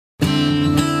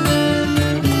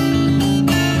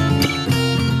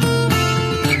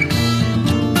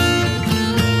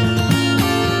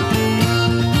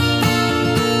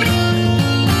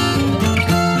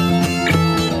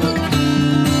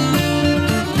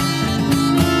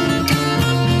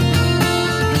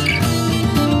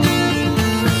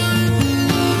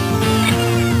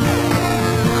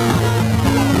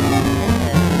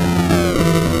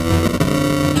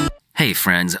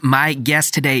friends. My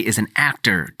guest today is an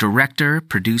actor, director,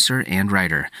 producer, and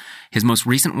writer. His most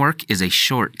recent work is a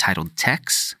short titled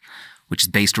Tex, which is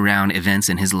based around events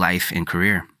in his life and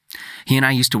career. He and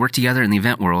I used to work together in the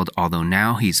event world, although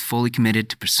now he's fully committed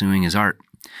to pursuing his art.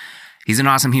 He's an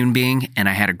awesome human being, and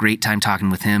I had a great time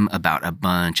talking with him about a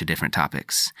bunch of different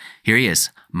topics. Here he is,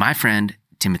 my friend,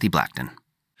 Timothy Blackton.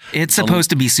 It's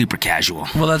supposed to be super casual.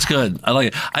 Well, that's good. I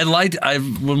like it.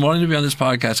 I've been wanting to be on this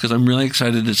podcast because I'm really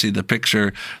excited to see the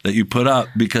picture that you put up,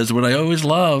 because what I always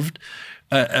loved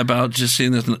about just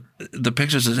seeing the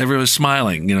pictures is everyone's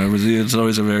smiling. You know, it's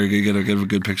always a very good, get a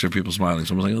good picture of people smiling.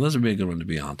 So I was like, this would be a good one to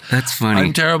be on. That's funny.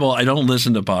 I'm terrible. I don't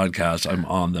listen to podcasts. I'm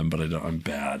on them, but I'm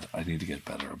bad. I need to get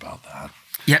better about that.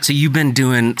 Yeah, so you've been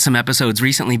doing some episodes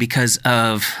recently because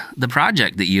of the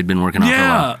project that you had been working on for a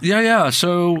while. Yeah.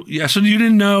 So you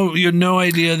didn't know, you had no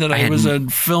idea that I was a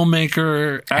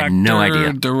filmmaker, actor, no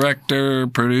idea. Director,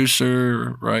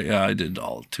 producer, right? Yeah, I did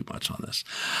all too much on this.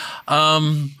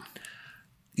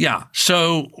 Yeah,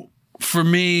 so for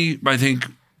me, I think,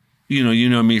 you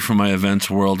know me from my events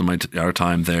world and our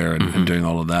time there and doing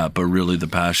all of that, but really the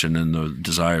passion and the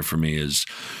desire for me is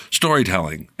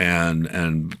storytelling,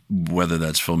 and whether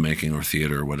that's filmmaking or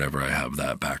theater or whatever, I have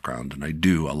that background and I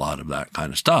do a lot of that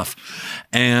kind of stuff,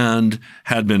 and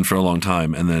had been for a long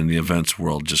time. And then the events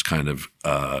world just kind of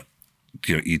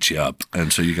eats you up,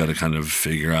 and so you got to kind of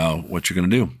figure out what you're going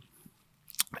to do.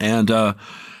 And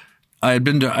I've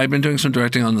been doing some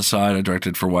directing on the side. I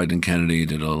directed for White and Kennedy,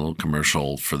 did a little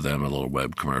commercial for them, a little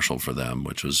web commercial for them,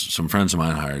 which was some friends of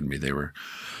mine hired me. They were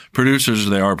producers,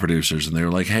 they are producers, and they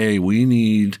were like, hey, we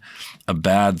need a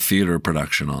bad theater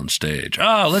production on stage.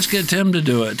 Oh, let's get Tim to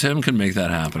do it. Tim can make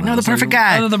that happen. The perfect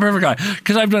guy. The perfect guy.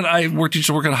 Because I used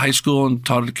to work at a high school and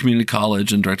taught at a community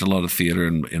college and directed a lot of theater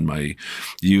in my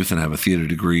youth, and have a theater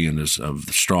degree and a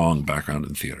strong background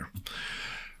in theater.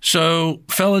 So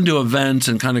fell into events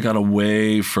and kind of got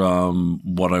away from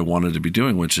what I wanted to be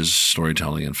doing, which is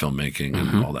storytelling and filmmaking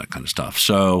and all that kind of stuff.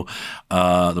 So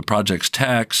the project's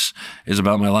Tex is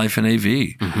about my life in AV.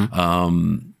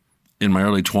 In my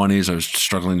early 20s, I was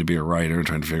struggling to be a writer and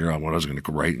trying to figure out what I was going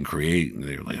to write and create. And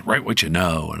they were like, write what you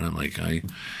know. And I'm like,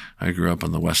 I grew up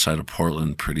on the west side of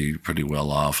Portland, pretty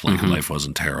well off. Like life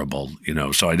wasn't terrible,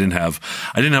 So I didn't have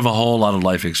a whole lot of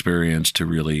life experience to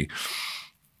really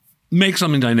make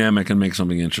something dynamic and make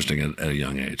something interesting at a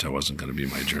young age. That wasn't going to be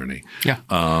my journey. Yeah.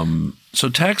 So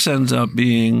Tex ends up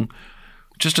being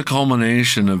just a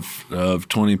culmination of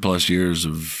 20 plus years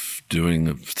of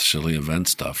doing silly event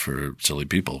stuff for silly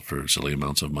people for silly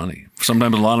amounts of money.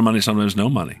 Sometimes a lot of money, sometimes no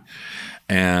money.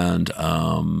 And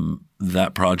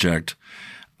that project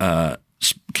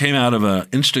came out of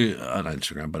not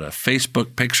Instagram, but a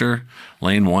Facebook picture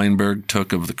Lane Weinberg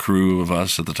took of the crew of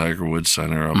us at the Tiger Woods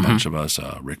Center, a bunch of us,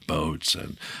 Rick Boats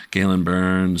and Galen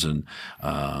Burns and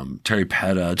Terry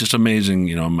Petta, just amazing,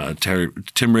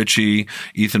 Tim Ritchie,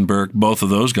 Ethan Burke, both of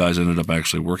those guys ended up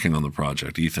actually working on the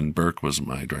project. Ethan Burke was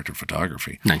my director of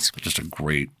photography. Nice. Just a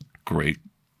great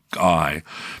guy.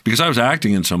 Because I was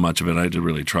acting in so much of it, I had to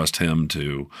really trust him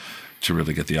to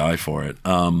really get the eye for it.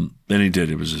 And he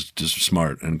did. It was just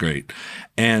smart and great.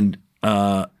 And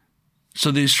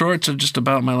so these shorts are just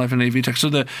about my life in AV tech. So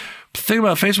the thing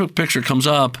about Facebook picture comes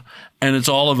up, and it's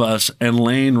all of us, and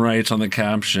Lane writes on the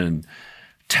caption,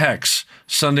 Tex,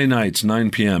 Sunday nights,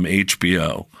 9 p.m.,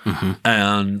 HBO.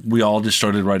 And we all just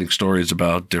started writing stories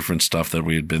about different stuff that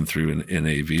we had been through in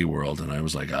AV world. And I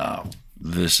was like,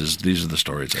 these are the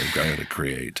stories I've got to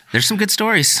create. There's some good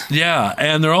stories. Yeah,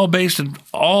 and they're all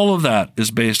all of that is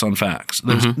based on facts.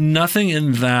 There's nothing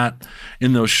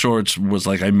in those shorts was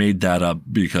like I made that up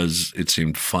because it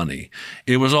seemed funny.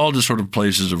 It was all just sort of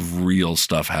places of real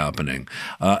stuff happening.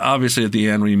 Obviously, at the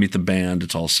end when you meet the band,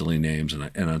 it's all silly names, and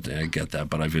I get that.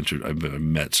 But I've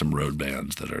met some road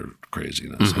bands that are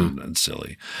craziness and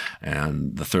silly.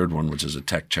 And the third one, which is a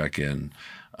tech check-in,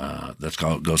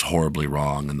 that goes horribly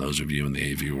wrong. And those of you in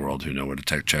the AV world who know what a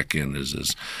tech check-in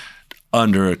is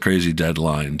under a crazy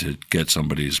deadline to get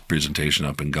somebody's presentation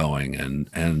up and going.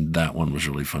 And that one was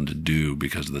really fun to do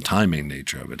because of the timing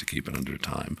nature of it, to keep it under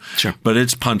time. Sure. But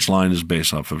its punchline is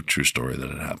based off of a true story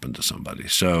that had happened to somebody.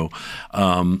 So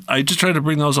I just try to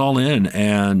bring those all in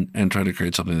and try to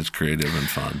create something that's creative and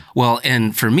fun. Well,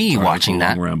 and for me watching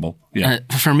that, ramble. Yeah.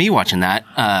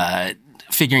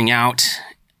 Figuring out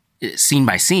scene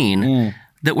by scene,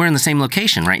 that we're in the same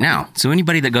location right now. So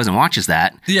anybody that goes and watches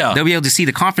that, they'll be able to see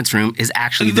the conference room is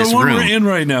actually this room. The one we're in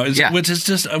right now, which is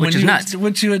just which is nuts.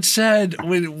 What you had said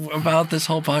about this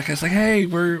whole podcast, like, hey,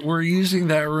 we're using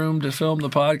that room to film the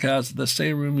podcast, the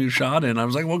same room you shot in. I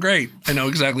was like, well, great. I know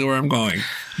exactly where I'm going.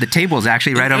 The table is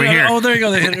actually right over here. Oh, there you go.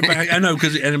 They hit it back. I know,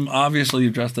 and obviously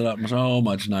you've dressed it up so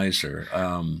much nicer.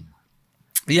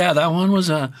 That one was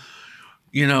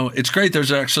it's great.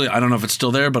 There's actually, I don't know if it's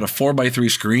still there, but a 4x3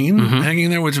 screen hanging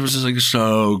there, which was just like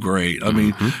so great. I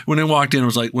mean, when I walked in, it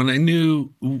was like when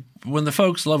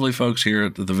the lovely folks here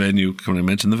at the venue, can I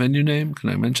mention the venue name? Can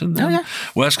I mention them? Oh, yeah.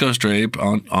 West Coast Drape,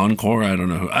 Encore. I don't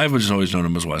know who. I've just always known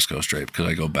them as West Coast Drape because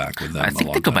I go back with them. I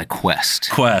think they go by Quest.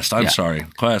 I'm sorry.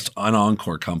 Quest, an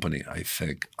Encore company, I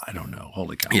think. I don't know.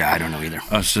 Holy cow. Yeah, I don't know either.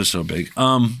 It's just so big.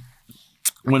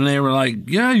 When they were like,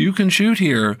 yeah, you can shoot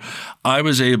here, I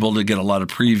was able to get a lot of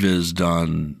previs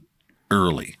done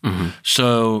early.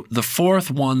 So the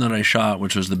fourth one that I shot,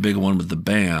 which was the big one with the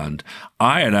band,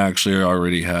 I had actually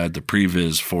already had the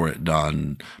previs for it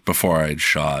done before I had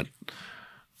shot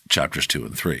chapters 2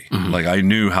 and 3. Like I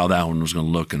knew how that one was going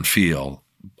to look and feel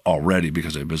already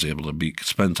because I was able to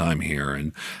spend time here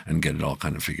and get it all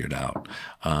kind of figured out.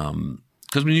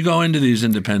 Because when you go into these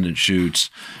independent shoots,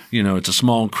 it's a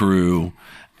small crew,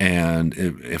 and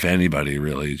if anybody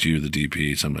really, it's you, the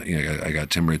DP. I got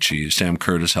Tim Ritchie, Sam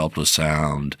Curtis helped with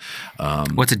sound.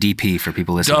 What's a DP for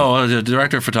people listening? Oh, the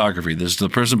director of photography. This is the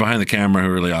person behind the camera who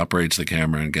really operates the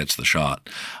camera and gets the shot.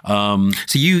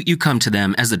 So you come to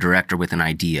them as the director with an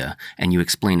idea, and you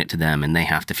explain it to them, and they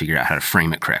have to figure out how to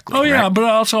frame it correctly. Oh, yeah, right? but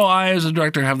also I, as a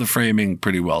director, have the framing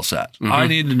pretty well set. I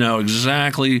need to know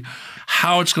exactly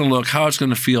how it's going to look, how it's going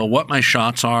to feel, what my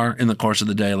shots are in the course of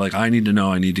the day. Like I need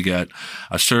to get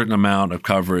a certain amount of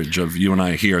coverage of you and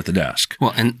I here at the desk.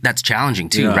 Well, and that's challenging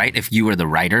too, right? If you were the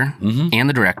writer and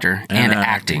the director and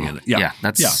acting.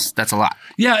 That's a lot.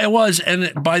 Yeah, it was.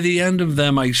 And by the end of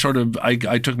them, I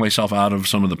took myself out of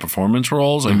some of the performance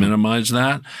roles. I minimized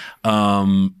that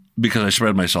because I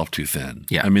spread myself too thin.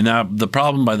 Yeah. I mean, the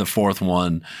problem by the fourth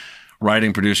one,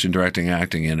 writing, producing, directing,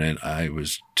 acting in it, I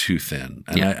was too thin.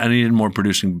 And I needed more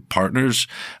producing partners.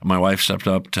 My wife stepped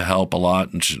up to help a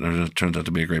lot, and she turns out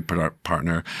to be a great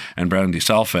partner. And Brandon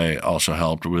DeSalfe also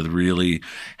helped with really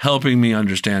helping me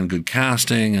understand good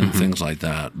casting and things like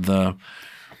that. The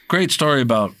great story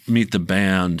about Meet the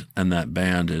Band and that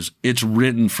band is it's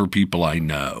written for people I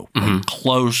know, like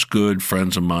close, good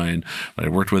friends of mine that I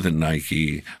worked with at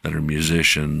Nike that are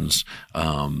musicians.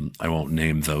 I won't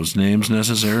name those names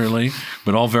necessarily,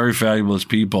 but all very fabulous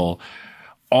people,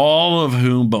 all of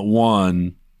whom but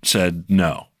one said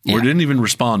no or didn't even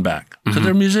respond back because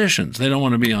they're musicians. They don't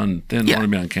want to be on. They don't want to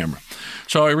be on camera.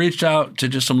 So I reached out to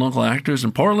just some local actors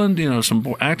in Portland,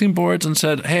 some acting boards, and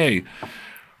said, "Hey,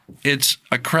 it's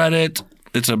a credit.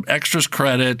 It's an extras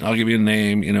credit. I'll give you a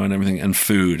name, and everything, and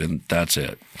food, and that's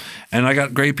it." And I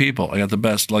got great people. I got the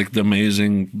best, the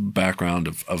amazing background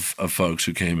of folks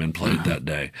who came and played that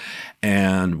day.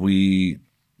 And we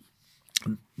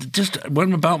just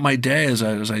went about my day as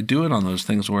I do it on those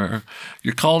things where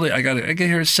you're called. I get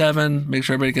here at 7, make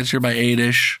sure everybody gets here by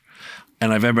 8-ish,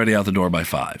 and I have everybody out the door by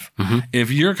 5. If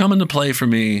you're coming to play for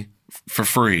me for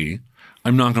free,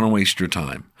 I'm not going to waste your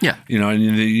time. Yeah. And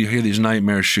you hear these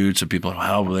nightmare shoots of people,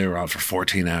 they were out for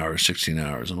 14 hours, 16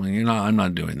 hours. I'm like, I'm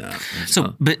not doing that.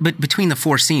 So, but between the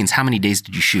 4 scenes, how many days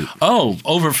did you shoot? Oh,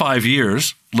 over 5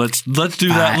 years. Let's do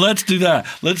that. Let's do that.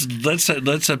 Let's back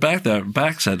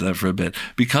set that for a bit.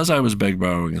 Because I was beg,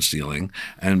 borrowing, and stealing,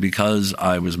 and because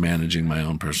I was managing my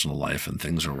own personal life and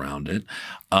things around it,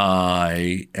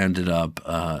 I ended up,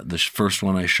 the first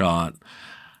one I shot,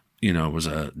 was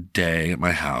a day at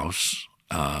my house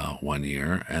 1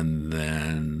 year, and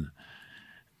then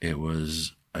it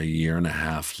was a year and a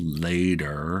half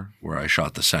later where I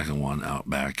shot the second one out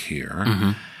back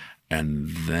here, and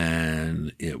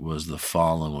then it was the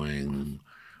following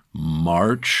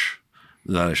March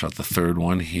that I shot the third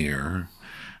one here,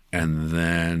 and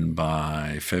then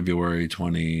by February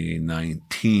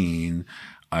 2019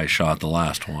 I shot the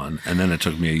last one, and then it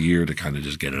took me a year to kind of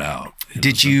just get it out.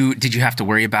 Did you have to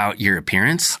worry about your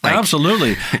appearance?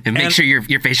 Absolutely. And make sure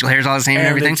your facial hair is all the same and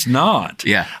everything? It's not.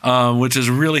 Yeah. Which is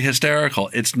really hysterical.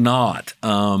 It's not.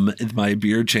 My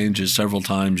beard changes several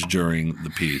times during the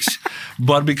piece.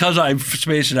 But because I've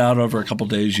spaced it out over a couple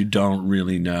of days, you don't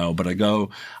really know. But I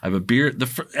have a beard.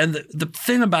 The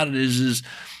thing about it is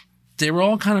they were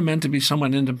all kind of meant to be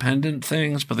somewhat independent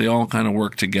things, but they all kind of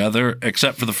work together,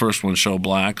 except for the first one, Show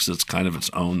Blacks. It's kind of its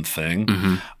own thing.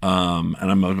 And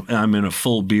I'm in a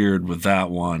full beard with that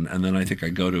one. And then I think I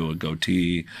go to a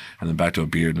goatee and then back to a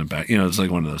beard and back. It's like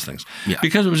one of those things. Yeah.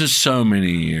 Because it was just so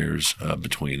many years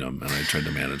between them. And I tried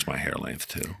to manage my hair length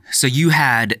too. So you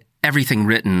had everything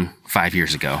written 5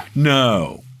 years ago.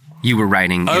 No. You were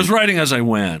writing. I was writing as I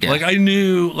went. Yeah. Like I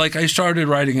knew, like I started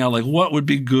writing out like what would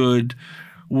be good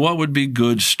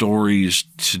stories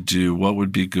to do, what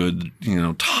would be good,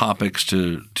 topics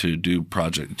to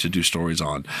do stories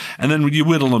on. And then when you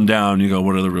whittle them down, you go,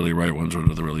 what are the really right ones? What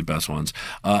are the really best ones?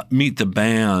 Meet the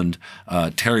Band.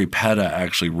 Terry Petta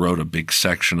actually wrote a big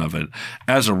section of it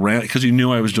as a rant because he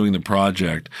knew I was doing the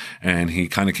project, and he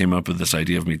kind of came up with this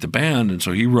idea of Meet the Band. And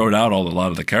so he wrote out a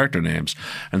lot of the character names.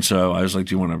 And so I was like,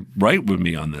 do you want to write with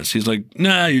me on this? He's like,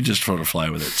 nah, you just sort of fly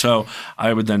with it. So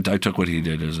I took what he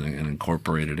did and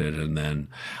incorporated it, and then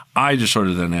I just sort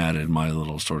of then added my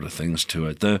little sort of things to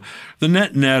it. The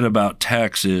net about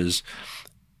Tex is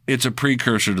it's a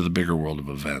precursor to the bigger world of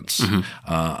events.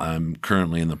 I'm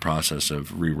currently in the process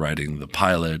of rewriting the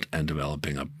pilot and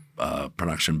developing a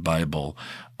production Bible,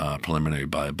 preliminary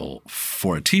Bible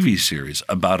for a TV series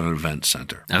about an event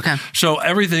center. Okay. So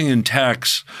everything in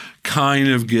Tex kind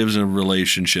of gives a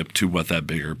relationship to what that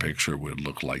bigger picture would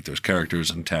look like. There's characters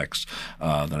in Tex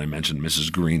that I mentioned,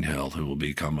 Mrs. Greenhill, who will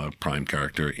become a prime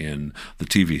character in the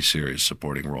TV series,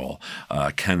 supporting role.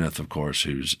 Kenneth, of course,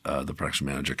 who's the production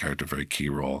manager character, very key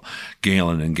role.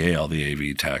 Galen and Gail, the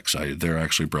AV Tex, they're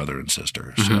actually brother and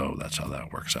sister. So that's how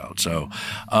that works out. So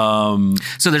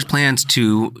there's plans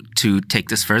to take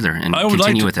this further and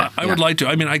continue with it. I would like to.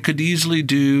 I mean, I could easily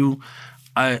do.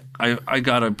 I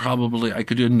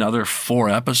could do another 4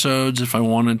 episodes if I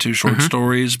wanted to, short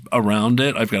stories around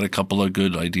it. I've got a couple of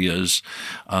good ideas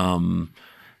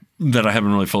that I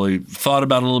haven't really fully thought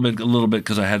about a little bit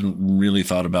because I hadn't really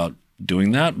thought about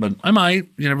doing that, but I might.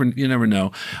 You never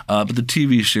know. But the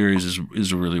TV series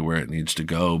is really where it needs to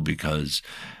go because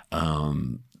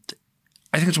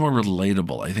I think it's more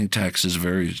relatable. I think Tex is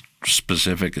very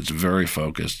specific. It's very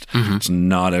focused. It's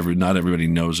not everybody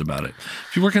knows about it.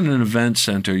 If you work in an event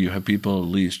center, you have people at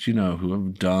least, who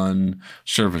have done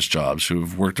service jobs, who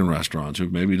have worked in restaurants,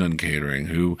 who've maybe done catering,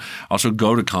 who also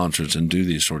go to concerts and do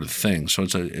these sort of things. So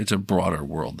it's a broader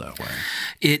world that way.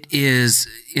 It is,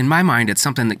 in my mind, it's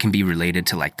something that can be related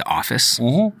to like The Office.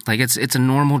 Like it's a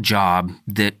normal job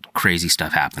that crazy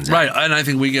stuff happens in. Right. And I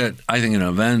think in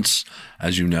events,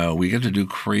 as you know, we get to do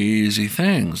crazy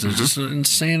things. There's just an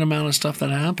insane amount of stuff that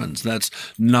happens that's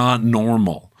not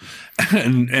normal.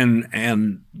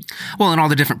 And all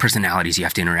the different personalities you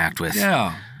have to interact with.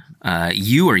 Yeah.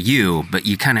 You are you, but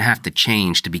you kind of have to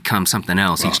change to become something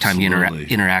else each time you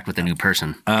interact with a new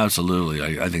person.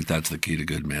 Absolutely. I think that's the key to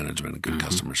good management and good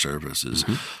customer service is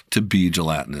to be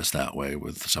gelatinous that way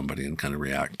with somebody and kind of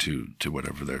react to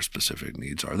whatever their specific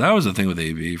needs are. That was the thing with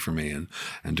AV for me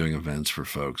and doing events for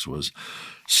folks was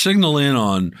signal in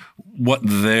on what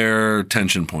their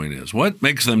tension point is. What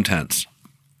makes them tense?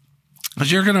 Because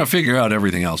you're going to figure out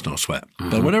everything else, no sweat.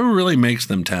 But whatever really makes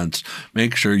them tense,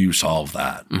 make sure you solve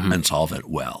that and solve it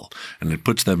well. And it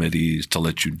puts them at ease to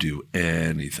let you do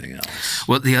anything else.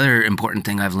 Well, the other important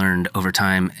thing I've learned over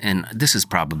time, and this is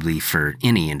probably for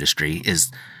any industry,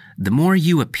 is the more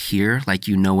you appear like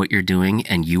you know what you're doing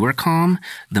and you are calm,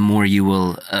 the more you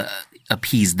will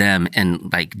appease them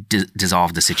and like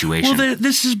dissolve the situation. Well,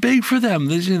 this is big for them.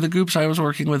 The groups I was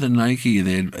working with at Nike,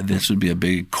 this would be a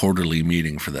big quarterly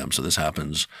meeting for them. So this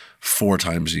happens 4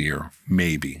 times a year,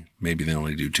 maybe. Maybe they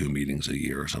only do 2 meetings a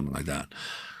year or something like that.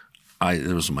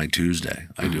 It was my Tuesday.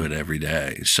 I do it every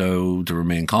day. So to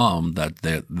remain calm,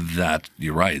 that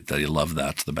you're right, that you love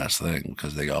that's the best thing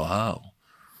because they go, oh.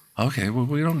 Okay, well,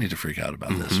 we don't need to freak out about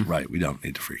this. Right, we don't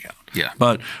need to freak out. Yeah.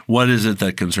 But what is it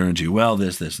that concerns you? Well,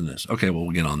 this, and this. Okay, well,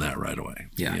 we'll get on that right away.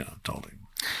 Yeah. Totally.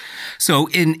 So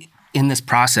in this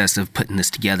process of putting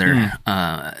this together,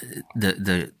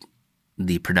 the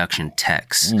production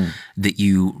Tex that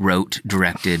you wrote,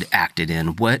 directed, acted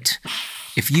in, what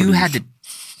if you had to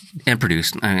 – and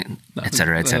produced, et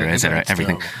cetera,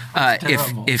 everything.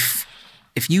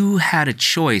 If you had a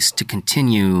choice to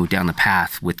continue down the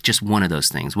path with just one of those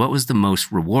things, what was the most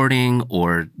rewarding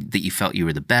or that you felt you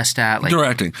were the best at?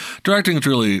 Directing. Directing is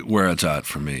really where it's at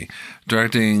for me.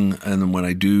 Directing, and when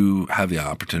I do have the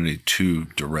opportunity to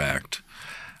direct,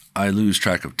 I lose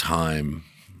track of time.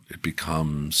 It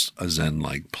becomes a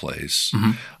Zen-like place,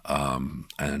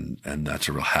 and that's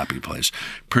a real happy place.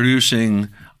 Producing,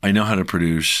 I know how to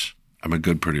produce. I'm a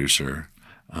good producer.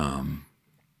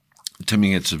 to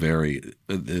me,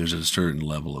 there's a certain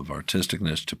level of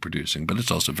artisticness to producing, but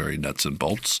it's also very nuts and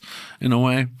bolts in a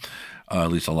way,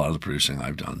 at least a lot of the producing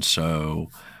I've done. So,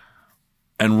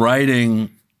 and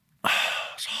writing,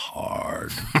 it's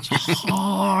hard. It's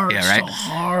hard. Yeah, right? It's so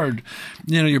hard.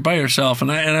 You're by yourself,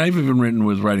 and I've even written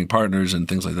with writing partners and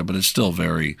things like that, but it's still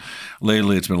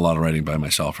lately it's been a lot of writing by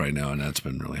myself right now, and that's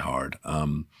been really hard.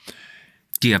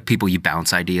 Do you have people you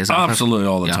bounce ideas off of? Absolutely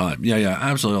all the time. Yeah,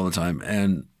 absolutely all the time.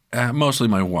 And mostly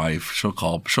my wife, she'll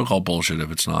call bullshit if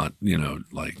it's not,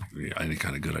 like any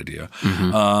kind of good idea.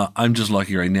 Mm-hmm. I'm just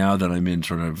lucky right now that I'm in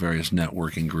sort of various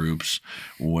networking groups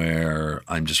where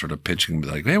I'm just sort of pitching,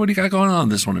 like, hey, what do you got going on?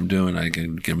 This one I'm doing. I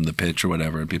can give them the pitch or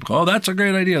whatever. And people go, oh, that's a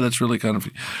great idea. That's really kind of,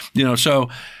 so.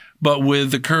 But with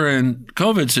the current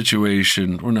COVID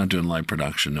situation, we're not doing live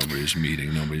production. Nobody's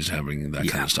meeting. Nobody's having that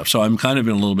kind of stuff. So I'm kind of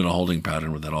in a little bit of holding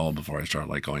pattern with that all before I start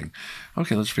like going,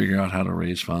 okay, let's figure out how to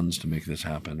raise funds to make this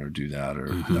happen or do that or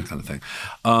that kind of thing.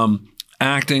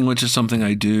 Acting, which is something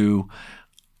I do.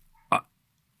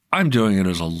 I'm doing it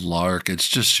as a lark. It's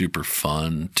just super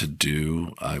fun to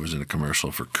do. I was in a commercial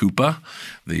for Coupa,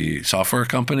 the software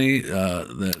company. How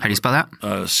do you spell that?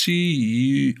 Coupa,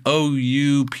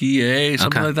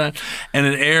 something like that. And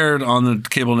it aired on the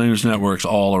cable news networks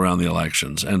all around the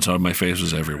elections. And so my face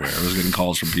was everywhere. I was getting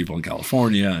calls from people in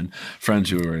California and friends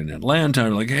who were in Atlanta.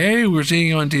 Like, hey, we're seeing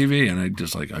you on TV. And I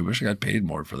just I wish I got paid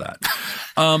more for that.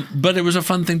 But it was a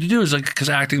fun thing to do. It's because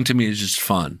acting to me is just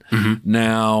fun. Mm-hmm.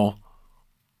 Now,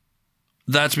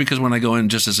 that's because when I go in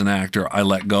just as an actor, I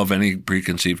let go of any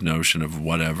preconceived notion of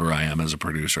whatever I am as a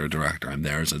producer or director. I'm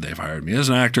there as they've hired me as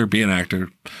an actor, be an actor,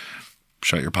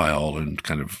 shut your pie hole and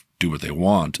kind of do what they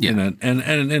want and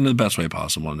in the best way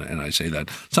possible. And I say that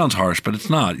sounds harsh, but it's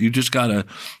not. You just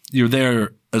you're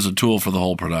there as a tool for the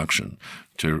whole production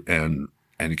and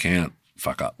you can't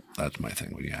fuck up. That's my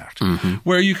thing when you act. Mm-hmm.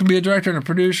 Where you can be a director and a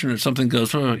producer and if something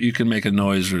goes, you can make a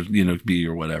noise or, be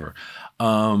or whatever.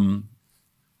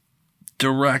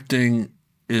 Directing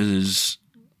that's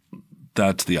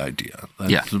the idea.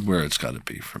 That's where it's got to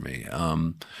be for me.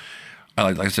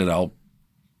 Like I said,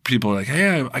 people are like,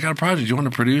 hey, I got a project. You want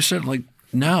to produce it? Like,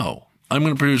 no, I'm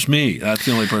going to produce me. That's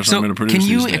the only person I'm going to produce. Can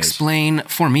you these days. Explain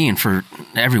for me and for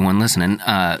everyone listening,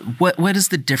 what is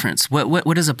the difference?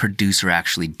 What does a producer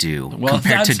actually do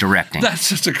compared to directing? That's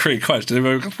just a great question.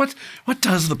 What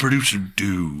does the producer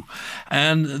do?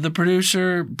 And the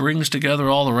producer brings together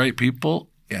all the right people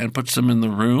and puts them in the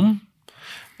room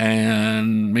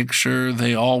and makes sure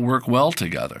they all work well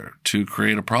together to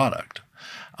create a product.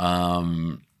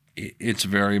 It's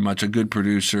very much a good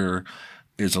producer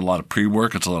is a lot of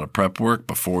pre-work. It's a lot of prep work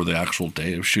before the actual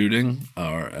day of shooting,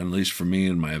 or at least for me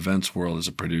in my events world as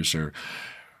a producer.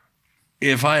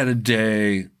 If I had a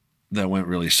day that went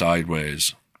really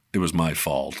sideways, it was my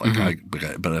fault.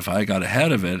 But if I got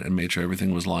ahead of it and made sure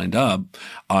everything was lined up,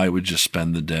 I would just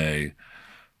spend the day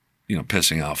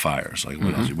pissing out fires. Like,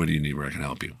 what do you need where I can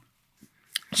help you?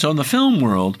 So in the film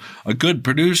world, a good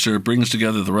producer brings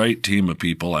together the right team of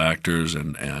people, actors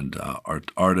and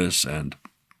artists, and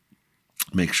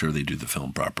make sure they do the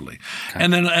film properly. Okay.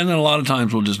 And then a lot of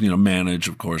times we'll just manage,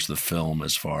 of course, the film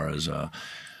as far as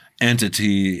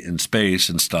entity in space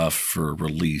and stuff for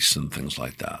release and things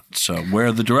like that. So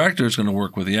where the director is going to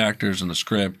work with the actors and the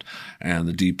script and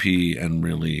the DP and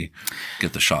really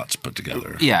get the shots put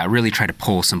together. Yeah, really try to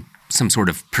pull some sort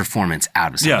of performance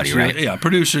out of somebody, right? Yeah,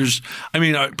 producers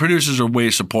are way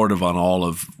supportive on all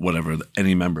of whatever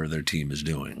any member of their team is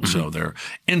doing. Mm-hmm. So they're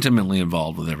intimately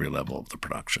involved with every level of the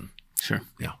production. Sure.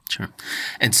 Yeah. Sure.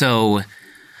 And so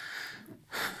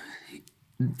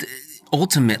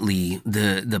ultimately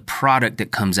the product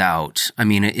that comes out,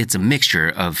 it's a mixture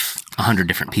of 100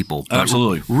 different people. But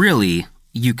absolutely. Really,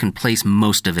 you can place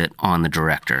most of it on the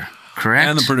director. Correct?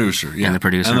 And the producer, yeah. And the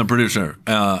producer.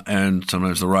 And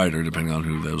sometimes the writer, depending on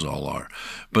who those all are.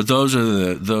 But those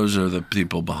are the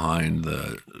people behind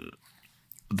the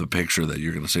picture that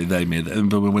you're going to say they made.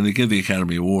 But when they give the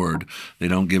Academy Award, they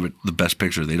don't give it the best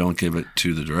picture. They don't give it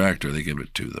to the director. They give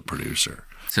it to the producer.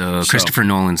 So Christopher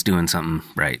Nolan's doing something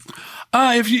right.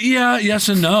 Yes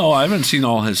and no. I haven't seen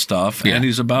all his stuff, and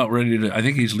he's about ready to. I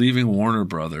think he's leaving Warner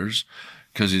Brothers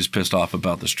because he's pissed off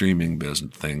about the streaming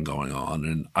business thing going on.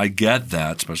 And I get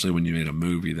that, especially when you made a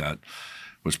movie that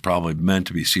was probably meant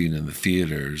to be seen in the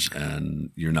theaters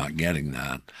and you're not getting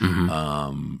that.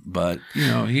 Mm-hmm. But,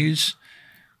 he's –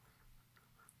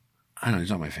 I don't know,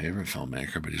 he's not my favorite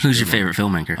filmmaker, but he's – Who's your favorite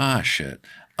filmmaker? Shit.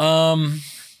 Or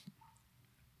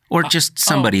just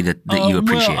somebody that you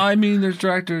appreciate. Well, there's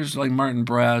directors like Martin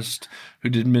Brest who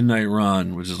did Midnight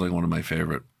Run, which is like one of my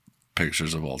favorite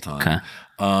pictures of all time. Okay.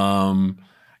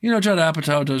 Judd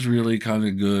Apatow does really kind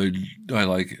of good. I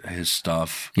like his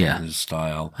stuff. Yeah. His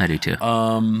style. I do too.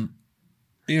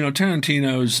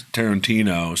 Tarantino's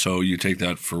Tarantino, so you take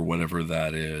that for whatever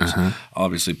that is.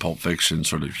 Obviously, Pulp Fiction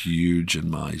sort of huge in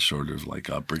my sort of like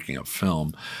breaking up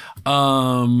film.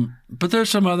 But there's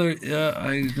some other.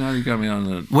 Now you got me on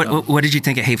the. What did you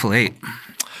think of Hateful Eight?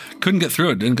 Couldn't get through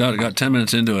it. Got 10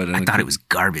 minutes into it. And I thought it was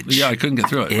garbage. Yeah, I couldn't get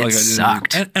through it. It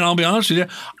sucked. And I'll be honest with you,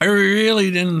 I really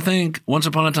didn't think Once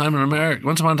Upon a Time in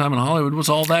Hollywood was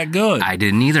all that good. I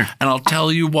didn't either. And I'll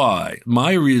tell you why.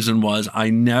 My reason was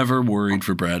I never worried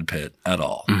for Brad Pitt at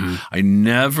all. I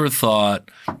never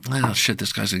thought, oh, shit,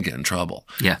 this guy's going to get in trouble.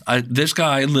 Yeah. This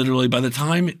guy literally, by the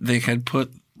time they had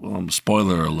put,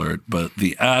 spoiler alert, but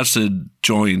the acid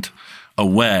joint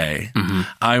away,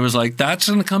 I was like, that's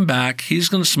going to come back. He's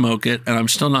going to smoke it, and I'm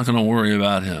still not going to worry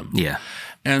about him. Yeah.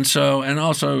 And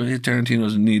also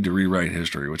Tarantino's need to rewrite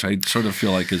history, which I sort of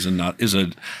feel like is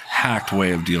a hacked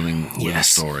way of dealing with a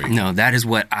story. No, that is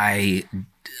what I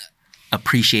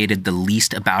appreciated the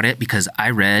least about it, because I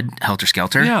read Helter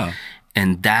Skelter. Yeah.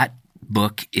 And that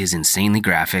book is insanely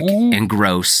graphic and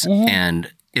gross, and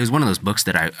it was one of those books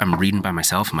that I'm reading by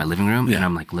myself in my living room, and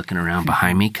I'm like looking around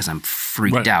behind me because I'm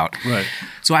freaked out. Right.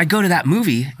 So I go to that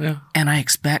movie, and I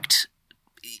expect,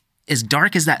 as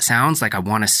dark as that sounds, like I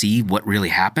want to see what really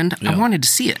happened. I wanted to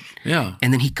see it. Yeah.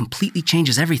 And then he completely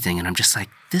changes everything, and I'm just like,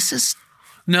 this is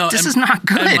is not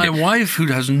good. And my wife, who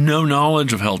has no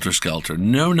knowledge of Helter Skelter,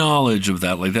 no knowledge of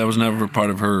that, like that was never part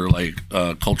of her like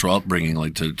cultural upbringing,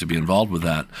 like to be involved with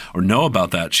that or know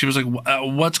about that. She was like,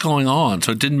 "What's going on?"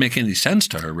 So it didn't make any sense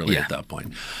to her really at that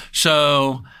point.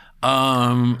 So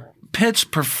Pitt's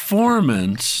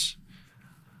performance,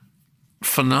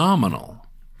 phenomenal,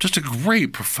 just a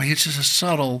great performance. It's just a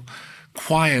subtle,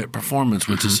 quiet performance,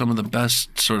 which is some of the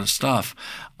best sort of stuff.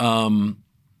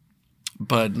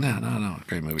 But no,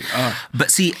 great movie. But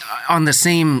see, on the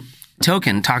same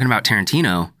token, talking about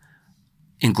Tarantino,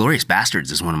 Inglourious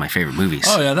Bastards is one of my favorite movies.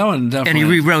 Oh yeah, that one definitely. And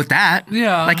he rewrote that.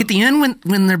 Yeah. Like at the end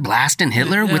when they're blasting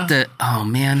Hitler with the, oh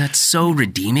man, that's so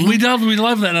redeeming. We love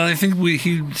that, and I think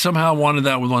he somehow wanted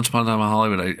that with Once Upon a Time in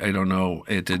Hollywood. I don't know,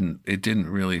 it didn't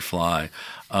really fly.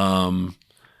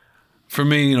 For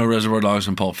me, Reservoir Dogs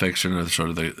and Pulp Fiction are sort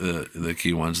of the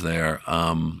key ones there.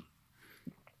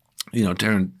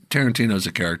 Tarantino's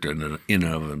a character in and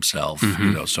of himself,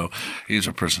 so he's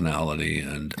a personality.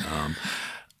 And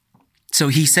so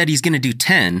he said he's going to do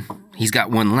 10. He's got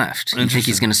one left. You think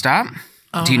he's going to stop?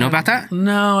 Do you know about that?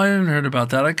 No, I hadn't heard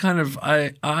about that.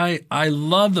 I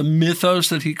love the mythos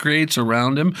that he creates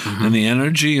around him and the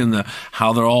energy and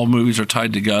how all movies are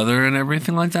tied together and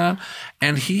everything like that.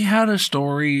 And he had a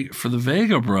story for the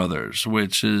Vega brothers,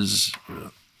 which is,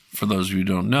 for those of you who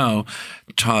don't know,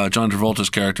 John Travolta's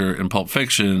character in Pulp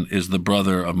Fiction is the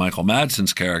brother of Michael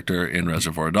Madsen's character in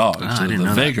Reservoir Dogs. I didn't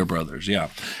know the Vega that. brothers, yeah.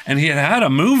 And he had a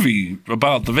movie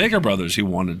about the Vega brothers he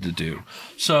wanted to do.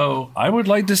 So I would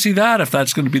like to see that if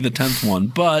that's going to be the 10th one.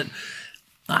 But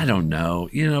I don't know.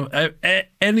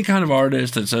 Any kind of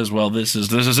artist that says, well, this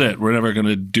is it, we're never going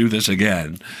to do this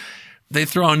again, they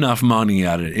throw enough money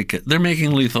at it. They're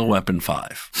making Lethal Weapon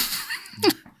 5.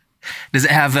 Does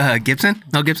it have Gibson?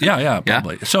 Mel Gibson? Yeah,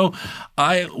 probably. Yeah? So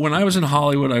when I was in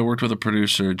Hollywood, I worked with a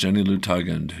producer, Jenny Lou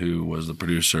Tugend, who was the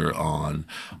producer on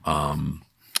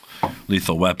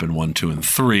Lethal Weapon 1, 2, and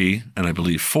 3, and I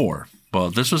believe 4.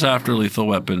 Well, this was after Lethal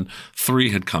Weapon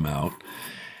 3 had come out.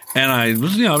 And I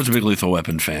was a big Lethal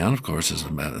Weapon fan, of course, as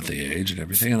I'm at the age and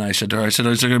everything. And I said to her, is there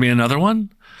going to be another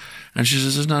one? And she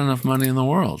says, there's not enough money in the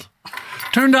world.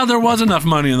 Turned out there was enough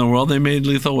money in the world. They made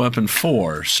Lethal Weapon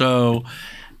 4. So,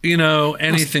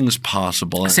 anything's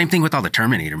possible. Same thing with all the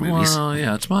Terminator movies. Well,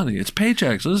 yeah, it's money. It's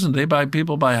paychecks. Listen,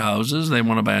 people buy houses. They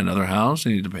want to buy another house.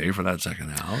 They need to pay for that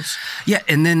second house. Yeah,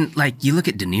 and then you look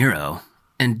at De Niro,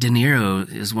 and De Niro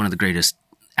is one of the greatest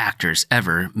actors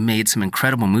ever, made some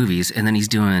incredible movies, and then he's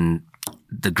doing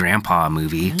the Grandpa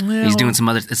movie. Yeah, he's doing some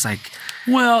other. It's like,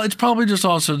 well, it's probably just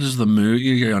the movie.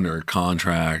 You get under a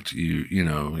contract. You're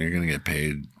going to get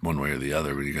paid one way or the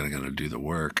other, but you're going to do the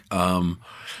work.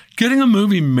 Getting a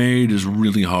movie made is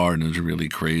really hard and it's really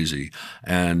crazy.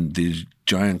 And these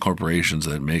giant corporations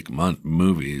that make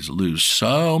movies lose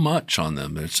so much on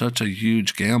them. It's such a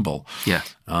huge gamble. Yeah.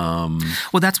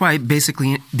 Well, that's why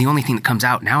basically the only thing that comes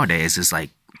out nowadays is like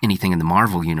anything in the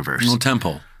Marvel universe. Well,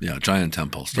 Temple. Yeah, giant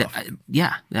Temple stuff.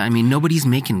 Yeah. I mean, nobody's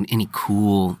making any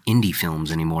cool indie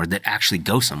films anymore that actually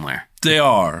go somewhere. They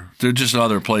are. They're just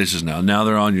other places now. Now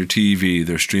they're on your TV.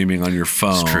 They're streaming on your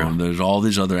phone. It's true. There's all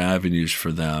these other avenues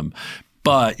for them.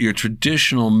 But your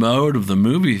traditional mode of the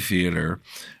movie theater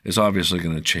is obviously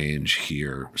going to change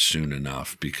here soon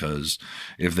enough, because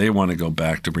if they want to go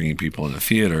back to bringing people in a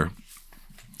theater,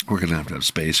 we're going to have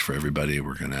space for everybody.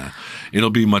 It'll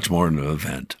be much more an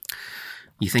event.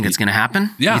 You think it's going to happen?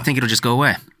 Yeah. You think it'll just go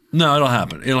away? No, it'll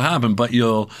happen. It'll happen, but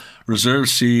you'll reserve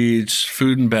seats,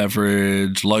 food and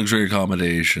beverage, luxury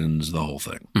accommodations, the whole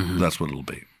thing. Mm-hmm. That's what it'll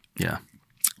be. Yeah.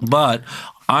 But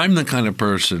I'm the kind of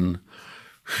person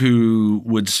who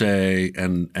would say,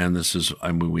 and this is,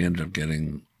 we ended up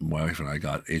getting, my wife and I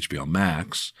got HBO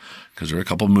Max because there are a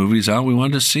couple of movies out we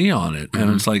wanted to see on it. Mm-hmm.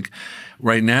 And it's like,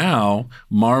 right now,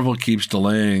 Marvel keeps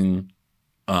delaying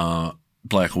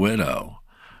Black Widow.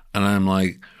 And I'm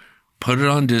like, put it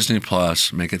on Disney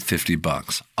Plus, make it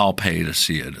 $50. I'll pay to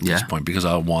see it at this point, because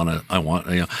I want,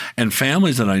 and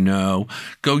families that I know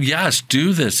go, yes,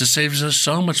 do this. This saves us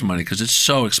so much money because it's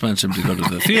so expensive to go to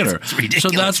the theater. It's ridiculous. So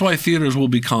that's why theaters will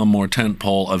become more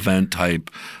tentpole event type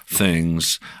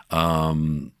things.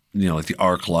 Like the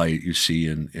ArcLight you see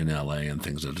in LA and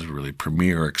things that is a really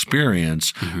premier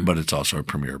experience, but it's also a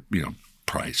premier,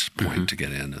 price point to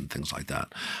get in and things like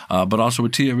that. But also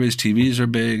with everybody's TVs are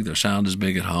big, their sound is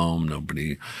big at home.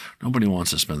 Nobody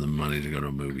wants to spend the money to go to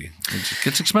a movie. It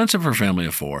gets expensive for a family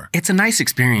of 4. It's a nice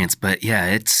experience, but yeah,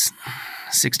 it's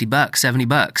 $60,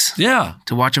 $70. Yeah.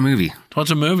 To watch a movie.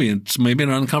 It's maybe an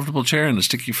uncomfortable chair and a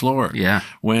sticky floor. Yeah.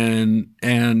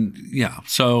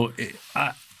 So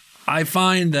I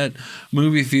find that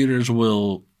movie theaters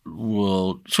will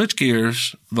switch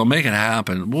gears. They'll make it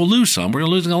happen. We'll lose some. We're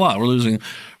losing a lot. We're losing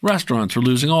restaurants. We're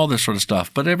losing all this sort of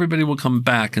stuff. But everybody will come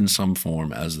back in some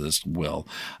form, as this will.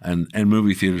 And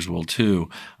movie theaters will too.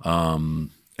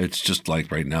 It's just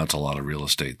like right now it's a lot of real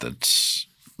estate that's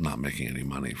not making any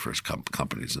money for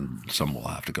companies, and some will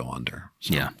have to go under.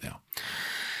 So,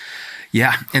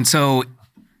 yeah. And so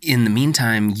in the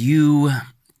meantime, you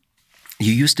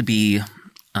used to be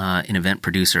an event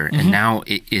producer, and now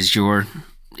is your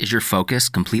focus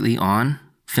completely on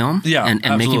film? Yeah,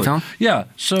 and making film? Yeah.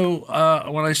 So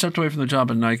when I stepped away from the job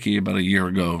at Nike about a year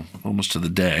ago, almost to the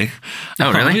day.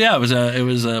 Oh, really? Yeah, it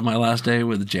was my last day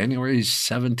with January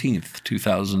 17th,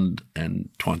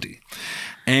 2020.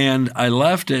 And I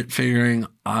left it figuring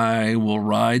I will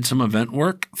ride some event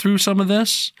work through some of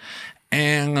this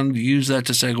and use that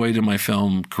to segue to my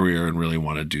film career, and really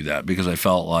want to do that because I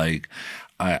felt like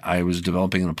I was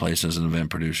developing in a place as an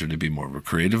event producer to be more of a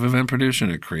creative event producer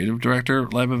and a creative director,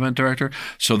 live event director.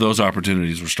 So those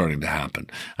opportunities were starting to happen.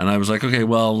 And I was like, okay,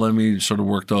 well, let me sort of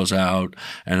work those out.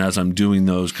 And as I'm doing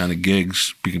those kind of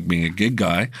gigs, being a gig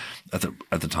guy at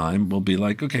the time, we'll be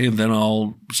like, okay, and then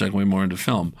I'll segue more into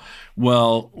film.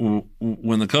 Well,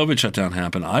 when the COVID shutdown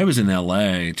happened, I was in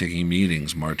LA taking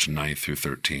meetings March 9th through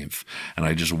 13th, and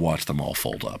I just watched them all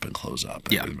fold up and close up.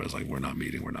 And everybody was like, we're not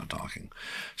meeting, we're not talking.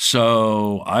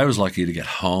 So I was lucky to get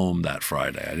home that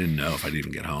Friday. I didn't know if I'd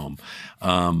even get home.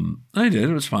 I did.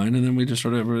 It was fine. And then we just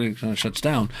everybody kind of shuts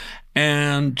down.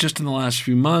 And just in the last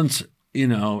few months,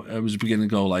 I was beginning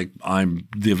to go like,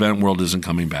 the event world isn't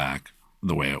coming back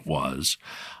the way it was.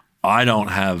 I don't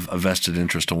have a vested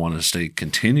interest to want to stay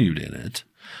continued in it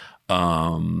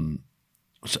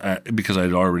because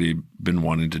I'd already been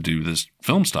wanting to do this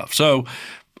film stuff. So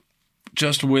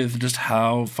just with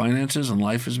how finances and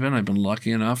life has been, I've been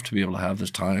lucky enough to be able to have this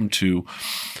time to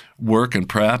work and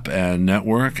prep and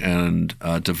network and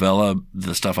develop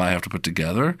the stuff I have to put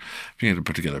together. You got to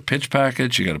put together a pitch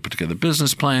package. You got to put together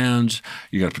business plans.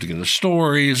 You got to put together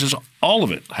stories. There's all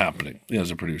of it happening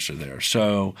as a producer there.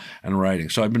 So, and writing.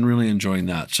 So I've been really enjoying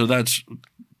that. So that's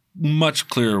much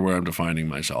clearer where I'm defining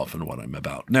myself and what I'm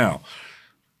about. Now,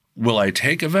 will I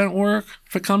take event work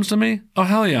if it comes to me? Oh,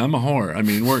 hell yeah. I'm a whore. I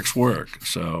mean, work's work.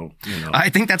 So, I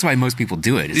think that's why most people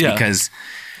do it, is because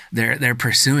they're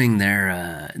pursuing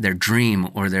their dream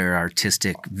or their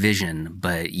artistic vision,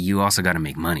 but you also got to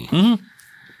make money. Mm-hmm.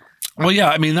 Well, yeah.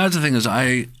 I mean, that's the thing is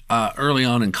early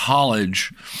on in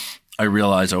college, I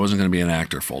realized I wasn't going to be an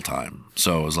actor full time.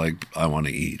 So it was like, I want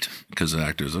to eat because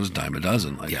actors, there's a dime a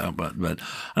dozen. And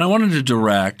I wanted to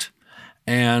direct.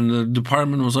 And the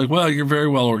department was like, well, you're very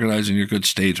well organized and you're a good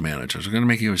stage manager. So we're going to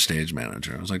make you a stage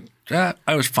manager. I was like,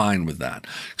 I was fine with that.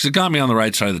 Because it got me on the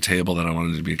right side of the table that I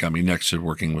wanted to be. It got me next to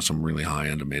working with some really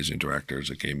high-end, amazing directors.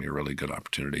 It gave me a really good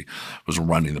opportunity. I was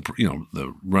running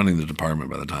the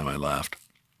department by the time I left.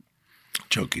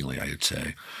 Jokingly, I would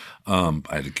say. I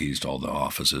had the keys to all the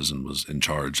offices and was in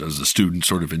charge as a student,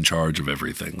 sort of in charge of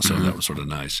everything. So that was sort of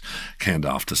nice. Hand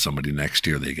off to somebody next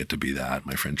year. They get to be that.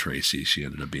 My friend Tracy, she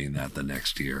ended up being that the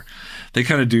next year. They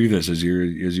kind of do this as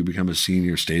you become a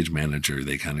senior stage manager.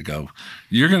 They kind of go,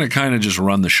 you're going to kind of just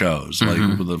run the shows.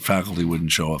 Like the faculty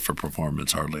wouldn't show up for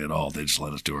performance hardly at all. They just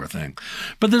let us do our thing.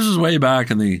 But this was way back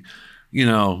in the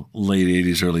late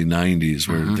 80s, early 90s,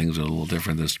 where things were a little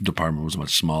different. This department was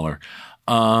much smaller.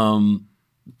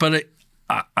 But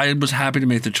I was happy to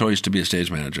make the choice to be a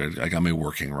stage manager. I got me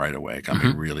working right away. It got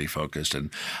me really focused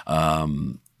and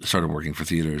started working for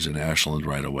theaters in Ashland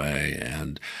right away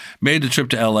and made the trip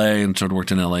to L.A. and sort of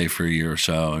worked in L.A. for a year or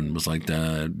so and was like,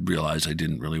 realized I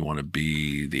didn't really want to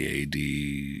be the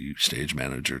AD stage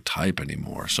manager type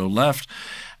anymore. So left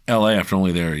L.A. after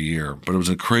only there a year, but it was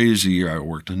a crazy year. I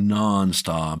worked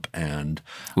nonstop. And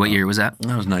what year was that?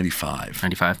 That was 95.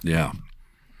 95? Yeah.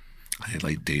 I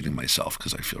like dating myself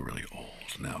because I feel really old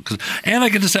now. And I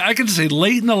get to say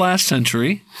late in the last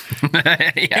century,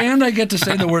 and I get to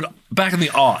say the word back in the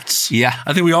aughts. Yeah.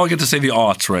 I think we all get to say the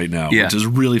aughts right now, which is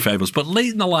really fabulous. But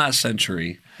late in the last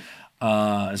century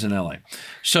is in LA.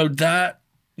 So that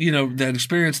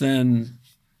experience then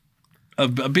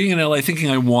of being in LA,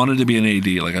 thinking I wanted to be an AD,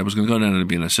 like I was going to go down and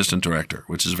be an assistant director,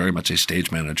 which is very much a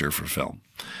stage manager for film.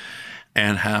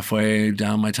 And halfway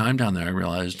down my time down there, I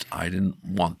realized I didn't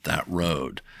want that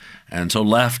road. And so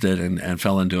left it and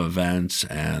fell into events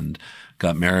and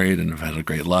got married and have had a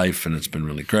great life and it's been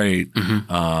really great.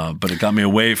 But it got me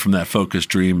away from that focused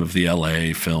dream of the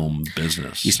LA film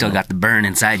business. You still got the burn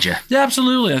inside you. Yeah,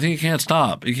 absolutely. I think you can't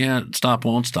stop. You can't stop,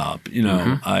 won't stop.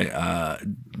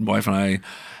 Wife and I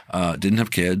didn't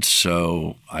have kids,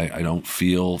 so I don't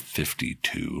feel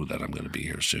 52 that I'm going to be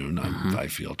here soon. I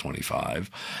feel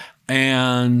 25.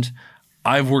 And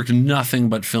I've worked nothing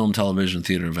but film, television,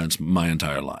 theater events my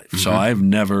entire life. So I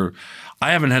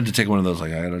haven't had to take one of those,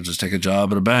 like I got to just take a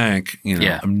job at a bank.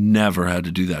 I've never had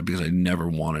to do that because I never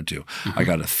wanted to. I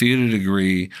got a theater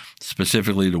degree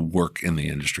specifically to work in the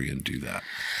industry and do that.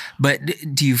 But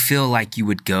do you feel like you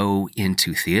would go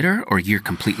into theater or you're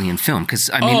completely in film? Because,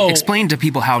 explain to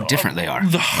people how different they are.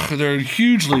 They're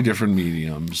hugely different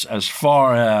mediums as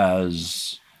far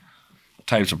as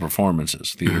types of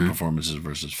performances, theater performances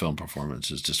versus film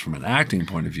performances, just from an acting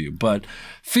point of view. But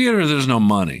theater, there's no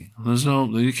money.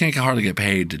 You can't hardly get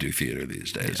paid to do theater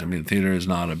these days. Yeah. I mean, theater is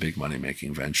not a big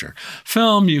money-making venture.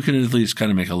 Film, you can at least kind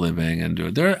of make a living and do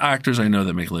it. There are actors I know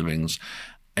that make livings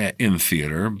in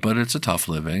theater, but it's a tough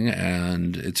living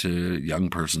and it's a young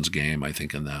person's game, I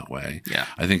think, in that way. Yeah.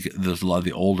 I think there's a lot of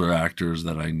the older actors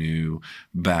that I knew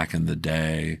back in the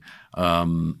day.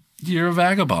 You're a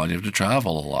vagabond. You have to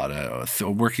travel a lot. A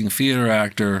working theater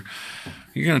actor,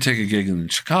 you're going to take a gig in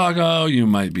Chicago. You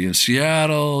might be in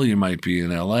Seattle. You might be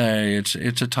in L.A. It's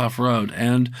a tough road,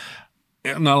 and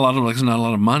not a lot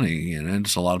of money. And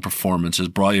it's a lot of performances.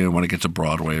 When it gets to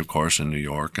Broadway, of course, in New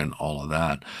York, and all of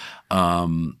that.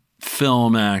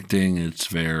 Film acting, it's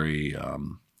very.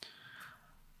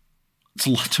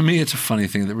 To me, it's a funny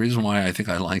thing. The reason why I think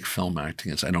I like film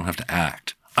acting is I don't have to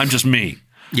act. I'm just me.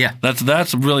 Yeah.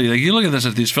 That's really, like, you look at this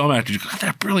at these film actors, you go,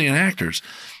 they're brilliant actors.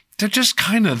 They're just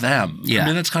kind of them. Yeah. I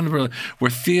mean, that's kind of really,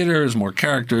 where theater is more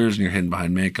characters and you're hidden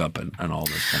behind makeup and all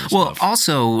this kind of stuff. Well,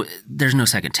 also, there's no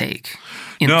second take.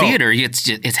 In theater, it's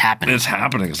happening. It's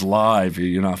happening. It's live.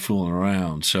 You're not fooling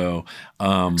around. So,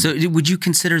 so would you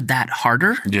consider that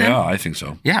harder? Yeah, then? I think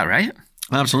so. Yeah, right?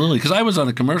 Absolutely. Because I was on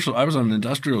an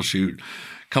industrial shoot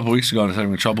a couple of weeks ago and I was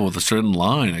having trouble with a certain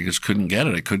line. I just couldn't get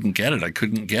it. I couldn't get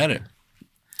it.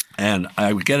 And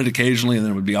I would get it occasionally, and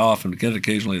then it would be off, and get it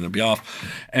occasionally, and then it would be off.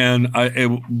 And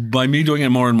by me doing it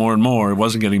more and more and more, it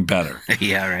wasn't getting better.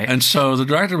 Yeah, right. And so the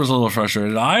director was a little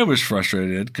frustrated. I was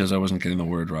frustrated because I wasn't getting the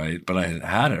word right, but I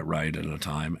had it right at a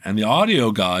time. And the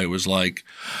audio guy was like,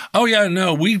 "Oh yeah,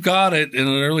 no, we've got it in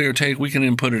an earlier take. We can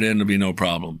input it in to be no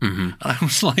problem." I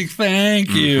was like,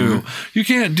 "Thank you. You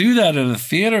can't do that in a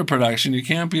theater production. You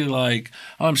can't be like,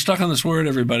 oh, I'm stuck on this word.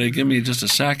 Everybody, give me just a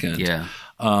second." Yeah.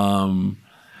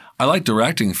 I like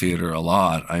directing theater a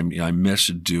lot. I miss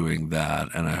doing that,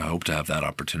 and I hope to have that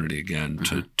opportunity again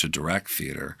to direct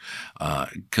theater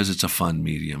because it's a fun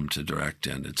medium to direct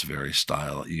in. It's very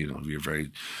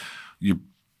you're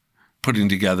putting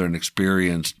together an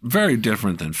experience very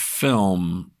different than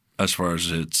film as far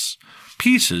as its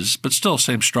pieces, but still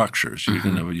same structures.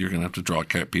 You're gonna have to draw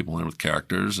people in with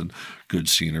characters and good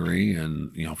scenery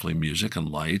and hopefully music and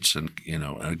lights and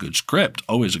a good script.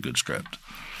 Always a good script.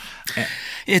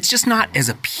 It's just not as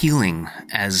appealing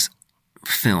as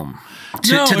film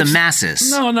to the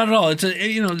masses. No, not at all. It's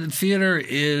theater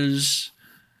is.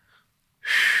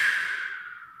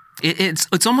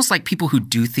 It's almost like people who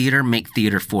do theater make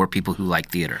theater for people who like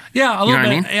theater. Yeah, a little bit. What I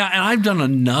mean? Yeah, and I've done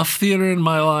enough theater in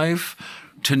my life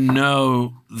to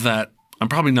know that I'm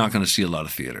probably not going to see a lot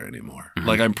of theater anymore. Mm-hmm.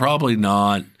 Like I'm probably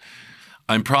not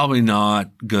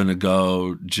going to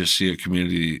go just see a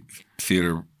community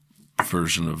theater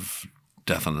version of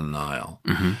Death on the Nile.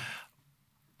 Mm-hmm.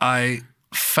 I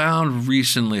found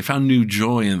new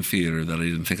joy in theater that I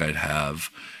didn't think I'd have.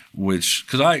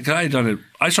 Because I had done it,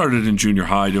 I started in junior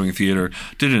high doing theater,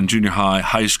 did it in junior high,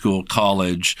 high school,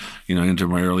 college, into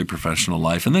my early professional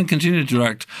life, and then continued to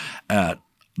direct at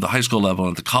the high school level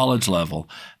and at the college level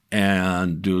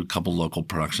and do a couple local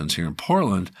productions here in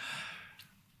Portland.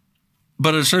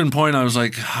 But at a certain point, I was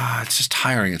like, it's just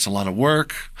tiring. It's a lot of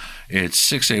work. It's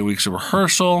 6 to 8 weeks of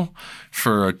rehearsal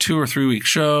for a 2 or 3 week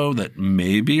show that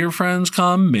maybe your friends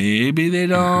come, maybe they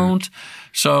don't.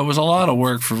 So it was a lot of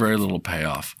work for very little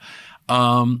payoff.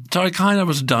 So I kind of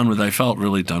was done with it. I felt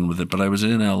really done with it. But I was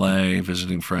in LA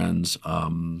visiting friends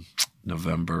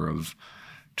November of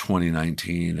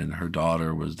 2019, and her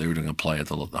daughter they were doing a play at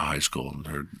the high school, and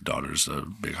her daughter's a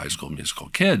big High School Musical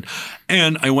kid.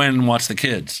 And I went and watched the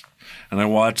kids. And I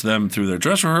watched them through their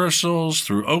dress rehearsals,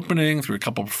 through opening, through a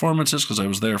couple of performances because I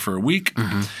was there for a week.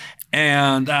 Mm-hmm.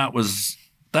 And that was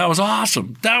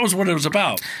awesome. That was what it was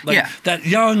about. That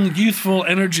young, youthful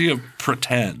energy of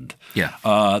pretend. Yeah.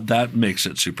 That makes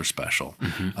it super special.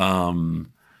 Mm-hmm.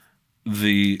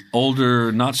 The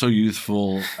older, not so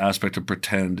youthful aspect of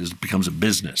pretend becomes a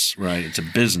business, right? It's a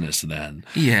business then.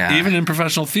 Yeah. Even in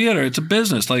professional theater, it's a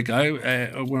business. Like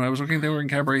when I was working there in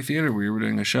cabaret theater, we were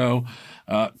doing a show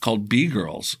called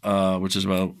B-Girls, which is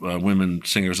about women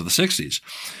singers of the 60s.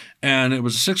 And it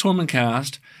was a 6-woman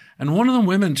cast, and one of the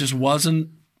women just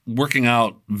wasn't working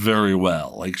out very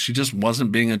well. Like she just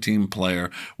wasn't being a team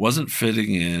player, wasn't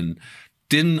fitting in,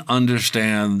 didn't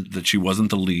understand that she wasn't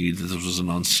the lead, that this was an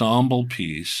ensemble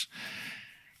piece.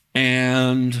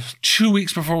 And 2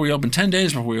 weeks before we opened, 10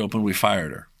 days before we opened, we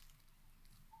fired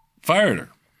her.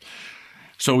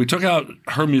 So we took out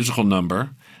her musical number.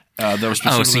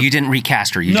 So you didn't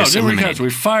recast her? You just eliminated. Recast her. We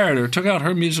fired her, took out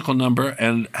her musical number,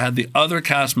 and had the other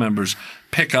cast members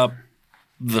pick up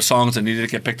the songs that needed to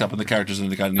get picked up and the characters that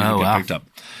needed to get picked up.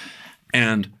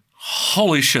 And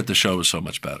holy shit, the show was so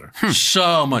much better.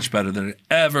 So much better than it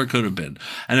ever could have been.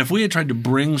 And if we had tried to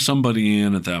bring somebody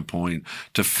in at that point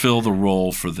to fill the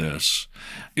role for this,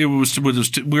 we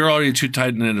were already too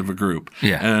tight-knit of a group.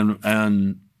 Yeah.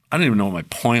 And I don't even know what my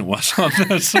point was on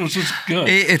this. It was just good.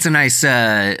 It's a nice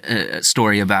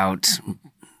story about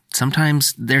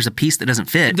sometimes there's a piece that doesn't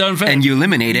fit, and you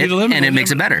eliminate it, and it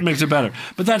makes it better. It makes it better.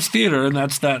 But that's theater, and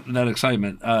that's that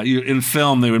excitement. In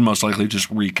film, they would most likely just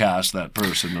recast that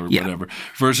person or whatever.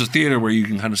 Versus theater, where you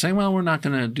can kind of say, well, we're not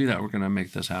going to do that. We're going to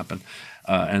make this happen.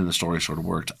 And the story sort of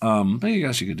worked. But I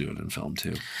guess you could do it in film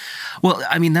too. Well,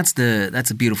 I mean, that's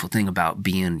a beautiful thing about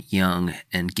being young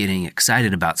and getting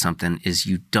excited about something is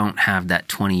you don't have that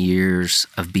 20 years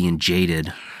of being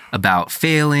jaded about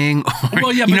failing. You know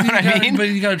what I mean? But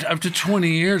you got up to 20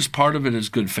 years. Part of it is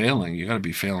good failing. You got to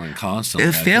be failing constantly.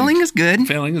 Failing is good.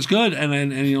 Failing is good,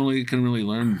 and you only can really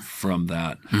learn from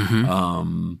that.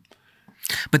 Mm-hmm.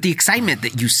 But the excitement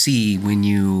that you see when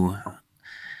you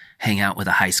hang out with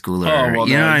a high schooler. You know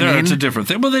what I mean? It's a different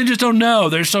thing. Well, they just don't know.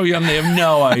 They're so young. They have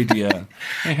no idea.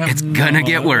 It's going to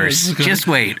get worse. Just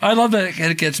wait. I love that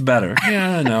it gets better.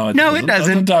 Yeah, no, it no, it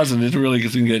doesn't. It doesn't. It really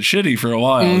can get shitty for a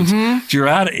while.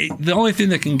 Mm-hmm. The only thing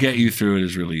that can get you through it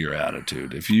is really your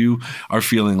attitude. If you are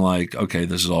feeling like, okay,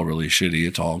 this is all really shitty,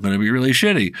 it's all going to be really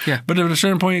shitty. Yeah. But at a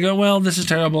certain point you go, well, this is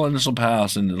terrible and this will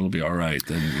pass and it'll be all right.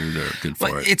 Then you're good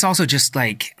for it. It's also just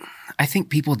like, I think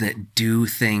people that do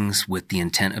things with the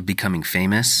intent of becoming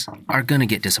famous are going to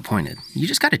get disappointed. You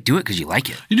just got to do it because you like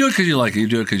it. You do it because you like it. You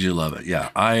do it because you love it. Yeah.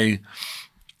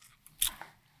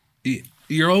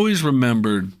 You're always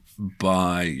remembered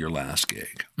by your last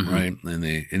gig, mm-hmm. right? In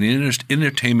the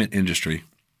entertainment industry,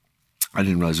 I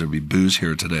didn't realize there'd be booze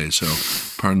here today, so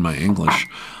pardon my English.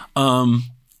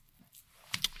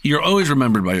 You're always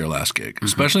remembered by your last gig, mm-hmm.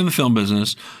 especially in the film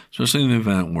business, especially in the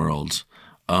event worlds.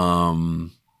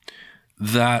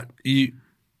 That you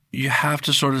have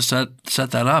to sort of set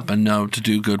that up and know to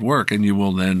do good work, and you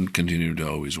will then continue to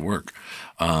always work.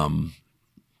 God,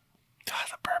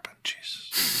 the bourbon,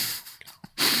 Jesus.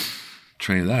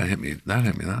 Trina, that hit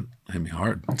me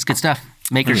hard. It's good stuff.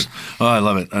 Makers. Oh, I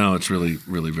love it. I know it's really,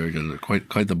 really very good.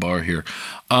 Quite the bar here.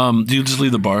 Do you just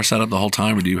leave the bar set up the whole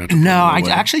time, or do you have to? No, I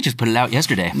actually just put it out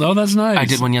yesterday. No, that's nice. I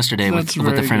did one yesterday with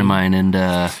a friend of mine, and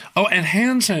and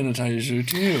hand sanitizer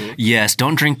too. Yes,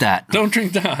 don't drink that. Don't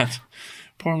drink that.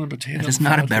 Portland potato. It's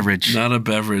not a beverage. Not a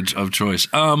beverage of choice.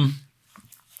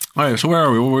 All right, so where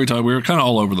are we? What were we talking? We were kind of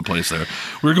all over the place there.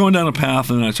 We were going down a path,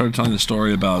 and I started telling the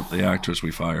story about the actress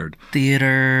we fired.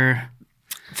 Theater,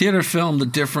 film, the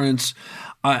difference,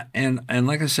 and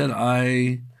like I said,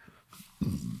 pardon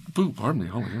me,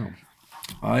 holy hell.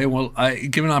 I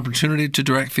give an opportunity to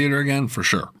direct theater again for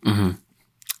sure,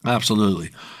 absolutely.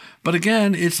 But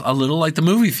again, it's a little like the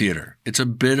movie theater. It's a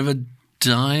bit of a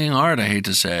dying art, I hate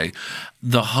to say.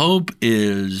 The hope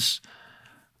is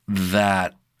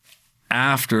that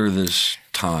after this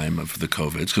time of the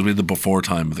COVIDs, because we had the before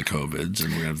time of the COVIDs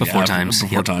and we have the times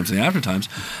and the after times,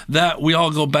 that we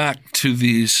all go back to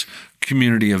these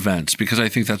community events, because I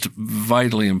think that's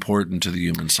vitally important to the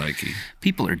human psyche.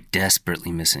 People are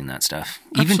desperately missing that stuff.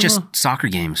 Even just soccer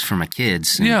games for my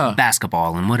kids, and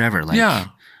basketball and whatever.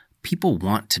 People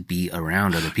want to be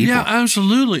around other people. Yeah,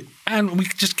 absolutely. And we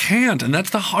just can't. And that's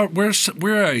the hard.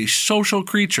 We're a social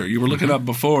creature. You were looking up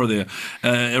before the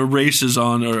races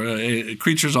on or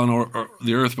creatures on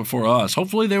the earth before us.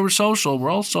 Hopefully they were social.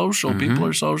 We're all social. People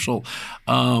are social.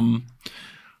 Even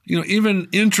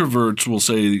introverts will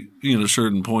say, at a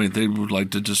certain point, they would like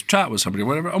to just chat with somebody,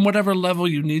 whatever, on whatever level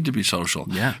you need to be social.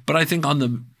 Yeah. But I think on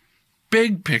the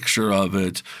big picture of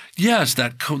it, yes,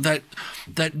 that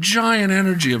giant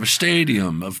energy of a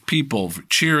stadium of people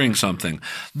cheering something,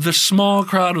 the small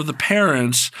crowd of the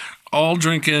parents all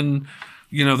drinking,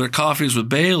 their coffees with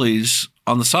Baileys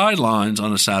on the sidelines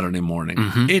on a Saturday morning.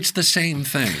 It's the same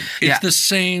thing. It's the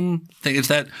same thing. It's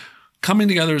that coming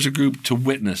together as a group to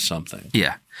witness something.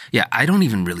 Yeah. Yeah. I don't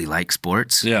even really like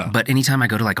sports. Yeah. But anytime I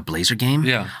go to like a Blazer game,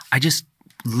 yeah, I just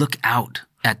look out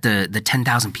at the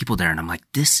 10,000 people there, and I'm like,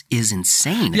 this is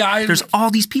insane. Yeah, there's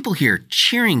all these people here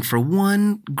cheering for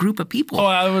one group of people.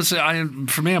 Oh,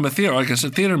 for me, I'm a theater, like I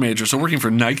said, theater major. So working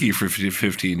for Nike for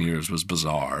 15 years was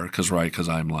bizarre because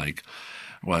I'm like,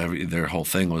 well, their whole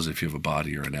thing was if you have a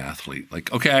body, you're an athlete.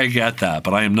 Like, okay, I get that,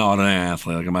 but I am not an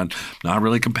athlete. Like, I'm not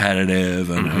really competitive,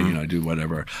 and I do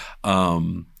whatever.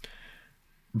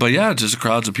 But yeah, just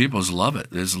crowds of people just love it.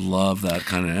 They just love that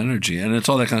kind of energy, and it's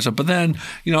all that kind of stuff. But then,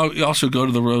 you also go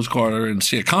to the Rose Quarter and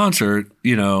see a concert,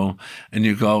 and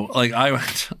you go, like, I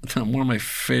went to one of my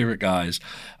favorite guys,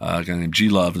 a guy named G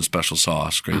Love and Special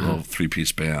Sauce, great little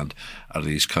 3-piece band out of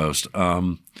the East Coast,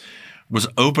 was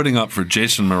opening up for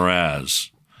Jason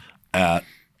Mraz at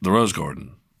the Rose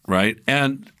Garden, right?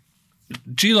 And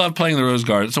G Love playing the Rose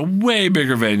Garden, it's a way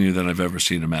bigger venue than I've ever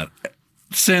seen him at.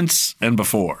 Since and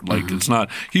before. Like, it's not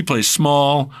 – he plays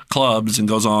small clubs and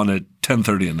goes on at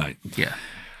 10:30 at night. Yeah.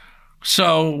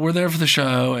 So we're there for the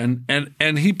show, and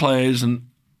he plays, and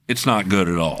it's not good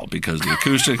at all because the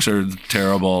acoustics are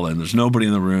terrible and there's nobody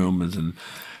in the room. And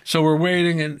so we're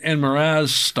waiting, and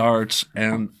Mraz starts,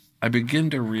 and I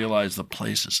begin to realize the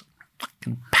place is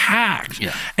fucking packed.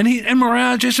 Yeah. And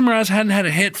Jason Mraz hadn't had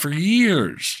a hit for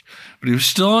years, but he was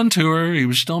still on tour. He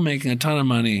was still making a ton of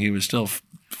money. He was still –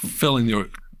 filling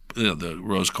the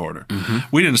Rose Quarter.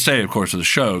 We didn't stay, of course, to the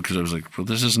show because I was like, well,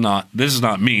 this is not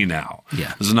me now.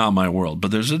 Yeah. This is not my world. But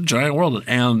there's a giant world.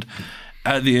 And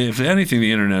if anything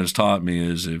the internet has taught me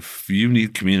is if you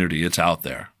need community, it's out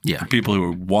there. Yeah. People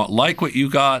who like what you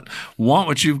got, want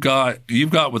what you've got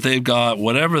what they've got,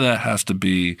 whatever that has to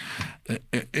be.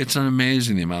 It's an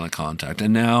amazing the amount of contact.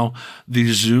 And now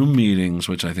these Zoom meetings,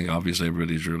 which I think obviously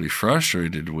everybody's really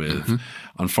frustrated with,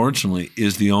 unfortunately,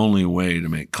 is the only way to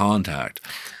make contact.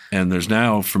 And there's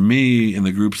now, for me, in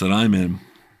the groups that I'm in,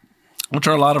 which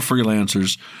are a lot of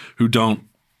freelancers who don't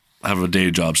have a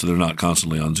day job, so they're not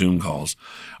constantly on Zoom calls,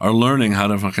 are learning how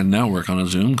to fucking network on a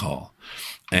Zoom call.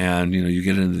 And, you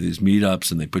get into these meetups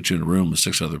and they put you in a room with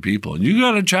 6 other people and you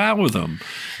got to chat with them.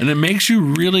 And it makes you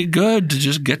really good to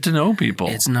just get to know people.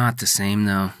 It's not the same,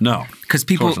 though. No. Because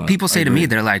people say to me,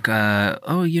 they're like,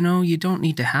 you don't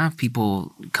need to have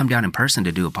people come down in person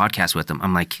to do a podcast with them.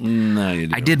 I'm like, no, you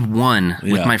do. I did one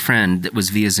with my friend that was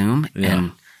via Zoom,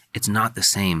 and it's not the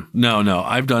same. No.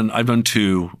 I've done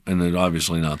 2, and they're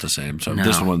obviously not the same. So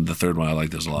this one, the third one, I like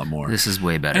this a lot more. This is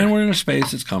way better. And we're in a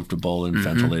space that's comfortable and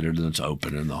ventilated and it's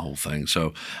open and the whole thing.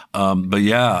 So, but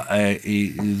yeah,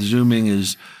 Zooming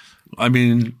is. I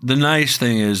mean, the nice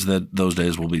thing is that those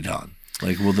days will be done.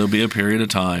 Like, there'll be a period of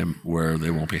time where they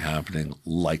won't be happening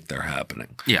like they're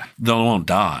happening. Yeah. They won't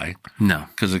die. No.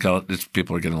 Because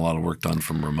people are getting a lot of work done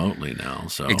from remotely now.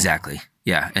 So exactly.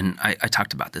 Yeah. And I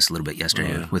talked about this a little bit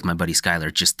yesterday with my buddy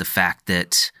Skylar, just the fact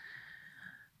that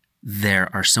there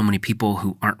are so many people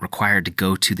who aren't required to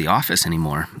go to the office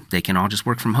anymore. They can all just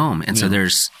work from home. And so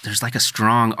there's like a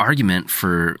strong argument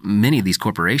for many of these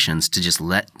corporations to just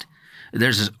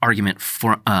there's an argument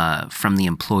from the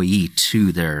employee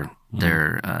to their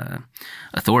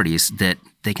authorities that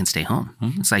they can stay home.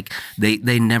 It's like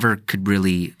they never could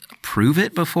really prove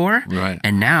it before. Right.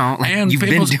 And now you've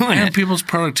been doing it. And people's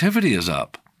productivity is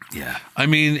up. Yeah. I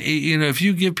mean, if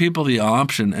you give people the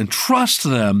option and trust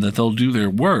them that they'll do their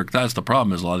work, that's the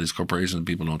problem is a lot of these corporations,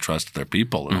 people don't trust their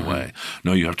people in a way.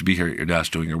 No, you have to be here at your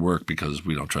desk doing your work because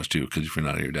we don't trust you because if you're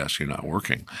not at your desk, you're not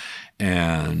working.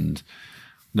 And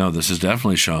no, this has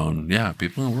definitely shown,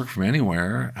 people can work from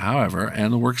anywhere, however,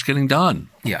 and the work's getting done.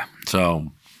 Yeah.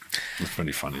 So it's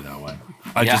pretty funny that way.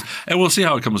 And we'll see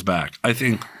how it comes back. I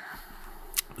think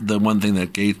the one thing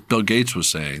that Bill Gates was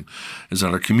saying is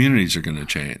that our communities are going to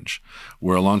change.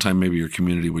 Where a long time maybe your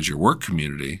community was your work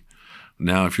community.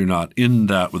 Now if you're not in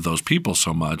that with those people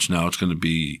so much, now it's going to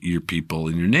be your people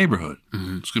in your neighborhood.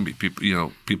 It's going to be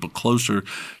people, people closer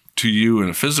to you in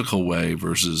a physical way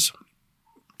versus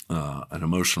an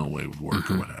emotional way with work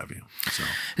or what have you. So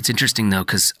it's interesting though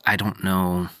because I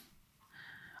don't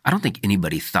think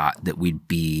anybody thought that we'd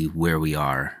be where we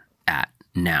are at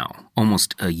now,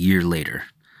 almost a year later.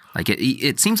 Like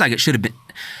it seems like it should have been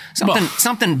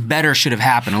something better should have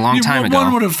happened a long time ago.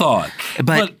 One would have thought.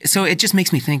 But so it just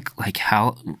makes me think like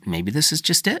how maybe this is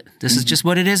just it. This is just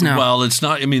what it is now. Well, it's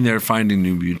not. I mean, they're finding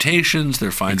new mutations.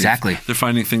 They're finding They're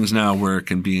finding things now where it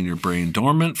can be in your brain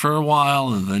dormant for a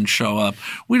while and then show up.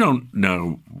 We don't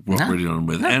know what we're dealing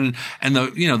with. And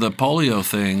the the polio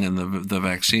thing and the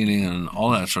vaccinating and all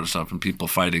that sort of stuff and people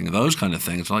fighting those kind of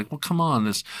things. Like, well, come on,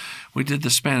 we did the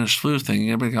Spanish flu thing.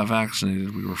 Everybody got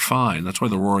vaccinated. We were fine. That's why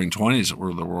the Roaring 20s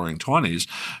were the Roaring 20s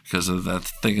because of that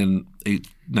thing in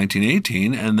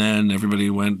 1918, and then everybody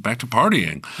went back to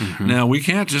partying. Now, we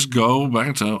can't just go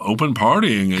back to open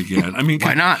partying again. I mean,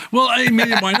 why not? Well, I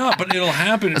mean, why not? But it'll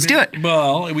happen. Let's do it.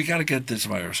 Well, we got to get this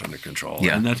virus under control.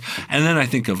 Yeah. And then I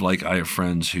think of like I have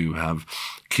friends who have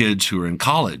kids who are in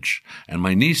college, and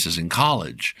my niece is in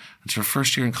college. It's her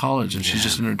first year in college, and she's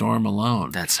just in her dorm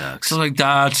alone. That sucks. So like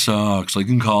that sucks. Like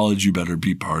in college, you better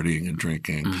be partying and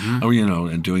drinking, or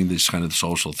and doing these kind of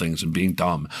social things and being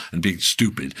dumb and being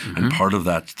stupid. And part of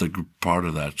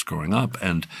that's growing up,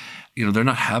 and they're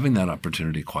not having that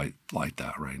opportunity quite like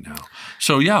that right now.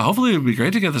 So hopefully it would be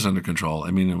great to get this under control.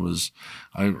 I mean,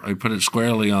 I put it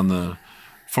squarely on the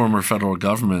former federal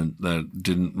government that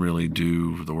didn't really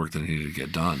do the work that needed to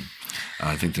get done.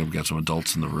 I think they've got some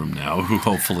adults in the room now who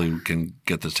hopefully can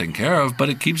get this taken care of, but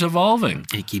it keeps evolving.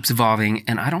 It keeps evolving,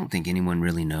 and I don't think anyone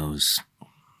really knows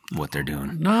what they're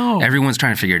doing. No. Everyone's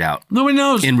trying to figure it out. Nobody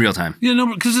knows. In real time. Yeah,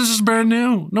 no, because this is brand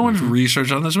new. No one's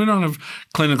researched on this. We don't have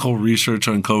clinical research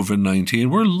on COVID-19.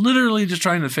 We're literally just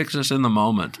trying to fix this in the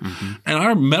moment. And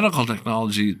our medical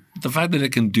technology, the fact that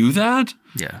it can do that,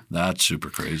 that's super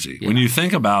crazy. Yeah. When you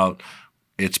think about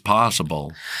it's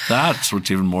possible, that's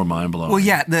what's even more mind-blowing.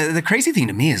 Well, the crazy thing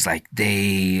to me is like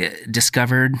they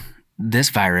discovered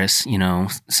this virus,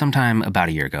 sometime about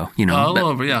a year ago,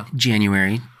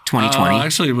 January 2020.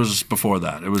 Actually, it was before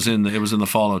that. It was in the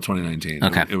fall of 2019.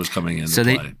 Okay. It was coming in. So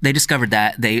they discovered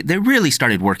that. They really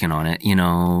started working on it,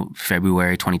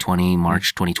 February 2020,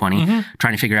 March 2020,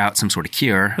 trying to figure out some sort of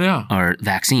cure or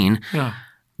vaccine. Yeah.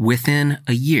 Within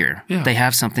a year, they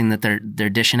have something that they're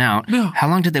dishing out. Yeah. How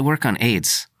long did they work on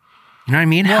AIDS? You know what I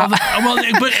mean?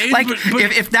 But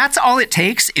AIDS, if that's all it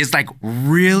takes is like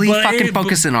really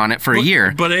focusing on it for a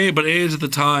year. But AIDS at the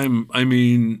time, I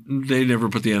mean, they never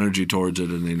put the energy towards it,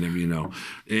 and they never,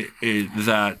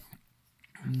 that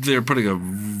they're putting a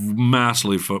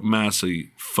massively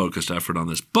focused effort on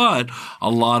this. But a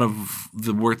lot of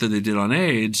the work that they did on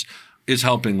AIDS is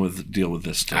helping deal with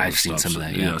this type I've of stuff. seen some of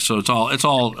that. Yeah. So it's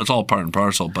all part and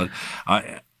parcel. But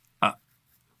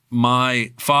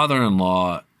my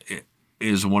father-in-law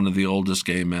is one of the oldest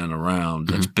gay men around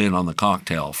that's been on the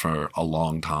cocktail for a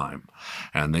long time.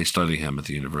 And they study him at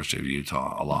the University of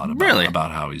Utah a lot about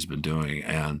how he's been doing.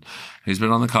 And he's been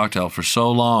on the cocktail for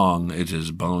so long, his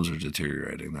bones are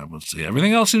deteriorating.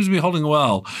 Everything else seems to be holding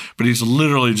well, but he's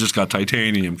literally just got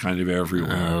titanium kind of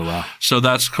everywhere. Oh, wow. So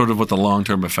that's sort of what the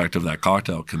long-term effect of that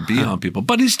cocktail can be on people.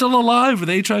 But he's still alive with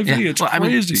HIV. Yeah. It's crazy. I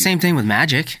mean, same thing with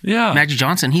Magic. Yeah. Magic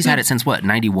Johnson. He's had it since,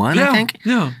 91, I think?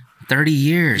 Yeah. 30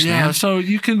 years, man. Yeah, so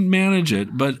you can manage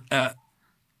it, but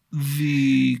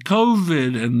the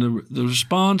COVID and the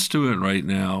response to it right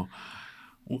now,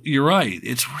 you're right.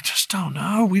 We just don't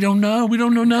know. We don't know. We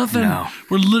don't know nothing. No.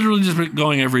 We're literally just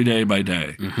going every day by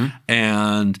day.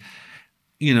 And,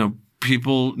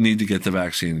 people need to get the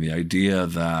vaccine. The idea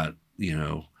that, these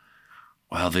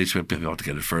people have to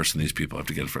get it first and these people have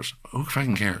to get it first. Who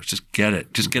fucking cares? Just get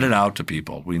it. Just get it out to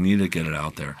people. We need to get it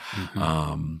out there.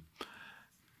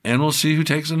 And we'll see who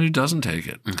takes it and who doesn't take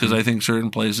it. Because I think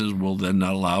certain places will then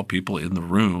not allow people in the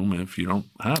room if you don't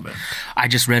have it. I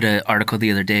just read an article the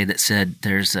other day that said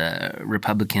there's a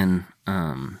Republican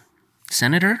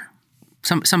senator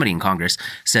somebody in Congress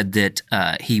said that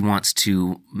he wants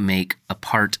to make a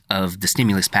part of the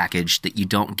stimulus package that you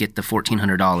don't get the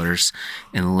 $1,400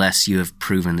 unless you have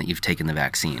proven that you've taken the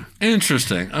vaccine.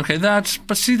 Interesting. Okay, that's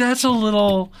a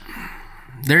little.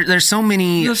 There's so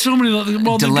many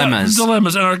dilemmas.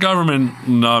 Dilemmas, and our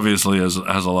government obviously has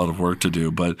a lot of work to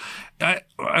do. But I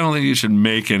don't think you should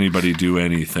make anybody do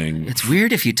anything. It's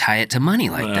weird if you tie it to money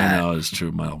like that. I know, it's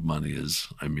true. Money is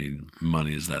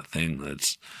that thing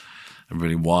that's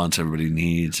everybody wants, everybody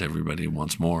needs, everybody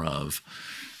wants more of.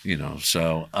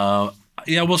 So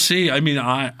we'll see. I mean,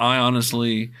 I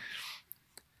honestly.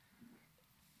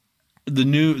 The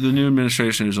new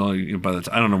administration is only by the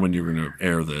time, I don't know when you're going to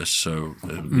air this, so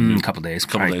a couple days.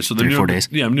 So the 3 or 4 days.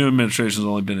 Yeah, new administration has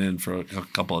only been in for a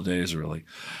couple of days, really.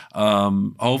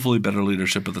 Hopefully, better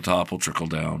leadership at the top will trickle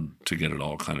down to get it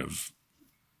all kind of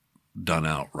done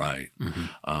out right.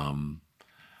 Mm-hmm.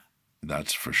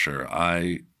 That's for sure.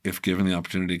 If given the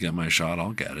opportunity to get my shot,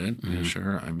 I'll get it. Mm-hmm. Yeah,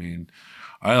 sure. I mean.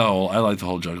 I like the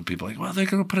whole joke of people like, well, they're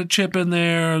going to put a chip in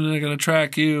there and they're going to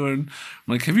track you. And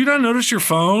I'm like, have you not noticed your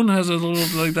phone has a little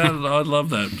like that? I'd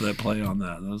love that play on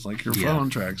that. It's like your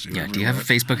phone tracks you. Yeah. Do you have a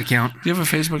Facebook account? Do you have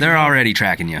a Facebook They're account? already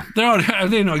tracking you.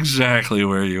 They know exactly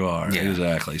where you are. Yeah.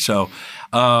 Exactly. So,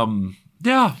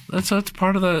 that's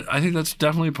part of the – I think that's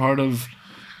definitely part of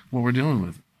what we're dealing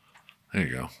with. There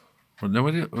you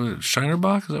go. Shiner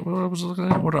Box? Is that what I was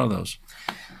looking at? What are those?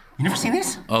 You never seen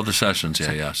these? Oh, the Sessions.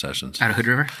 Yeah, Sessions. Out of Hood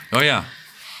River? Oh, yeah.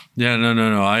 Yeah,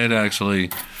 no. I had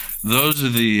actually – those are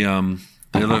the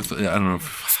they look – I don't know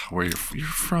where you're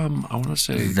from. I want to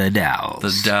say – The Dalles.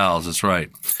 The Dalles, that's right.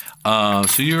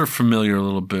 So you're familiar a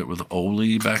little bit with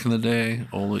Oli back in the day,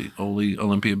 Oli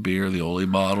Olympia beer, the Oli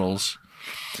bottles.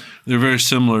 They're very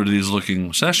similar to these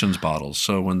looking Sessions bottles.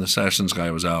 So when the Sessions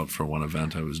guy was out for one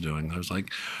event I was doing, I was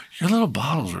like, your little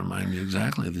bottles remind me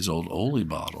exactly of these old Oli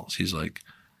bottles. He's like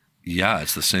 – yeah,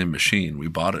 it's the same machine. We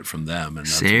bought it from them. And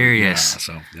that's serious.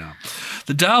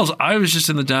 The Dalles, I was just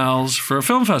in the Dalles for a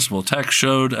film festival. Tex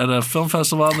showed at a film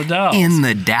festival out in the Dalles. In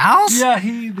the Dalles? Yeah,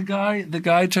 the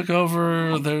guy took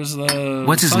over. There's the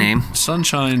what's his name?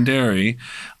 Sunshine Dairy.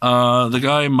 The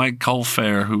guy Mike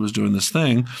Culfair, who was doing this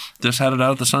thing, just had it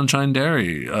out at the Sunshine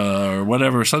Dairy or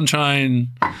whatever. Sunshine,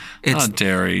 not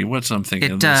dairy. What's I'm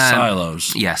thinking? The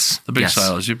silos. Yes, the big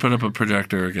silos. You put up a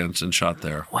projector against and shot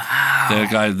there. Wow. The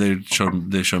guy they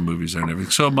show movies there and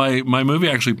everything. So my movie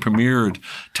actually premiered.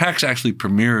 Tex actually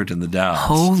premiered in the Dalles.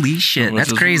 Holy shit,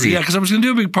 that's crazy. Yeah, because I was going to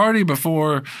do a big party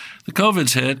before the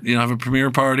COVID's hit. Have a premiere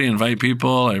party, invite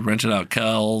people. I rented out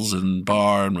Kells and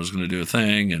bar and was going to do a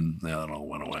thing, and that all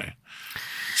went away.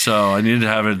 So I needed to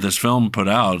have this film put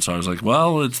out. So I was like,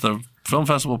 well, it's the film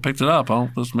festival picked it up.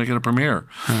 Let's make it a premiere.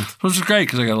 Which is great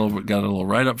because I got a little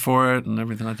write up for it and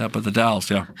everything like that. But the Dalles,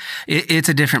 yeah, it's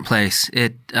a different place.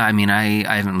 I mean, I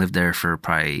haven't lived there for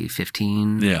probably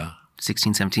 16,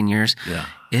 17 years. Yeah,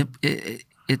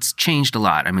 it's changed a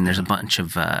lot. I mean, there's a bunch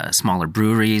of smaller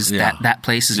breweries. Yeah. That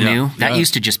place is new. That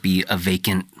used to just be a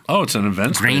vacant. Oh, it's an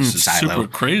event grain space. It's silo. Super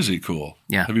crazy cool.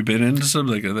 Yeah. Have you been into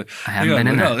something like that? I haven't been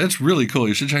in there. It's really cool.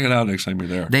 You should check it out next time you're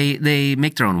there. They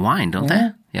make their own wine, don't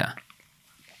they? Yeah.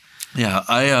 Yeah,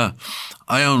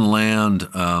 I own land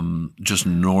just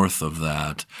north of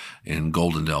that in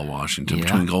Goldendale, Washington. Yeah.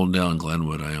 Between Goldendale and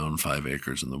Glenwood, I own 5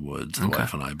 acres in the woods. The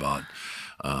wife and I bought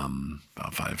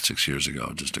about 5-6 years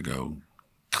ago just to go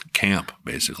camp,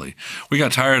 basically. We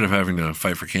got tired of having to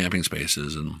fight for camping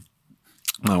spaces, and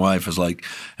my wife was like,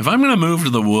 if I'm going to move to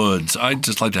the woods, I'd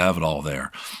just like to have it all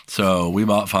there. So we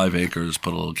bought 5 acres,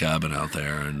 put a little cabin out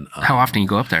there. And how often you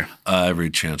go up there? Every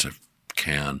chance I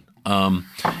can.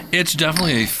 It's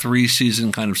definitely a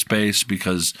 3-season kind of space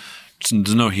because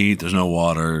there's no heat, there's no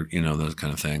water, that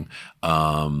kind of thing.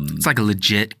 It's like a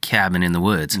legit cabin in the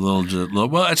woods. Well,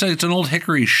 it's an old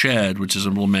hickory shed, which is a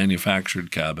little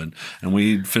manufactured cabin, and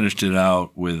we finished it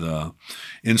out with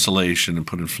insulation and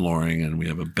put in flooring, and we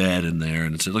have a bed in there,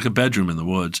 and it's like a bedroom in the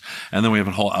woods. And then we have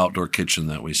a whole outdoor kitchen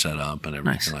that we set up and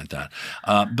everything like that.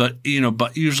 But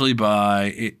usually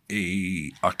by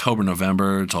October,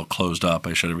 November, it's all closed up.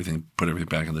 I put everything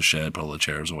back in the shed, put all the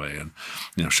chairs away,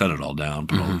 and shut it all down,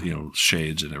 put all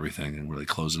shades and everything, and really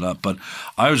close it up. But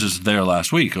I was just there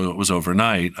last week. It was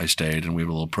overnight. I stayed, and we have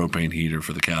a little propane heater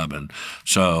for the cabin.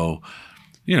 So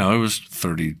it was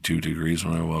 32 degrees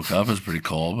when I woke up. It was pretty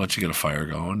cold, but you get a fire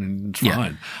going and it's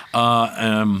fine.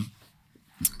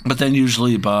 But then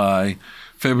usually by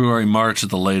February, March at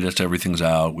the latest, everything's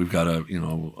out. We've got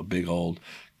a big old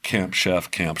Camp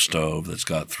Chef camp stove that's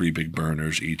got 3 big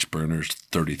burners. Each burner's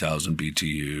 30,000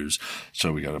 BTUs.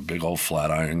 So we got a big old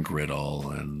flat iron griddle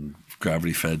and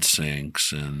gravity-fed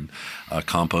sinks and a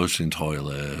composting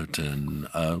toilet and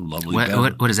a lovely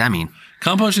bed. What does that mean?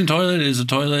 Composting toilet is a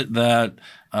toilet that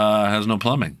has no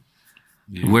plumbing.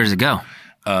 Where does it go?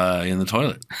 In the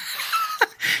toilet.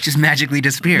 Just magically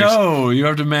disappears. No, you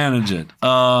have to manage it.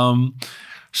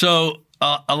 So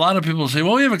a lot of people say,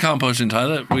 well, we have a composting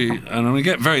toilet.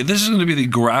 This is going to be the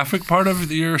graphic part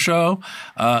of your show.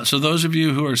 So those of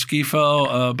you who are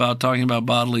skifo about talking about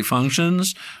bodily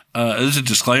functions, this is a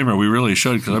disclaimer. We really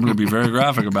should, because I'm going to be very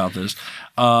graphic about this.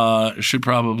 Should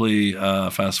probably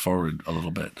fast forward a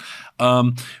little bit.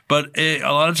 But a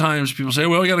lot of times people say,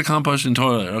 well, we got a composting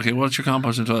toilet. Okay, what's your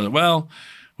composting toilet? Well,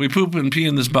 we poop and pee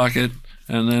in this bucket,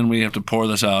 and then we have to pour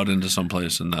this out into some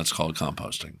place, and that's called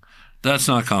composting. That's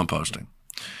not composting.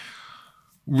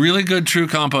 Really good true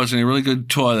composting, a really good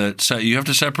toilet, you have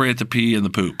to separate the pee and the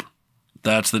poop.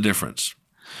 That's the difference.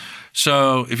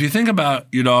 So if you think about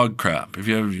your dog crap, if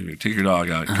you take your dog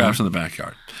out, crap's in the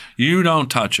backyard, you don't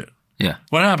touch it. Yeah.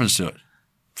 What happens to it?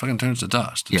 Fucking turns to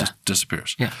dust. It just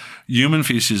disappears. Yeah. Human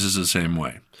feces is the same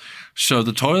way. So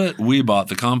the toilet we bought,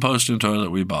 the composting toilet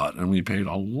we bought, and we paid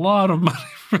a lot of money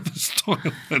for this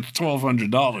toilet,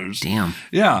 $1,200. Damn.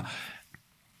 Yeah.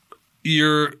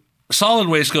 Your solid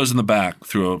waste goes in the back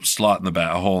through a slot in the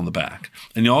back, a hole in the back.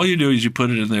 And all you do is you put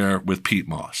it in there with peat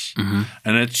moss. Mm-hmm.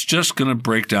 And it's just going to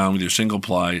break down with your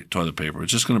single-ply toilet paper.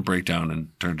 It's just going to break down and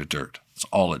turn to dirt. That's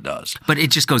all it does. But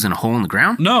it just goes in a hole in the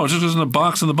ground? No, it just goes in a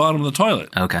box in the bottom of the toilet.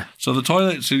 Okay. So the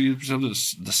toilet, so you have the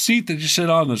seat that you sit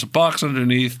on, there's a box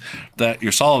underneath that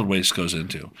your solid waste goes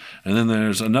into. And then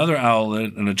there's another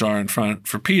outlet and a jar in front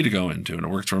for pee to go into. And it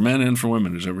works for men and for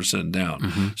women who's ever sitting down.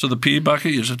 Mm-hmm. So the pee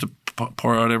bucket, you just have to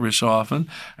pour out every so often.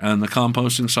 And the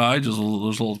composting side, there's a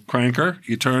little cranker.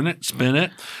 You turn it, spin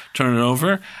it, turn it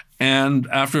over. And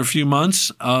after a few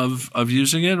months of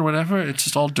using it or whatever, it's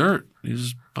just all dirt. You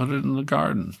just put it in the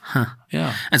garden. Huh.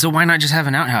 Yeah. And so why not just have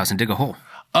an outhouse and dig a hole?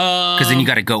 Because then you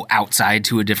got to go outside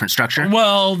to a different structure?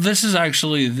 Well, this is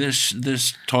actually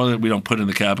this toilet we don't put in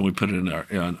the cabin. We put it in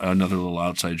another little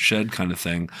outside shed kind of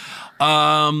thing.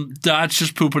 That's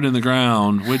just pooping in the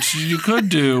ground, which you could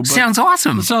do. But sounds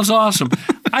awesome. It sounds awesome.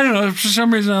 I don't know. For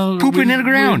some reason, pooping in the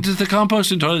ground. The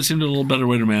composting toilet seemed a little better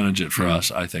way to manage it for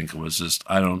us. I think it was just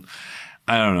I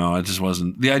don't know. It just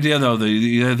wasn't the idea though.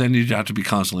 Then you'd have to be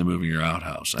constantly moving your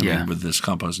outhouse. I mean, with this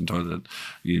composting toilet,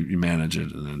 you manage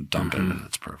it and then dump it, and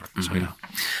it's perfect. Mm-hmm. So yeah.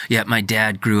 Yeah, my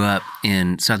dad grew up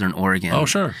in Southern Oregon. Oh,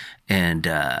 sure. And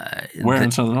where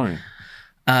in Southern Oregon?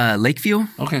 Lakeview.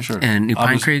 Okay, sure. And New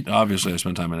Pine Creek. Obviously, I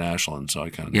spent time in Ashland, so I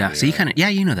kind of so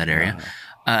you know that area.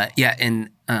 And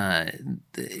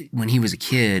when he was a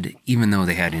kid, even though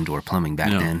they had indoor plumbing back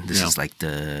then, this is like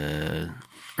the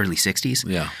early 60s.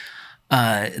 Yeah.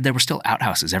 There were still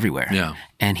outhouses everywhere. Yeah.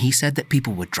 And he said that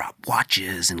people would drop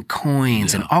watches and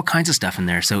coins and all kinds of stuff in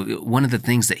there. So one of the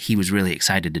things that he was really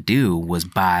excited to do was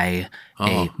buy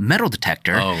a metal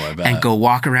detector and go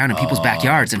walk around in people's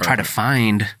backyards and try to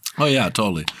find. Oh, yeah,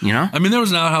 totally. You know? I mean, there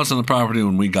was an outhouse on the property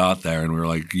when we got there, and we were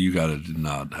like, you got to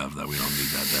not have that. We don't need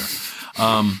that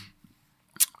there.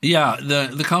 Yeah,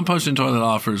 the composting toilet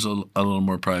offers a little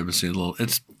more privacy.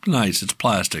 It's nice. It's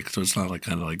plastic, so it's not like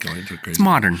kind of like going to crazy. It's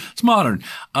modern. It's modern.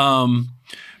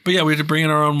 But yeah, we had to bring in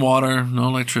our own water, no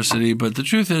electricity. But the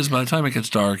truth is, by the time it gets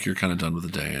dark, you're kind of done with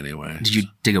the day anyway. Did you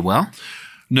dig a well?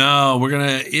 No,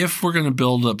 if we're gonna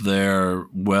build up there,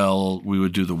 we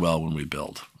would do the well when we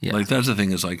build. Yeah. Like that's the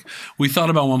thing is like we thought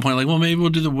about one point like, well, maybe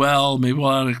we'll do the well, maybe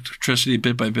we'll add electricity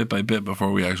bit by bit by bit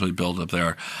before we actually build up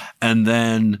there, and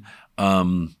then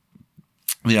the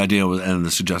idea was and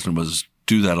the suggestion was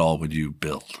do that all when you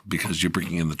build because you're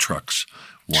bringing in the trucks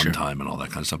one time and all that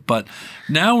kind of stuff. But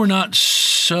now we're not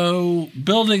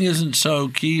building isn't so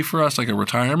key for us like a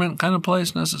retirement kind of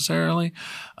place necessarily.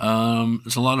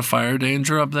 There's a lot of fire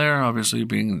danger up there, obviously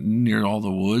being near all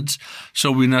the woods.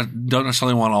 So we don't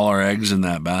necessarily want all our eggs in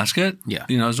that basket,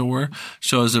 as it were.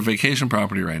 So as a vacation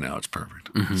property right now, it's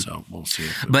perfect. Mm-hmm. So we'll see.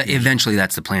 But eventually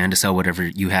that's the plan to sell whatever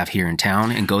you have here in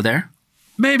town and go there?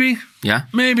 Maybe. Yeah?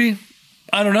 Maybe.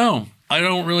 I don't know. I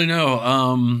don't really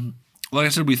know. Like I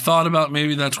said, we thought about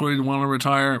maybe that's where you want to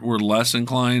retire. We're less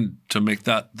inclined to make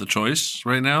that the choice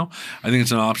right now. I think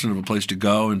it's an option of a place to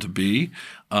go and to be.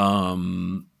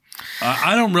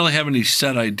 I don't really have any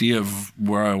set idea of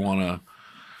where I want to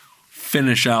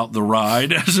finish out the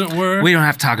ride, as it were. We don't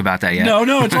have to talk about that yet.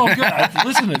 No, it's all good.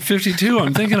 Listen, at 52,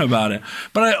 I'm thinking about it.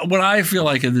 But what I feel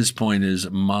like at this point is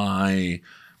my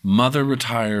mother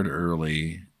retired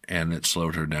early, and it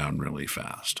slowed her down really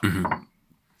fast. Mm-hmm.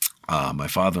 My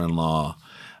father-in-law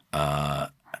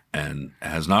and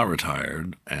has not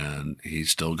retired, and he's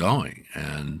still going.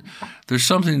 And there's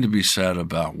something to be said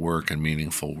about work and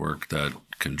meaningful work that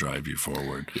can drive you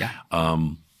forward. Yeah.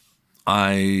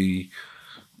 I,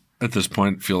 at this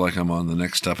point, feel like I'm on the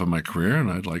next step of my career, and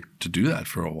I'd like to do that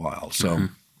for a while. So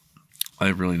I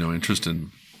have really no interest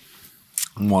in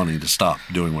wanting to stop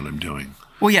doing what I'm doing.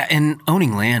 Well, yeah, and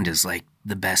owning land is like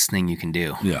the best thing you can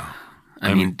do. Yeah.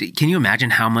 I mean, can you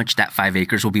imagine how much that 5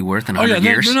 acres will be worth in 100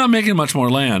 years? They're not making much more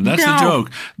land. That's the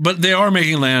joke. But they are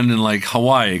making land in like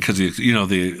Hawaii because they're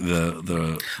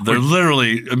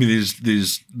literally. I mean,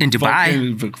 these in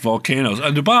Dubai volcanoes.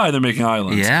 In Dubai, they're making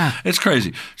islands. Yeah, it's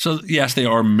crazy. So yes, they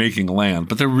are making land,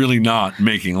 but they're really not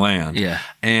making land. Yeah,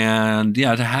 and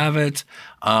to have it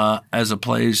as a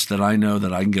place that I know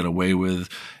that I can get away with.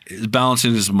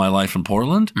 Balancing this with my life in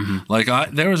Portland, like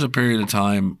there was a period of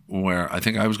time where I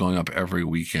think I was going up every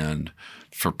weekend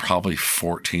for probably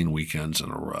 14 weekends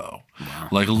in a row. Wow.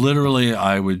 Like literally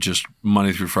I would just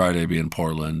Monday through Friday be in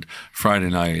Portland, Friday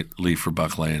night leave for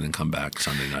Buck Lane and come back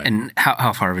Sunday night. And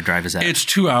how far of a drive is that? It's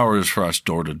 2 hours for us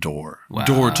door to door. Wow.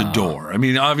 Door to door. I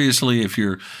mean, obviously if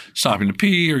you're stopping to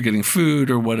pee or getting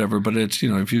food or whatever, but it's,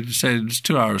 if you say it's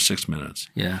 2 hours, 6 minutes.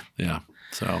 Yeah. Yeah.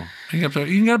 So you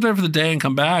can get up there for the day and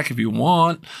come back if you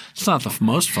want. It's not the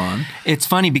most fun. It's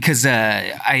funny because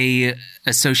I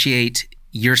associate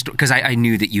your story because I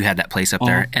knew that you had that place up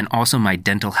there, and also my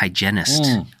dental hygienist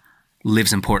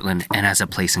lives in Portland and has a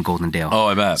place in Goldendale. Oh,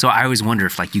 I bet. So I always wonder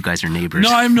if like you guys are neighbors.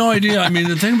 No, I have no idea. I mean,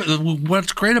 the thing,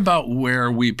 what's great about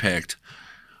where we picked,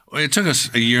 it took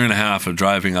us a year and a half of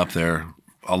driving up there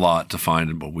a lot to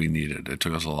find what we needed. It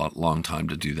took us a long time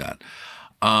to do that.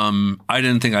 I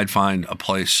didn't think I'd find a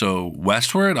place so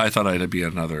westward. I thought I'd be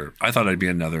another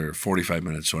 45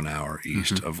 minutes to an hour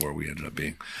east of where we ended up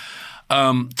being.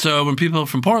 So when people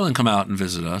from Portland come out and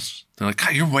visit us, they're like,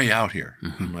 God, you're way out here.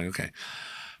 I'm like, okay.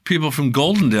 People from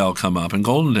Goldendale come up, and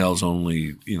Goldendale's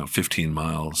only, 15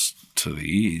 miles to the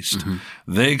east.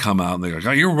 They come out and they go,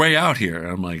 God, you're way out here.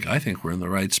 And I'm like, I think we're in the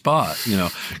right spot,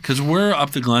 because we're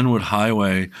up the Glenwood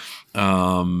Highway,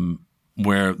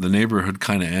 where the neighborhood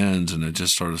kind of ends and it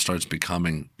just sort of starts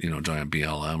becoming, giant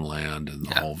BLM land and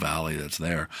the whole valley that's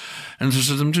there. And there's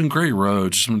some great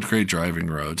roads, some great driving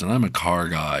roads. And I'm a car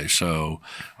guy, so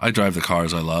I drive the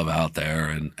cars I love out there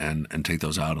and take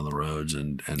those out on the roads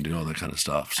and do all that kind of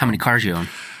stuff. So, how many cars you own?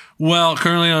 Well,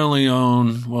 currently I only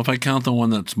own, if I count the one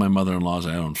that's my mother-in-law's,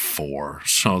 I own 4.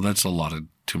 So that's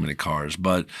too many cars.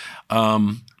 But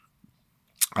I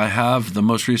have the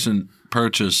most recent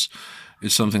purchase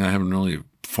is something I haven't really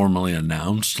formally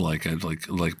announced. Like a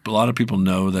lot of people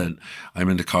know that I'm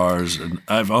into cars, and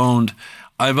I've owned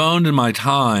in my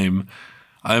time,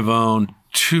 I've owned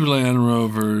 2 Land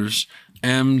Rovers,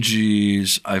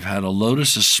 MGs. I've had a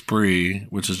Lotus Esprit,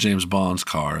 which is James Bond's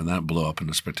car, and that blew up in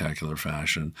a spectacular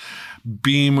fashion.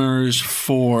 Beamers,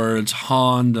 Fords,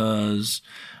 Hondas,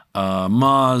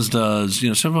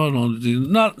 Mazdas, several.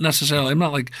 Not necessarily. I'm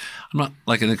not like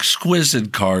an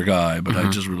exquisite car guy, but I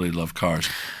just really love cars.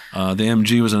 The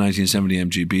MG was a 1970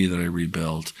 MGB that I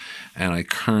rebuilt, and I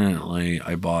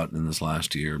bought in this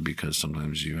last year because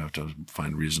sometimes you have to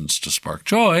find reasons to spark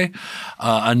joy.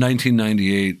 A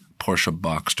 1998 Porsche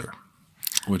Boxster.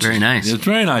 Very nice. It's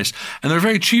very nice. And they're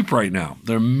very cheap right now.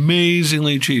 They're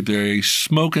amazingly cheap. They're a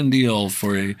smoking deal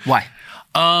for a... Why?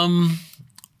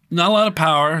 Not a lot of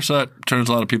power, so that turns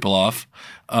a lot of people off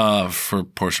for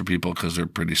Porsche people because they're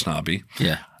pretty snobby.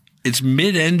 Yeah. It's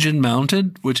mid-engine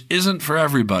mounted, which isn't for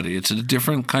everybody. It's a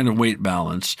different kind of weight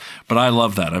balance, but I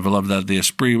love that. I've loved that. The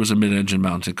Esprit was a mid-engine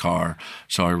mounted car,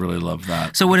 so I really love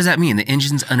that. So what does that mean? The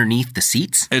engine's underneath the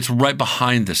seats? It's right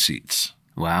behind the seats.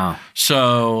 Wow.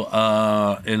 So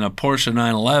in a Porsche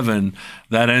 911,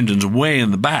 that engine's way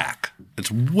in the back.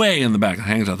 It's way in the back. It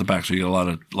hangs out the back, so you get a lot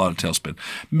of tailspin.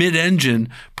 Mid-engine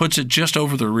puts it just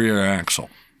over the rear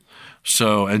axle.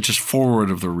 So, and just forward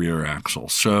of the rear axle.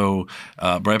 So,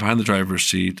 right behind the driver's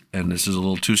seat, and this is a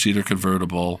little 2-seater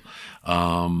convertible.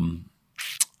 I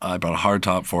bought a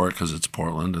hardtop for it because it's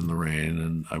Portland in the rain,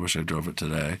 and I wish I drove it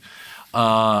today.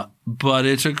 But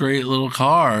it's a great little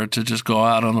car to just go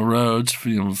out on the roads,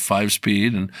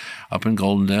 5-speed, and up in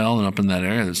Goldendale and up in that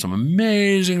area. There's some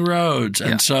amazing roads.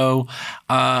 And so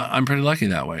I'm pretty lucky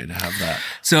that way to have that.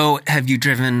 So have you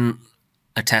driven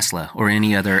a Tesla or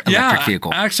any other electric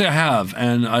vehicle? Actually I have.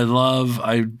 And I bought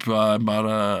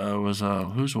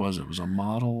whose was it? It was a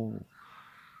Model,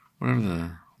 whatever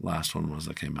the last one was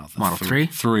that came out. Model 3?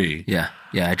 3. Yeah,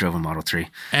 I drove a Model 3.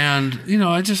 And,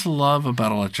 I just love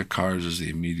about electric cars is the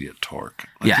immediate torque,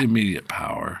 the immediate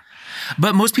power.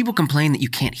 But most people complain that you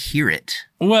can't hear it.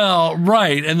 Well,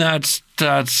 right. And that's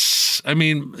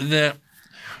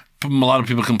a lot of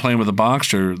people complain with the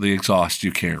Boxster, the exhaust,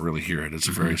 you can't really hear it. It's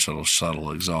a very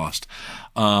subtle exhaust.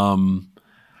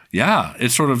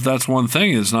 It's sort of, that's one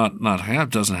thing. It's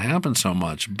doesn't happen so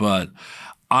much. But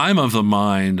I'm of the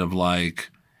mind of like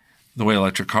the way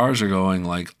electric cars are going.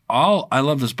 Like I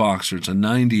love this Boxster. It's a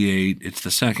 '98. It's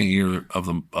the second year of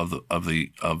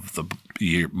the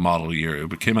year model year.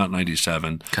 It came out in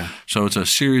 '97. Okay. So it's a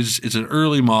series. It's an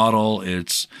early model.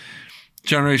 It's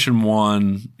generation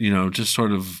 1. Just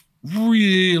sort of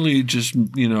really just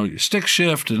stick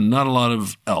shift and not a lot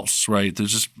of else. Right.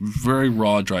 There's just very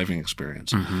raw driving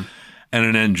experience and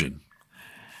an engine.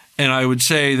 And I would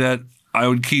say that I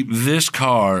would keep this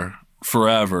car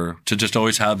forever to just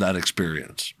always have that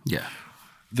experience. Yeah.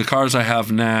 The cars I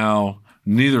have now,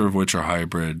 neither of which are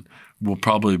hybrid, will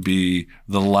probably be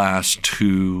the last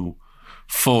 2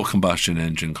 full combustion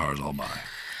engine cars I'll buy.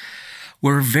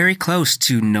 We're very close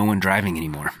to no one driving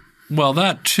anymore. Well,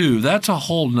 that too. That's a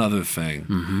whole nother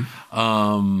thing.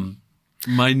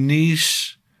 My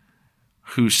niece,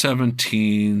 who's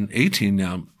 17, 18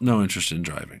 now, no interest in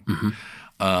driving.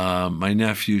 My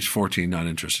nephew's 14, not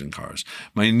interested in cars.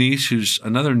 My niece,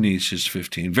 another niece who's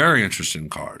 15, very interested in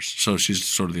cars. So she's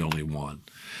sort of the only one.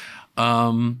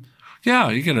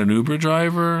 You get an Uber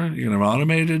driver, you get an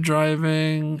automated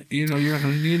driving, you're not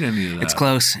going to need any of that. It's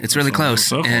close. It's really close.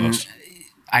 So and close.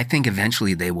 I think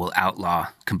eventually they will outlaw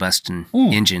combustion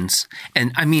engines.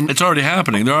 And I mean, it's already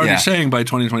happening. They're already saying by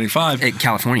 2025,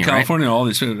 California, all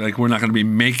these, like, we're not going to be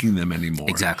making them anymore.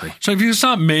 Exactly. So if you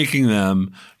stop making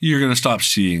them, you're going to stop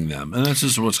seeing them, and that's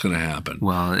just what's going to happen.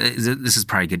 Well, this is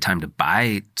probably a good time to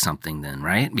buy something then,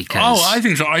 right? Because I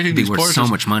think so. I think these worth Porsches, so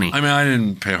much money. I mean, I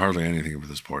didn't pay hardly anything for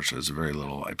this Porsche. It's very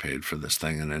little I paid for this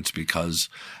thing, and it's because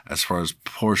as far as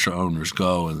Porsche owners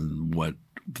go and what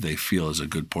they feel is a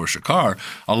good Porsche car,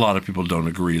 a lot of people don't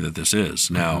agree that this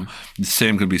is. Now, the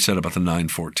same could be said about the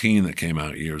 914 that came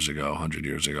out 100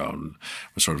 years ago, and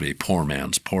was sort of a poor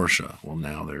man's Porsche. Well,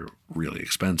 now they're really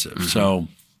expensive. So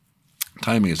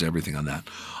timing is everything on that.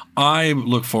 I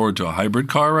look forward to a hybrid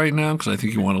car right now because I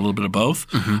think you want a little bit of both.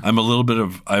 I have a little bit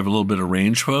of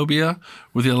range phobia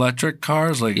with the electric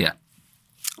cars.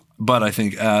 But I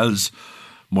think as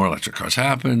more electric cars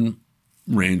happen,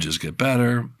 ranges get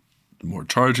better, more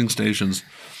charging stations,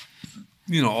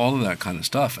 all of that kind of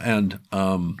stuff. And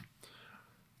I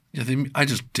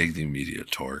just dig the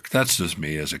immediate torque. That's just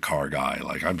me as a car guy.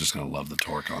 Like, I'm just going to love the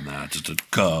torque on that, just to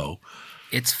go.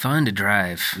 It's fun to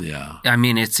drive. Yeah. I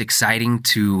mean, it's exciting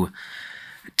to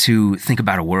think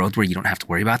about a world where you don't have to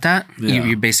worry about that. Yeah.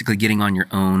 You're basically getting on your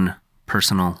own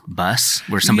personal bus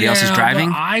where somebody else is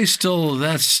driving. But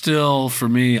that's still for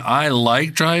me. I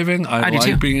like driving. I do like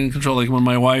too. being in control. Like when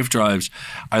my wife drives,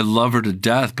 I love her to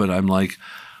death, but I'm like,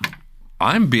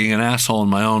 I'm being an asshole in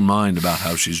my own mind about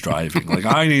how she's driving. Like,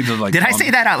 I need to like. Did I say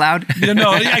that out loud?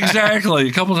 Exactly.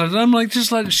 A couple times. I'm like,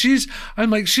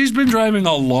 she's been driving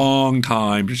a long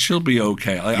time, but she'll be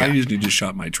okay. Like, I just need to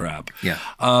shut my trap. Yeah.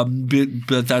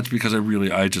 But that's because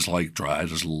I just like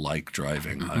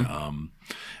driving.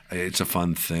 It's a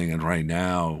fun thing. And right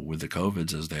now, with the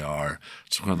COVIDs as they are,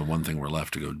 it's kind of the one thing we're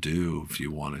left to go do if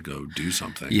you want to go do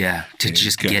something. Yeah,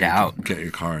 just get out. Get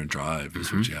your car and drive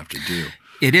is what you have to do.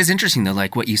 It is interesting, though,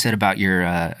 like what you said about your,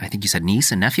 I think you said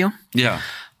niece and nephew. Yeah.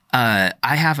 I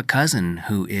have a cousin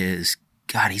who is,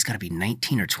 God, he's got to be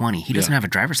 19 or 20. He doesn't have a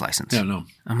driver's license. Yeah, no.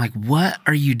 I'm like, what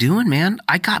are you doing, man?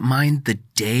 I got mine the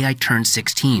day I turned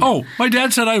 16. Oh, my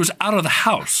dad said I was out of the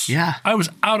house. Yeah. I was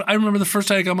out. I remember the first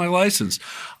day I got my license.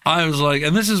 I was like,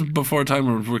 and this is before a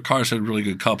time where cars had really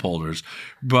good cup holders,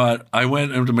 but I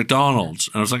went into McDonald's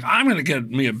and I was like, I'm going to get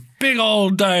me a big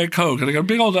old Diet Coke. And I got a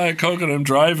big old Diet Coke and I'm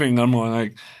driving. I'm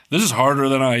like, this is harder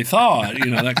than I thought,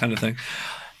 that kind of thing.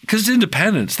 Because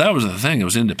independence, that was the thing. It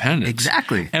was independence.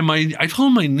 Exactly. And I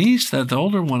told my niece, that the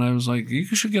older one, I was like, you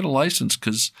should get a license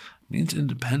because it means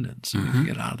independence. You can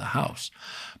get out of the house.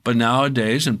 But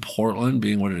nowadays in Portland,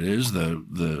 being what it is,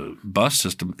 the bus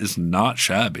system is not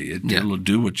shabby. It'll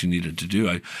do what you need it to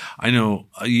do. I know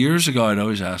years ago I'd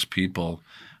always ask people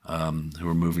who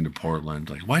were moving to Portland,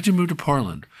 like, why'd you move to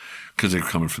Portland? Because they were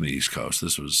coming from the East Coast.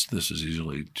 This is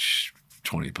easily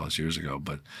 20 plus years ago.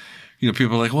 But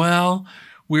people are like, well,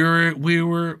 we were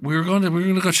going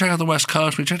to go check out the West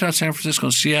Coast. We checked out San Francisco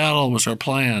and Seattle was our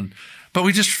plan, but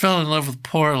we just fell in love with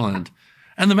Portland,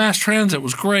 and the mass transit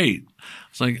was great.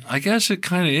 It's like, I guess it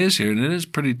kind of is here, and it is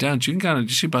pretty dense. You can you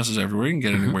see buses everywhere. You can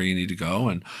get anywhere you need to go,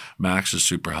 and Max is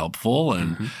super helpful.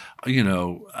 And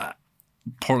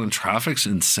Portland traffic's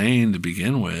insane to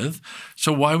begin with.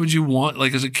 So why would you want,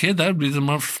 like, as a kid, that would be the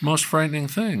most frightening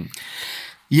thing.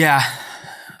 Yeah,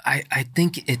 I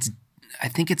think it's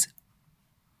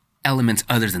elements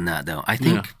other than that, though. I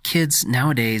think kids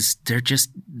nowadays, they're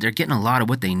getting a lot of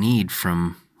what they need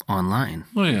from online.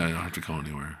 Well, yeah, you don't have to go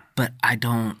anywhere. But I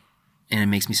don't, and it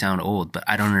makes me sound old, but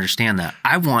I don't understand that.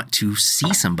 I want to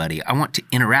see somebody. I want to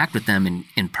interact with them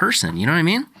in person. You know what I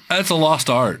mean? That's a lost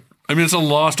art. I mean, it's a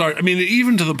lost art. I mean,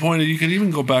 even to the point that you can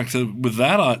even go back to with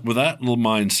that little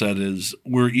mindset is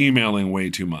we're emailing way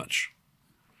too much.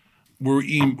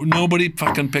 Nobody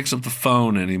fucking picks up the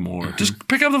phone anymore. Mm-hmm. Just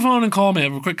pick up the phone and call me.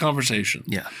 Have a quick conversation.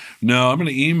 Yeah. No, I'm going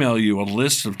to email you a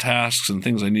list of tasks and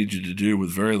things I need you to do with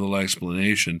very little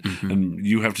explanation, and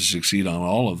you have to succeed on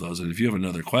all of those. And if you have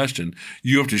another question,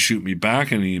 you have to shoot me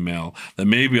back an email that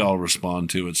maybe I'll respond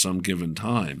to at some given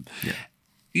time. Yeah.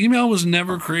 Email was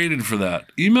never created for that.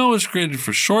 Email was created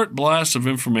for short blasts of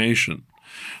information.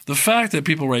 The fact that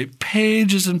people write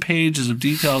pages and pages of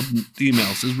detailed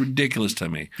emails is ridiculous to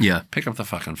me. Yeah. Pick up the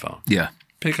fucking phone. Yeah.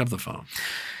 Pick up the phone.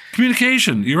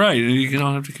 Communication. You're right. You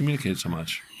don't have to communicate so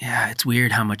much. Yeah, it's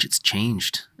weird how much it's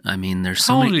changed. I mean, there's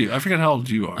so How old many. are you? I forget how old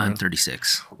you are. I'm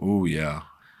 36. Oh, yeah.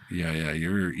 Yeah.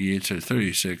 Your age at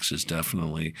 36 is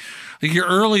definitely like your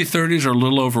early 30s are a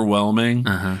little overwhelming,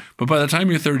 but by the time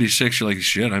you're 36, you're like,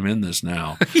 shit, I'm in this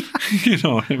now. You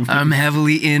know what I mean? I'm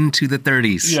heavily into the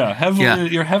 30s. Yeah,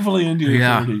 heavily. You're heavily into your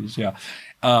 30s. Yeah,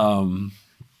 and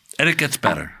it gets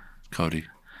better, Cody.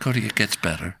 It gets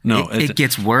better. No, it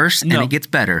gets worse and it gets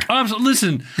better.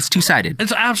 Listen, it's two-sided.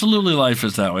 It's absolutely life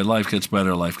is that way. Life gets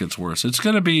better, life gets worse. It's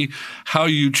going to be how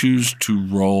you choose to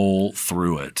roll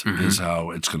through it is how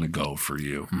it's going to go for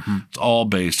you. It's all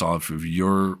based off of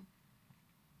your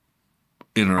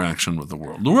interaction with the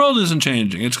world. The world isn't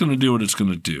changing. It's going to do what it's going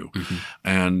to do.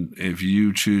 And if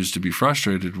you choose to be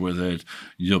frustrated with it,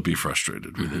 you'll be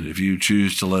frustrated with it. If you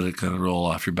choose to let it kind of roll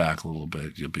off your back a little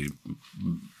bit, you'll be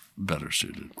better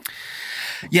suited.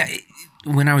 Yeah.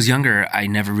 When I was younger, I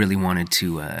never really wanted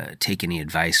to take any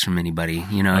advice from anybody.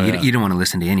 You know, you don't want to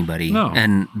listen to anybody. No.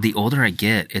 And the older I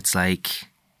get, it's like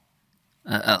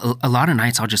a lot of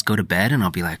nights I'll just go to bed and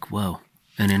I'll be like, whoa,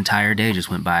 an entire day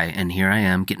just went by and here I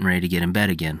am getting ready to get in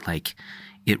bed again. Like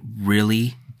it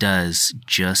really does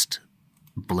just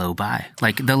blow by.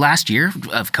 Like the last year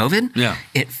of COVID,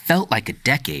 it felt like a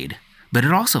decade. But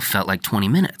it also felt like 20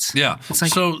 minutes. Yeah. It's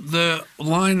like, so the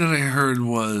line that I heard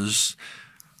was,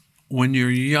 when you're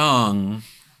young,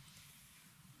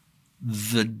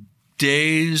 the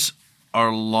days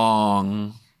are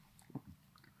long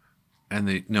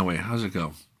and how's it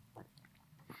go?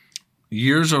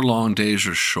 Years are long, days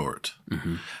are short.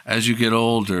 As you get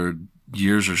older,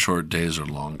 years are short, days are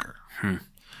longer.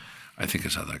 I think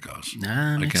is how that goes.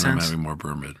 Makes sense. I'm having more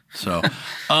Burmid. So,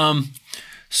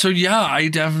 So, yeah,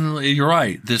 you're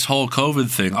right. This whole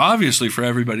COVID thing, obviously for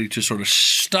everybody to sort of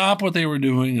stop what they were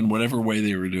doing in whatever way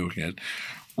they were doing it,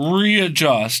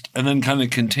 readjust, and then kind of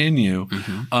continue.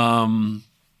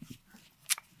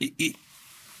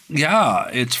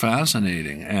 It's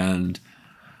fascinating. And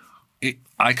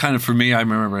for me, I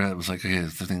remember it was like, okay,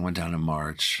 the thing went down in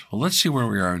March. Well, let's see where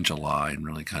we are in July and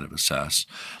really kind of assess.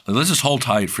 Like, let's just hold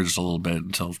tight for just a little bit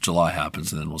until July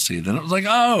happens, and then we'll see. Then it was like,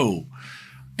 oh,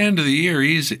 end of the year,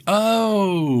 easy.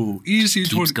 Oh, easy.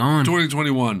 Keeps going.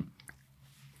 2021.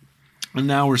 And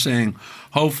now we're saying,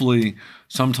 hopefully,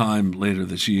 sometime later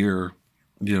this year,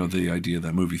 the idea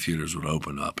that movie theaters would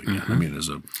open up again. I mean, it's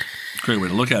a great way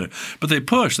to look at it. But they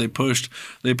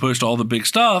pushed all the big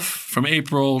stuff from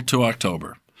April to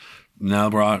October. Now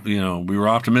we were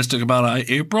optimistic about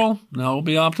April. Now we'll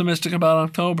be optimistic about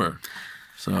October.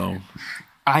 So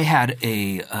I had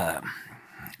a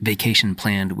vacation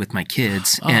planned with my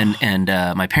kids and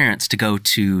my parents to go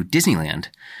to Disneyland.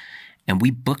 And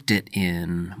we booked it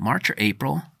in March or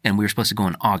April, and we were supposed to go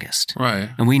in August. Right.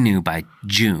 And we knew by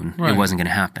June it wasn't going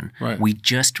to happen. Right. We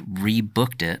just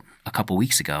rebooked it a couple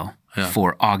weeks ago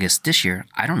for August this year.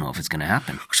 I don't know if it's going to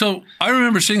happen. So I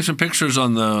remember seeing some pictures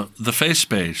on the face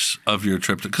space of your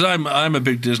trip because I'm a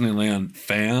big Disneyland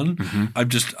fan. I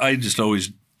just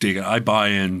always dig it. I buy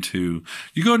into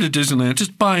 – you go to Disneyland,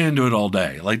 just buy into it all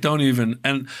day. Like don't even –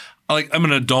 and – I'm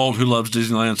an adult who loves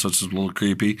Disneyland, so it's a little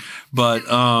creepy. But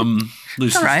at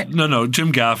least all right. No,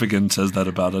 Jim Gaffigan says that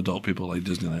about adult people like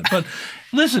Disneyland. But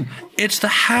listen, it's the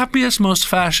happiest, most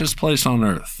fascist place on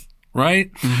earth,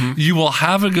 right? You will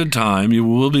have a good time. You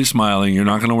will be smiling. You're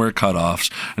not going to wear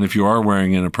cutoffs. And if you are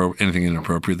wearing anything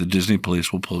inappropriate, the Disney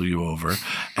police will pull you over.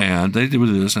 And they do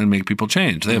this and make people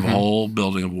change. They have a whole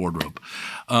building of wardrobe.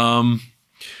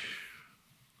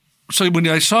 So when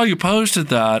I saw you posted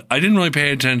that, I didn't really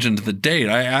pay attention to the date.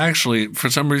 I actually, for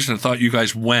some reason, I thought you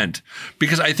guys went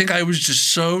because I think I was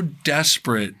just so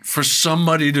desperate for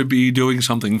somebody to be doing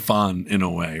something fun in a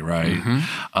way, right?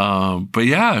 Mm-hmm. But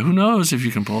yeah, who knows if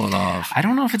you can pull it off? I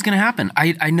don't know if it's going to happen.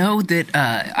 I know that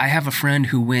I have a friend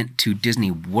who went to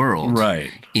Disney World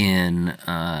in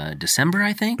December,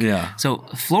 I think. Yeah. So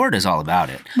Florida's all about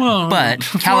it. Well, but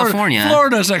California,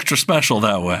 Florida's extra special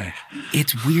that way.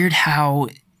 It's weird how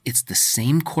it's the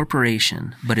same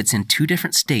corporation, but it's in two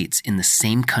different states in the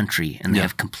same country, and they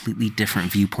have completely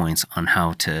different viewpoints on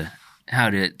how to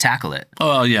tackle it.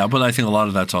 Oh, yeah, but I think a lot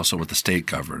of that's also what the state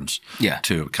governs, Yeah.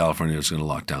 too. California is going to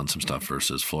lock down some stuff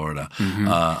versus Florida. Mm-hmm.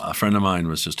 A friend of mine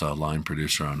was just a line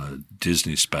producer on a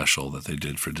Disney special that they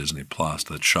did for Disney Plus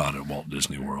that shot at Walt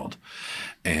Disney World.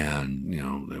 And,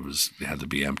 it had to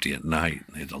be empty at night.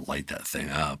 They had to light that thing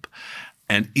up.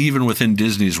 And even within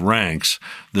Disney's ranks,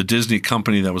 the Disney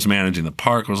company that was managing the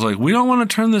park was like, we don't want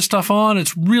to turn this stuff on.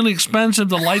 It's really expensive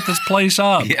to light this place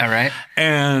up. Yeah, right.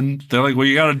 And they're like, well,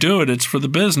 you got to do it. It's for the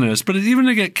business. But even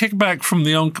to get kickback from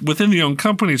within the own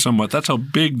company somewhat, that's how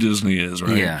big Disney is,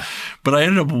 right? Yeah. But I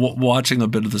ended up watching a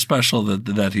bit of the special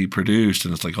that he produced,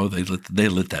 and it's like, oh, they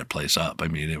lit that place up. I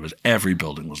mean, it was every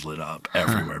building was lit up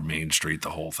everywhere, Main Street,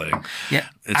 the whole thing. Yeah,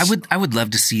 I would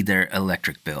love to see their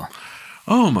electric bill.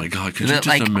 Oh my God! Could you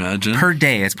just imagine? Per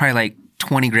day, it's probably like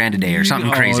 $20,000 a day or something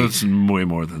crazy. It's way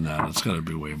more than that. It's got to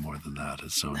be way more than that.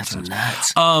 It's so That's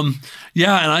intense. nuts.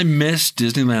 Yeah, and I miss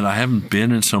Disneyland. I haven't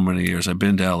been in so many years. I've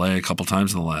been to LA a couple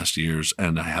times in the last years,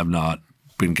 and I have not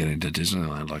been getting to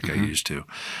Disneyland like I used to.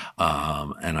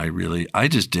 And I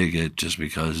just dig it just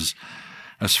because,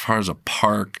 as far as a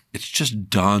park, it's just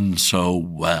done so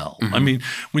well. I mean,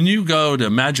 when you go to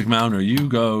Magic Mountain or you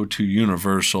go to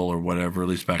Universal or whatever, at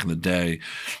least back in the day,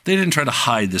 they didn't try to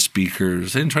hide the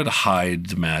speakers. They didn't try to hide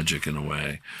the magic in a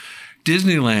way.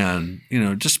 Disneyland,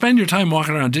 just spend your time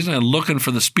walking around Disneyland looking for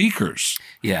the speakers.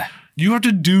 Yeah. You have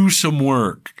to do some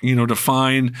work, to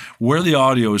find where the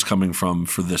audio is coming from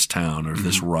for this town or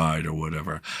this ride or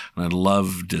whatever. And I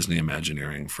love Disney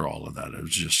Imagineering for all of that. It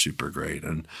was just super great.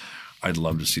 And I'd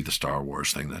love to see the Star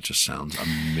Wars thing. That just sounds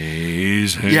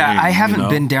amazing. Yeah, I haven't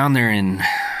been down there in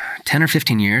 10 or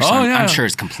 15 years. So I'm sure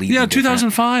it's completely different.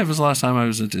 2005 was the last time I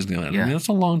was at Disneyland. Yeah. I mean, that's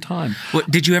a long time.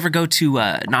 Did you ever go to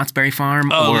Knott's Berry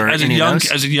Farm or as any of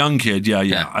those? As a young kid,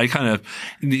 yeah. I kind of,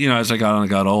 as I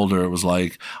got older, it was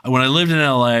like when I lived in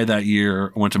LA that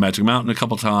year, I went to Magic Mountain a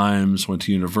couple times, went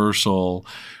to Universal,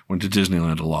 went to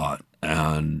Disneyland a lot.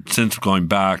 And since going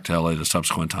back to LA the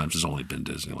subsequent times, it's only been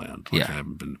Disneyland. I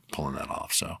haven't been pulling that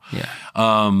off. So,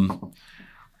 I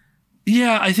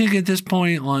think at this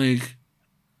point,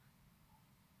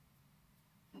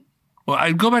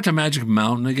 I'd go back to Magic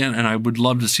Mountain again, and I would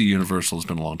love to see Universal. It's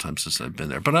been a long time since I've been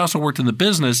there. But I also worked in the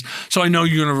business, so I know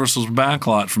Universal's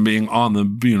backlot from being on the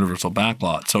Universal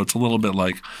backlot. So it's a little bit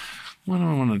like, why do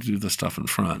I want to do the stuff in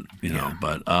front?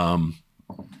 But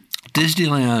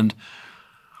Disneyland,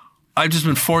 I've just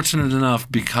been fortunate enough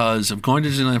because of going to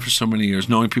Disneyland for so many years,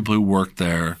 knowing people who worked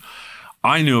there.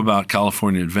 I knew about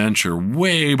California Adventure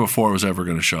way before it was ever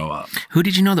going to show up. Who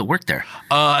did you know that worked there?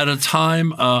 At a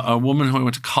time, a woman who I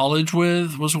went to college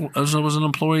with was an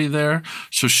employee there.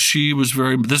 So she was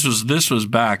this was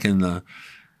back in the,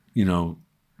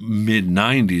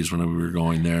 mid-90s when we were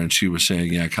going there, and she was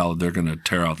saying, they're going to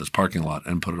tear out this parking lot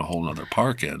and put a whole other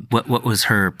park in. What was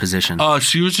her position?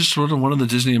 She was just sort of one of the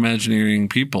Disney Imagineering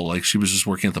people. Like, she was just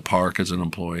working at the park as an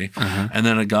employee. And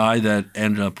then a guy that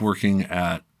ended up working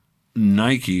at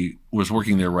Nike was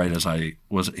working there he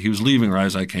was leaving right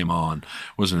as I came on,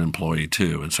 was an employee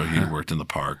too. And so he had worked in the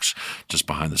parks just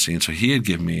behind the scenes. So he had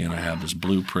given me, and I have this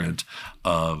blueprint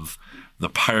of the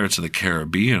Pirates of the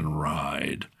Caribbean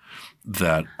ride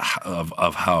that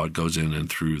of how it goes in and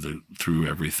through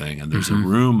everything. And there's a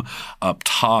room up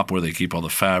top where they keep all the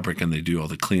fabric and they do all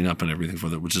the cleanup and everything for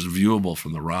that, which is viewable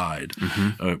from the ride.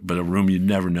 But a room you'd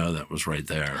never know that was right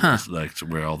there. It's like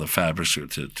where all the fabrics are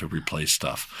to replace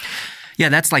stuff. Yeah,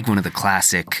 that's like one of the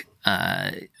classic.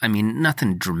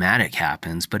 Nothing dramatic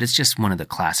happens, but it's just one of the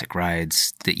classic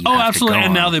rides that you have absolutely. to go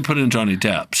And on. now they put in Johnny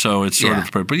Depp, so it's sort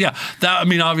of. But yeah,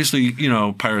 obviously,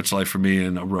 Pirates Life for Me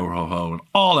and Roho and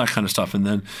all that kind of stuff, and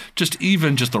then just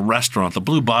the restaurant, the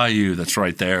Blue Bayou that's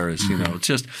right there is, it's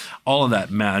just all of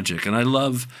that magic, and I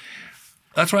love.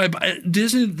 That's why the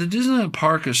Disneyland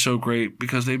park is so great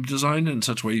because they've designed it in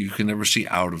such a way you can never see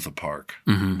out of the park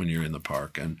when you're in the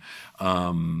park, and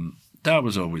that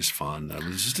was always fun.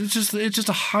 It's just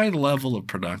a high level of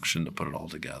production to put it all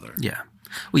together. Yeah.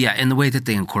 Well, yeah, and the way that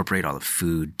they incorporate all the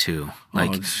food too.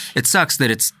 Like, it sucks that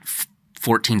it's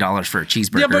 $14 for a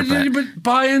cheeseburger. Yeah, but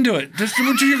buy into it. That's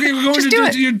what you're going Just to do do.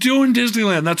 it. You're doing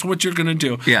Disneyland. That's what you're going to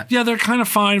do. Yeah. Yeah, they're kind of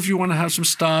fine if you want to have some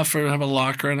stuff or have a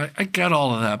locker, and I get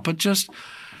all of that. But just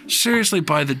seriously,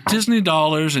 buy the Disney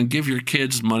dollars and give your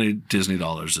kids money, Disney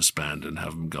dollars to spend, and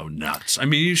have them go nuts. I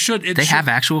mean, you should. They have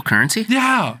actual currency?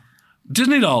 Yeah.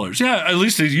 Disney dollars. Yeah, at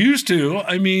least they used to.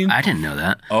 I mean. I didn't know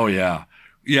that. Oh, yeah.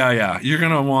 Yeah. You're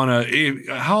going to want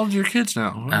to. How old are your kids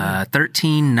now?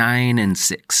 13, 9, and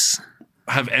 6.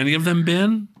 Have any of them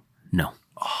been? No.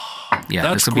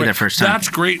 Yeah, this will be their first time. That's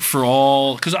great for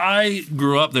all, because I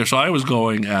grew up there, so I was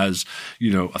going as,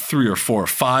 a 3 or 4 or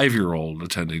 5-year-old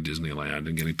attending Disneyland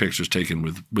and getting pictures taken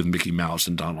with Mickey Mouse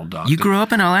and Donald Duck. You grew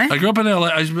up in L.A.? I grew up in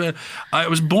L.A. I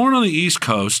was born on the East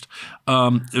Coast,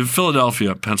 in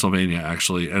Philadelphia, Pennsylvania,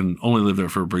 actually, and only lived there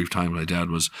for a brief time. My dad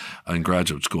was in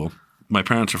graduate school. My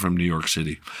parents are from New York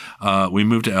City. We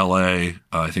moved to L.A.,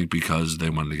 I think because they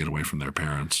wanted to get away from their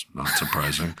parents. Not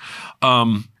surprising.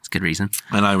 That's a good reason.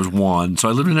 And I was 1. So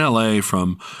I lived in L.A.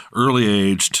 from early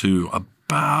age to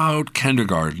about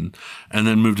kindergarten, and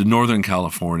then moved to Northern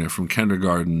California from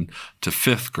kindergarten to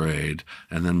 5th grade,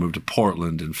 and then moved to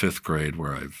Portland in 5th grade,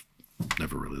 where I've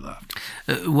never really left.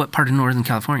 What part of Northern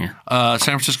California? San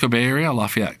Francisco Bay Area,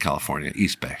 Lafayette, California,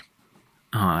 East Bay.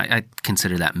 Oh, I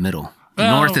consider that middle.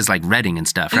 North is like Redding and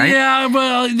stuff, right? Yeah,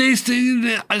 well,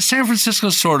 San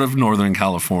Francisco's sort of Northern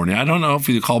California. I don't know if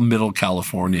you call Middle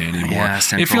California anymore. Yeah,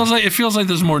 Central. It feels like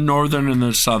there's more Northern and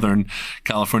there's Southern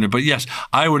California. But yes,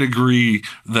 I would agree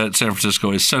that San Francisco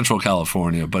is Central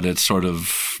California, but it's sort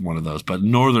of one of those. But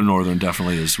Northern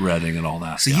definitely is Redding and all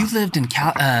that. So you lived in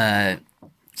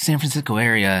San Francisco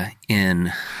area in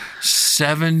the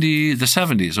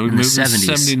 70s. So we moved in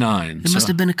 79. It must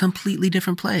have been a completely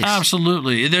different place.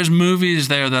 Absolutely. There's movies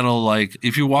there that'll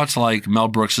if you watch Mel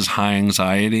Brooks's High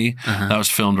Anxiety, that was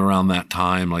filmed around that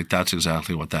time. That's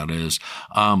exactly what that is.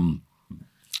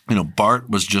 BART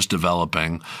was just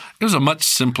developing. It was a much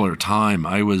simpler time.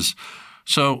 I was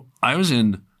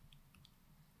in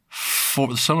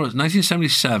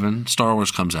 1977, Star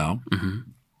Wars comes out. Mm-hmm.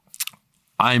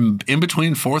 I'm in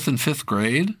between 4th and 5th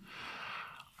grade.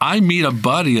 I meet a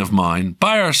buddy of mine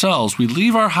by ourselves. We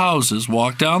leave our houses,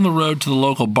 walk down the road to the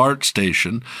local BART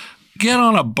station, get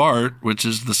on a BART, which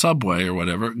is the subway or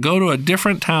whatever, go to a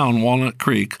different town, Walnut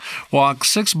Creek, walk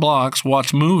 6 blocks,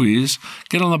 watch movies,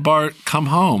 get on the BART, come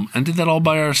home, and did that all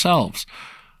by ourselves.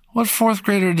 What 4th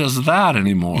grader does that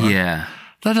anymore? Yeah.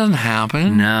 That doesn't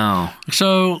happen. No.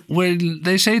 So when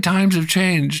they say times have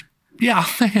changed, yeah,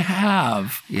 they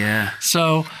have. Yeah.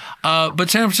 So, but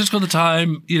San Francisco at the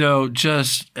time,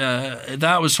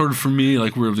 that was sort of for me,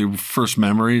 really first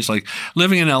memories.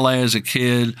 Living in LA as a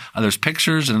kid, there's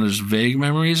pictures and there's vague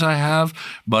memories I have,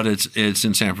 but it's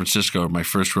in San Francisco, my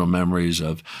first real memories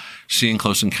of seeing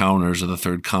Close Encounters of the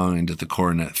Third Kind at the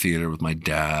Coronet Theater with my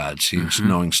dad,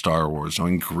 knowing Star Wars,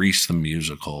 knowing Grease the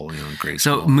musical, in grade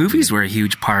school. So movies were a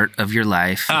huge part of your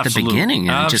life at the beginning,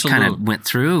 and it just kind of went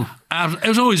through.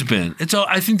 It's always been.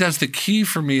 I think that's the key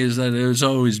for me, is that it's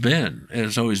always been.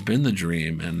 It's always been the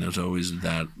dream, and there's always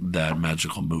that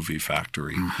magical movie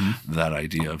factory, that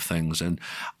idea of things. And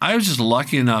I was just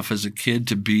lucky enough as a kid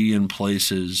to be in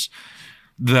places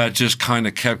that just kind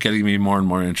of kept getting me more and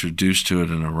more introduced to it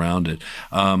and around it.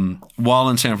 While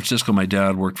in San Francisco, my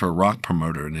dad worked for a rock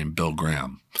promoter named Bill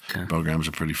Graham. Okay. Bill Graham's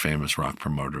a pretty famous rock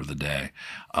promoter of the day.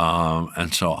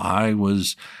 And so I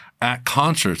was at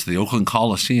concerts, the Oakland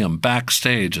Coliseum,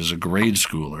 backstage as a grade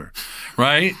schooler,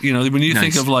 right? When you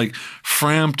think of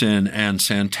Frampton and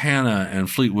Santana and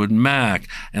Fleetwood Mac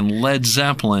and Led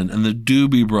Zeppelin and the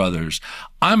Doobie Brothers,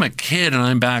 I'm a kid and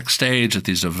I'm backstage at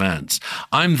these events.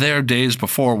 I'm there days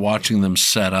before watching them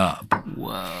set up.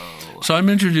 Whoa. So I'm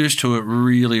introduced to it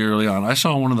really early on. I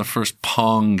saw one of the first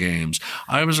Pong games.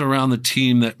 I was around the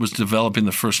team that was developing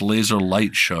the first laser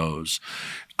light shows.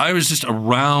 I was just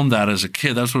around that as a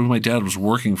kid. That's what my dad was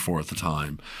working for at the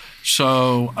time.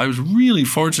 So I was really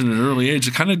fortunate at an early age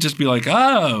to kind of just be like,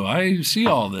 oh, I see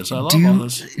all this. I love all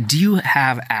this. Do you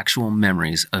have actual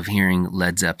memories of hearing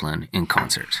Led Zeppelin in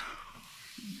concert?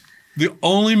 The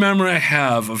only memory I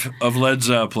have of Led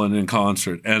Zeppelin in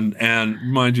concert, and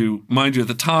mind you, at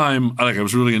the time, I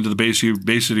was really into the Bay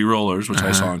City Rollers, which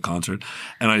I saw in concert,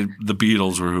 and the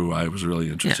Beatles were who I was really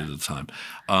interested in at the time.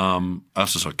 I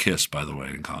also saw Kiss, by the way,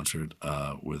 in concert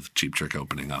with Cheap Trick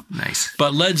opening up. Nice.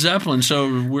 But Led Zeppelin, so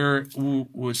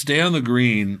it's Day on the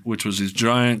Green, which was these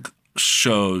giant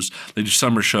shows. They do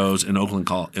summer shows in the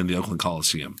Oakland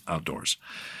Coliseum outdoors.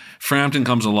 Frampton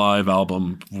Comes Alive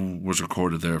album was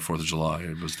recorded there, 4th of July.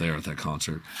 It was there at that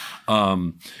concert.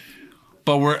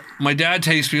 But my dad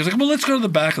takes me. He's like, well, let's go to the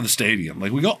back of the stadium.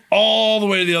 Like, we go all the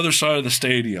way to the other side of the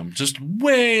stadium, just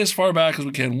way as far back as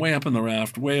we can, way up in the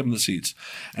raft, way up in the seats.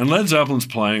 And Led Zeppelin's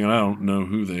playing, and I don't know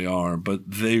who they are, but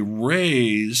they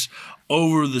raise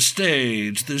over the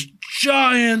stage this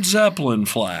giant Zeppelin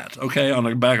flat, okay, on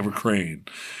the back of a crane.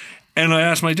 And I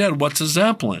asked my dad, what's a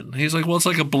Zeppelin? He's like, well, it's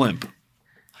like a blimp.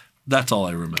 That's all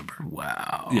I remember.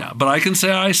 Wow. Yeah, but I can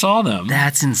say I saw them.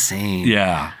 That's insane.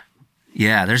 Yeah.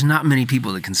 Yeah, there's not many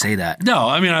people that can say that. No,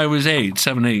 I mean, I was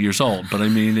 7, 8 years old, but I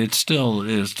mean, it's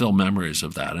still memories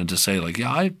of that. And to say like,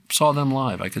 yeah, I saw them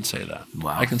live, I could say that.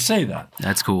 Wow. I can say that.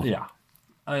 That's cool. Yeah.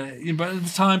 But at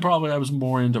the time, probably I was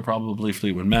more into probably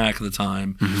Fleetwood Mac at the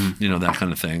time, that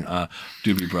kind of thing.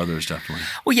 Doobie Brothers, definitely.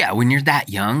 Well, yeah, when you're that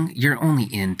young, you're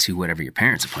only into whatever your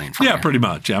parents are playing for. Yeah, you. pretty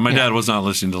much. Yeah, my dad was not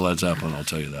listening to Led Zeppelin, I'll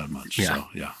tell you that much. Yeah. So,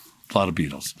 yeah. A lot of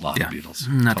Beatles. A lot of Beatles.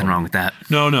 Nothing wrong with that.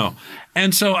 No.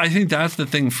 And so I think that's the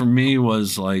thing for me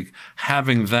was like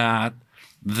having that,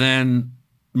 then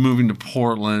moving to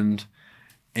Portland,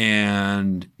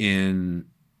 and in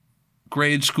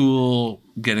grade school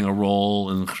getting a role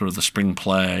in sort of the spring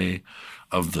play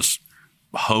of the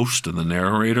host and the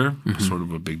narrator, sort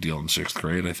of a big deal in 6th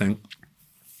grade, I think.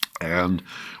 And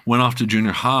went off to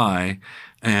junior high,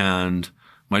 and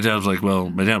my dad was like, well,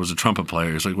 my dad was a trumpet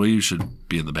player. He's like, well, you should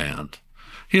be in the band.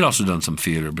 He'd also done some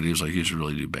theater, but he was like, you should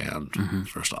really do band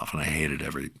first off. And I hated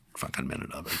every fucking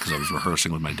minute of it because I was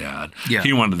rehearsing with my dad. Yeah.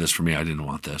 He wanted this for me. I didn't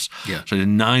want this. Yeah. So I did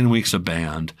 9 weeks of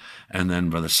band. And then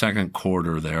by the second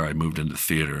quarter there, I moved into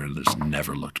theater and just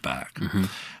never looked back. And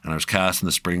I was cast in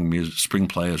the spring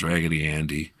play as Raggedy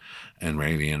Andy and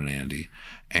Raggedy Ann and Andy.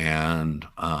 And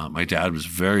my dad was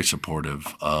very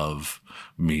supportive of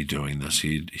me doing this.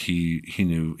 He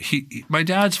knew my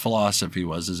dad's philosophy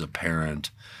was as a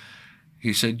parent.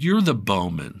 He said, "You're the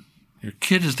bowman. Your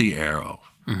kid is the arrow.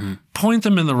 Point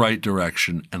them in the right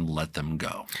direction and let them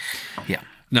go." Yeah.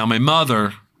 Now my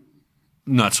mother,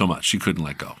 not so much. She couldn't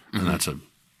let go, and that's a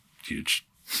huge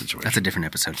situation. That's a different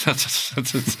episode. That's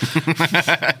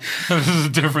a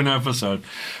different episode.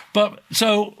 But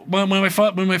so when my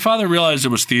father realized it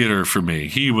was theater for me,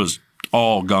 he was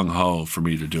all gung-ho for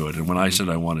me to do it. And when I said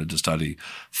I wanted to study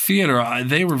theater,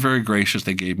 they were very gracious.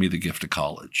 They gave me the gift of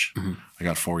college. I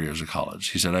got 4 years of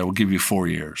college. He said, I will give you 4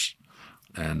 years.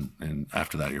 And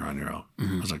after that, you're on your own.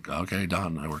 I was like, okay,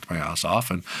 done. I worked my ass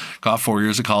off and got 4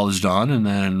 years of college done, and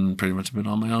then pretty much been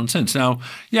on my own since. Now,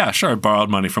 yeah, sure, I borrowed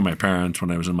money from my parents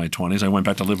when I was in my 20s. I went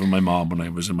back to live with my mom when I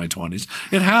was in my 20s.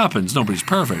 It happens. Nobody's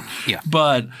perfect. Yeah.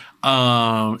 But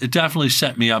it definitely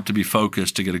set me up to be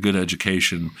focused, to get a good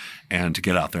education, and to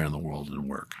get out there in the world and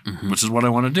work, which is what I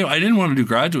want to do. I didn't want to do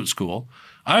graduate school.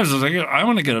 I was like, I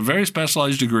want to get a very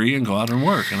specialized degree and go out and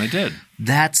work, and I did.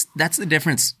 That's the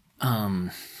difference. I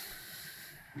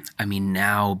mean,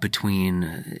 now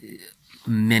between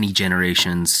many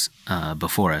generations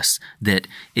before us, that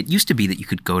it used to be that you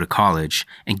could go to college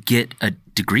and get a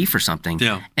degree for something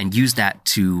and use that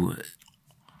to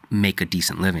make a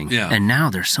decent living. Yeah. And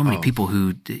now there's so many people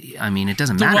who, I mean, it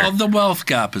doesn't matter. The wealth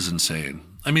gap is insane.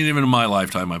 I mean, even in my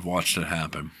lifetime, I've watched it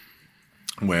happen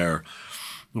where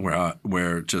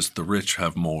just the rich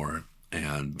have more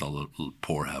and the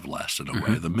poor have less in a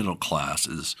way. The middle class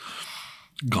is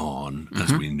gone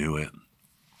as we knew it.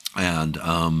 And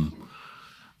I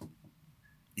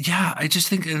just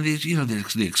think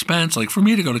the expense, like for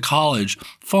me to go to college,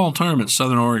 fall term at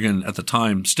Southern Oregon at the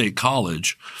time, State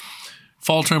College,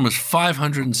 fall term was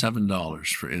 $507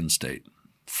 for in-state.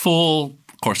 Full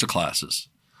course of classes.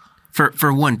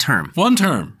 For one term? One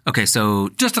term. Okay, so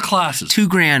just the classes.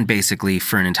 $2,000 basically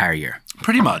for an entire year.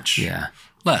 Pretty much. Yeah.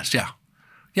 Less, yeah.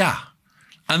 Yeah.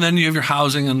 And then you have your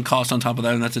housing and cost on top of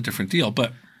that, and that's a different deal.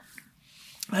 But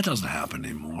that doesn't happen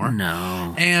anymore.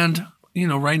 No. And,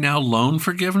 right now, loan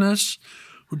forgiveness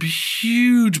would be a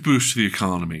huge boost to the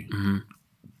economy.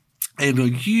 And a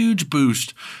huge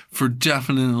boost for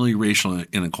definitely racial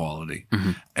inequality.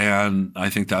 And I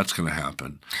think that's going to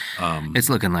happen. It's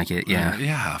looking like it, yeah. You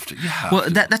have to. Well,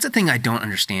 that's the thing I don't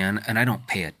understand, and I don't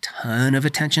pay a ton of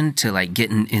attention to, like,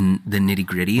 getting in the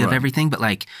nitty-gritty of everything. But,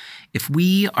 like, if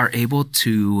we are able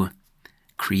to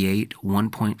create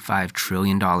 $1.5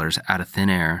 trillion out of thin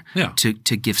air to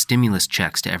give stimulus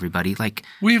checks to everybody, like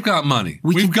we've got money.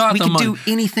 We've got the money. We can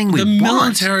do anything we want. The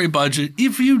military budget,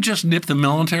 if you just nip the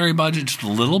military budget just a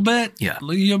little bit,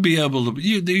 you'll be able to,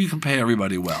 you can pay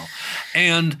everybody well.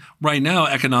 And right now,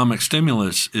 economic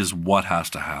stimulus is what has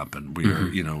to happen. We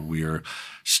are, we are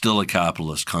still a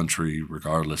capitalist country,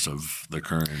 regardless of the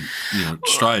current,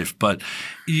 strife. But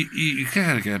you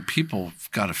gotta get people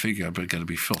got to figure out, but got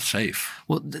to feel safe.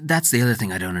 Well, that's the other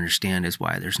thing I don't understand is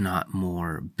why there's not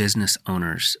more business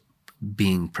owners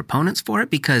being proponents for it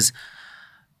because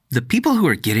the people who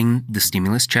are getting the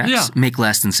stimulus checks make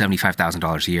less than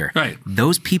 $75,000 a year. Right.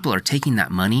 Those people are taking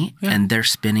that money and they're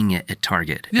spending it at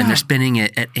Target and they're spending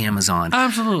it at Amazon.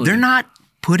 Absolutely. They're not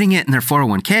putting it in their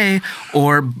 401k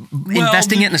or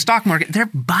investing it in the stock market. They're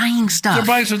buying stuff. They're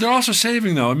buying stuff. They're also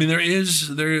saving, though. I mean,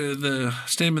 the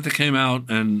statement that came out,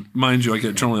 and mind you, I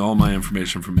get generally all my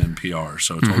information from NPR,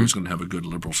 so it's always going to have a good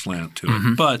liberal slant to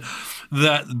it. But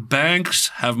that banks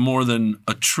have more than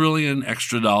 $1 trillion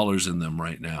extra dollars in them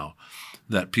right now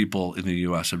that people in the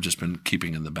U.S. have just been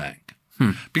keeping in the bank.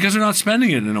 Because they're not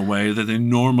spending it in a way that they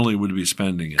normally would be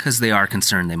spending it. Because they are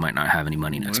concerned they might not have any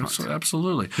money next month.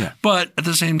 Absolutely. Yeah. But at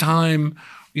the same time,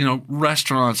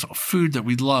 restaurants, food that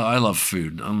we love. I love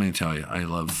food. Let me tell you, I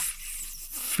love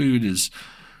food is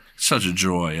such a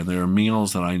joy. And there are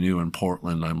meals that I knew in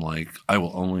Portland. I'm like, I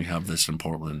will only have this in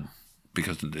Portland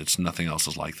because it's nothing else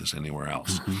is like this anywhere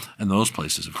else. And those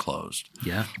places have closed.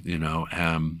 Yeah.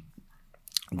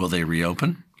 Will they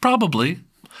reopen? Probably.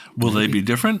 Will they be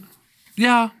different?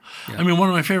 Yeah. I mean, one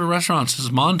of my favorite restaurants is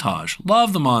Montage.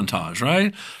 Love the Montage,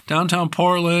 right? Downtown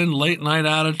Portland, late night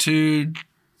attitude,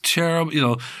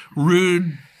 terrible,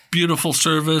 rude, beautiful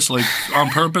service, like on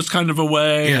purpose kind of a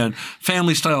way, and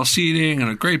family style seating and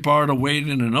a great bar to wait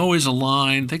in and always a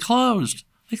line. They closed,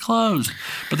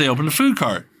 but they opened a food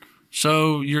cart.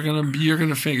 So you're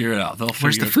gonna figure it out.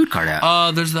 Where's the food cart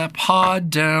at? There's that pod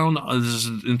down. There's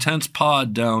an intense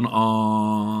pod down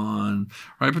on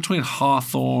right between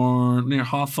near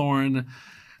Hawthorne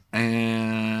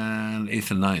and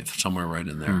 8th and 9th, somewhere right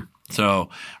in there. So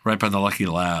right by the Lucky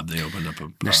Lab, they opened up a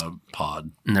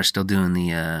pod. And they're still doing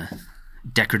the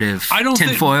decorative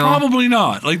tinfoil? Probably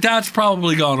not. Like that's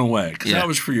probably gone away because that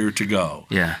was for your to go.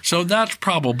 Yeah. So that's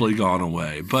probably gone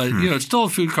away. But it's still a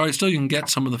food cart. Still, you can get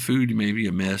some of the food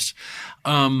you miss.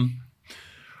 The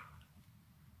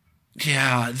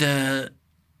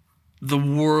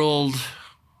world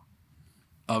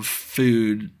of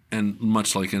food and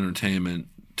much like entertainment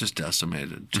just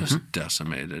decimated.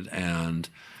 And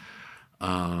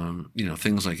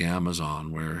things like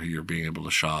Amazon where you're being able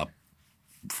to shop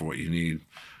for what you need.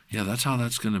 Yeah, that's how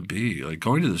that's going to be. Like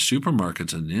going to the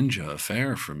supermarket's a ninja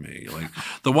affair for me. Like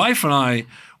the wife and I,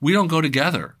 we don't go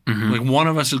together. Like one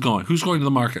of us is going. Who's going to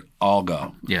the market? I'll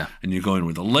go. Yeah. And you go in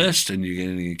with a list and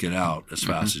you get out as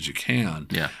fast as you can.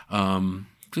 Yeah.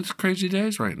 It's crazy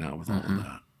days right now with all of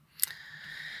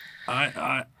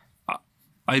that.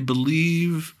 I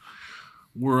believe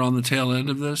we're on the tail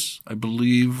end of this. I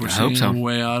believe we're seeing a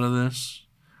way out of this.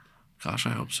 Gosh,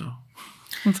 I hope so.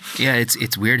 Yeah,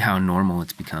 it's weird how normal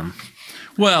it's become.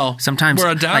 Well, sometimes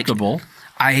we're adaptable.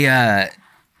 I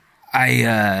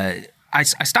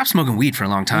stopped smoking weed for a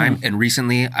long time, and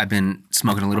recently I've been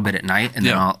smoking a little bit at night, and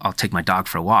then I'll take my dog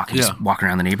for a walk and just walk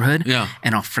around the neighborhood,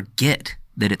 and I'll forget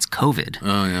that it's COVID.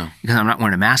 Oh yeah, because I'm not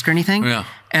wearing a mask or anything. Yeah,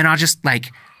 and I'll just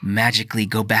magically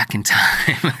go back in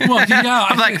time. Well, yeah.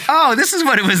 I'm like, oh, this is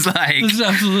what it was like. This is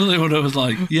absolutely what it was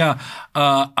like. Yeah.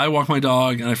 I walk my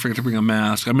dog and I forget to bring a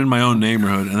mask. I'm in my own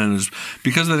neighborhood. And then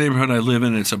because of the neighborhood I live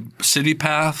in, it's a city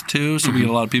path too. So we get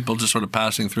a lot of people just sort of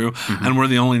passing through. And we're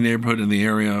the only neighborhood in the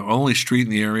area, only street in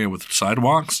the area with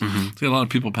sidewalks. So we get a lot of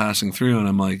people passing through. And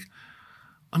I'm like,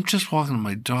 I'm just walking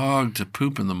my dog to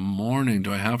poop in the morning.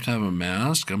 Do I have to have a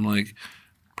mask? I'm like,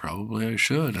 probably I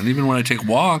should. And even when I take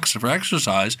walks for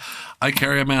exercise, I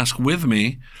carry a mask with me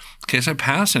in case I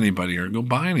pass anybody or go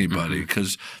by anybody,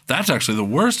 because that's actually the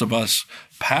worst of us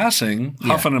passing,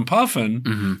 huffing and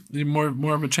puffing.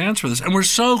 More of a chance for this. And we're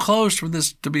so close for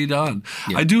this to be done.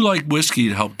 Yeah. I do like whiskey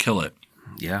to help kill it.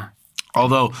 Yeah.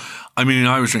 Although, I mean,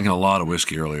 I was drinking a lot of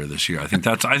whiskey earlier this year. I think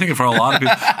for a lot of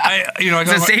people,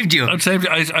 it saved you. It saved.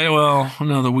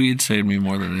 No, the weed saved me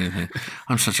more than anything.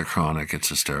 I'm such a chronic; it's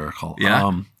hysterical.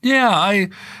 Yeah,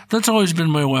 that's always been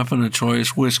my weapon of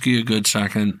choice. Whiskey, a good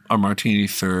second, a martini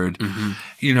third.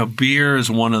 Beer is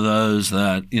one of those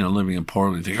that living in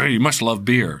Portland, you think, oh, you must love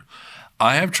beer.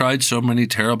 I have tried so many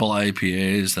terrible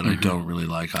IPAs that I don't really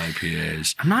like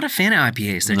IPAs. I'm not a fan of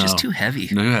IPAs. They're just too heavy.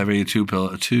 Too heavy, too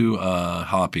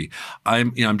hoppy.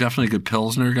 I'm definitely a good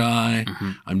Pilsner guy.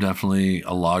 I'm definitely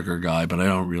a lager guy, but I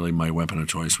don't really. My weapon of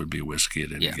choice would be whiskey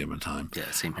at any given time. Yeah,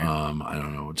 same here. I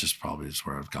don't know. It just probably is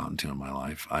where I've gotten to in my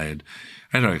life. I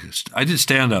did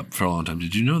stand up for a long time.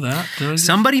 Did you know that?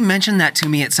 Somebody mentioned that to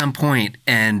me at some point,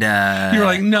 and you're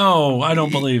like, no, I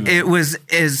don't believe it. It was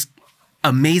as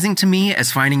amazing to me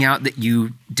as finding out that you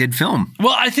did film.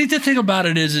 Well, I think the thing about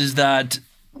it is that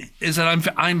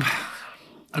I'm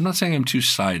not saying I'm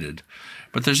two-sided,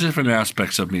 but there's different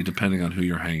aspects of me depending on who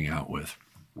you're hanging out with.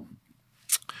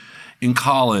 In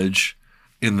college,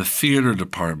 in the theater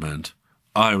department,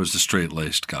 I was the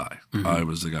straight-laced guy. I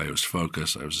was the guy who was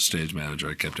focused. I was a stage manager.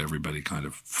 I kept everybody kind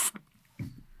of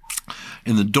 –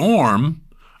 in the dorm,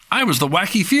 I was the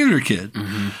wacky theater kid.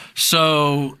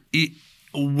 So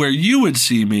where you would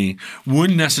see me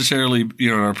wouldn't necessarily –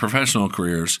 in our professional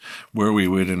careers where we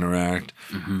would interact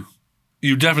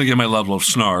you definitely get my level of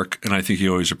snark, and I think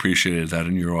you always appreciated that,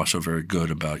 and you're also very good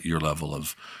about your level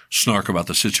of snark about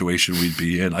the situation we'd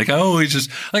be in. I always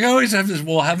have this,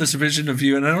 we'll have this vision of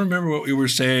you, and I don't remember what we were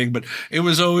saying, but it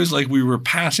was always like we were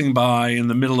passing by in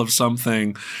the middle of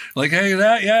something, like, hey,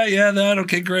 that, yeah, that,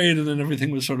 okay, great, and then everything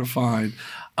was sort of fine.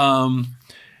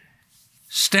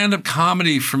 Stand-up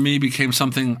comedy for me became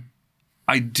something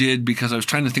I did because I was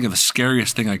trying to think of the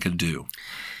scariest thing I could do.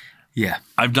 Yeah.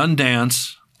 I've done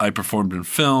dance. I performed in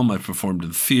film. I performed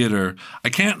in theater. I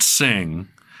can't sing.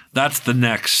 That's the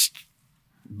next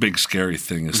big scary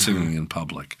thing is singing in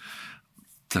public.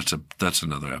 That's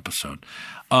another episode.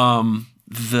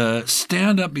 The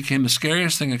stand-up became the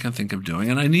scariest thing I can think of doing,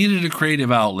 and I needed a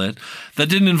creative outlet that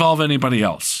didn't involve anybody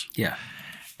else. Yeah.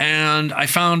 And I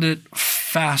found it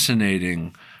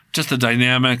fascinating, just the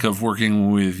dynamic of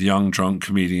working with young, drunk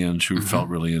comedians who felt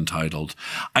really entitled.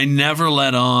 I never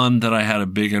let on that I had a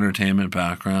big entertainment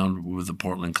background with the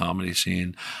Portland comedy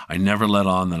scene. I never let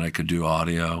on that I could do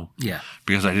audio. Yeah.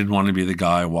 Because I didn't want to be the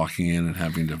guy walking in and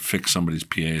having to fix somebody's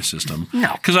PA system.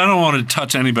 No. Because I don't want to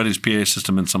touch anybody's PA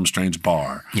system in some strange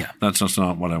bar. Yeah. That's just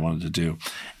not what I wanted to do.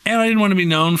 And I didn't want to be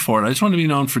known for it. I just wanted to be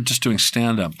known for just doing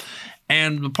stand-up.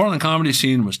 And the Portland comedy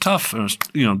scene was tough. It was,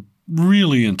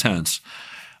 really intense.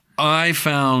 I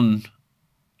found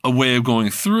a way of going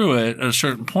through it. At a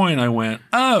certain point, I went,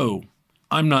 oh,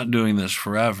 I'm not doing this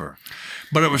forever.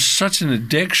 But it was such an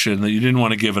addiction that you didn't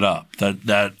want to give it up,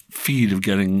 that feed of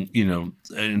getting, an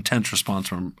intense response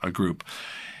from a group.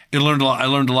 I learned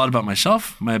a lot about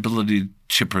myself, my ability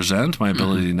to present, my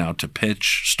ability now to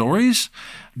pitch stories,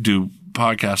 do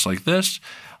podcasts like this.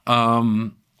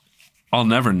 I'll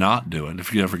never not do it.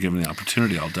 If you ever give me the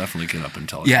opportunity, I'll definitely get up and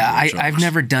tell it. Yeah, I've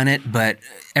never done it, but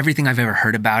everything I've ever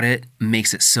heard about it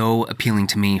makes it so appealing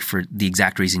to me for the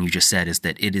exact reason you just said, is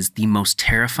that it is the most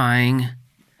terrifying.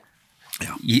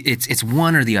 Yeah. It's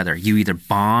one or the other. You either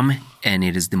bomb and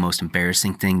it is the most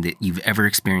embarrassing thing that you've ever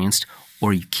experienced,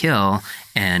 or you kill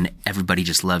and everybody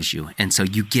just loves you. And so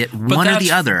you get one or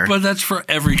the other. But that's for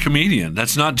every comedian.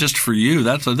 That's not just for you.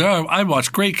 I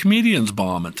watch great comedians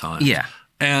bomb at times. Yeah.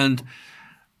 And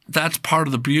that's part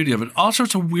of the beauty of it. Also,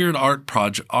 it's a weird art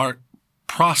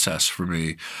process for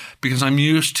me because I'm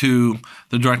used to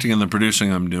the directing and the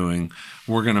producing I'm doing.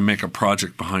 We're going to make a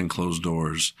project behind closed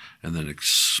doors and then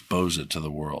expose it to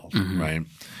the world, right?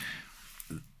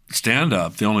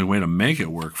 Stand-up, the only way to make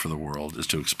it work for the world is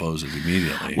to expose it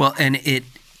immediately. Well, and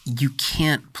you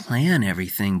can't plan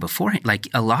everything beforehand. Like,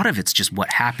 a lot of it's just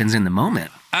what happens in the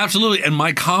moment. Absolutely. And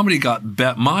my comedy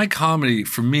my comedy,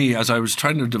 for me, as I was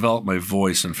trying to develop my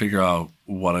voice and figure out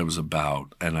what I was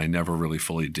about, and I never really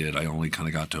fully did, I only kind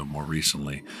of got to it more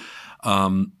recently,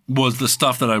 was the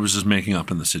stuff that I was just making up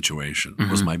in the situation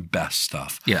was my best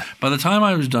stuff. Yeah. By the time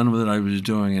I was done with it, I was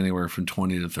doing anywhere from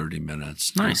 20 to 30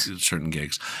 minutes. Nice. Certain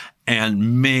gigs.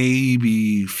 And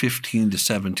maybe 15 to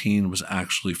 17 was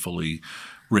actually fully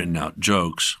written out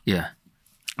jokes. Yeah.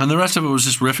 And the rest of it was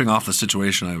just riffing off the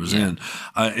situation I was in.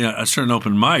 At certain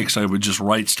open mics, I would just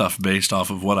write stuff based off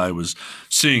of what I was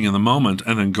seeing in the moment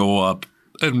and then go up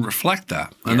and reflect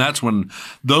that. And that's when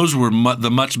those were the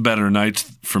much better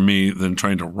nights for me than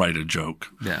trying to write a joke.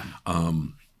 Yeah.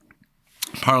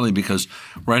 Partly because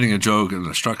writing a joke and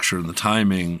the structure and the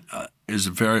timing is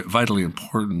very vitally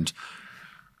important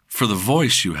for the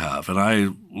voice you have. And I,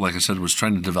 like I said, was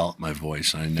trying to develop my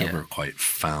voice, and I never quite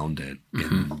found it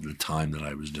in the time that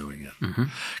I was doing it.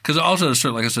 Because also, at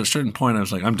a certain point, I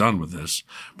was like, I'm done with this.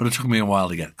 But it took me a while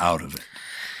to get out of it.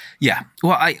 Yeah.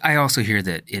 Well, I also hear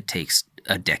that it takes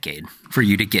a decade for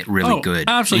you to get really good.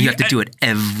 Absolutely. And you have to do it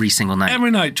every single night. Every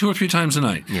night, 2 or 3 times a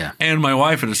night. Yeah. And my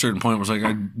wife at a certain point was like,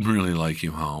 I'd really like you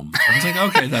home. I was like,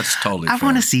 okay, that's totally fair. I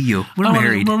want to see you. We're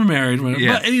married. We're married.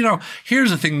 Yeah. But,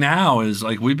 here's the thing now is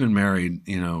like we've been married,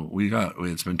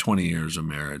 it's been 20 years of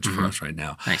marriage for us right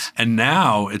now. Nice. And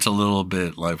now it's a little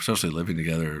bit like, especially living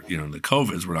together, in the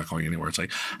COVIDs, we're not going anywhere. It's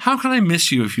like, how can I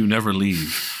miss you if you never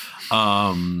leave?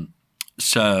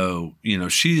 So,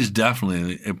 she's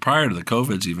definitely, prior to the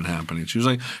COVIDs even happening, she was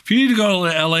like, if you need to go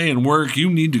to LA and work, you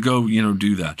need to go,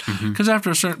 do that. Because after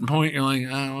a certain point, you're like,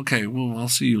 oh, okay, well, I'll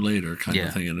see you later kind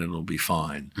of thing, and it'll be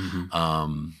fine.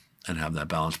 And have that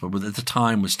balance. But at the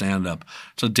time with stand-up,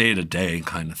 it's a day-to-day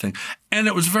kind of thing. And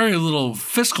it was very little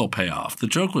fiscal payoff. The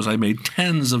joke was I made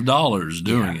tens of dollars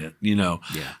doing it, Yeah.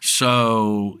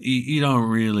 So you don't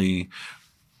really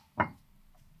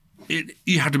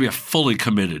you have to be fully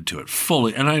committed to it,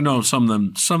 fully. And I know some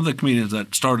of the comedians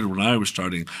that started when I was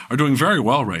starting are doing very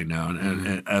well right now,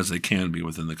 and as they can be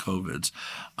within the COVIDs.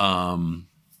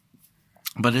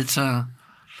 But it's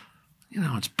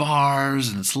it's bars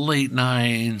and it's late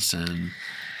nights and.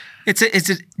 It's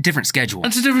a different schedule.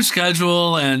 It's a different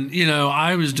schedule, and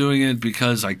I was doing it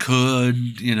because I could,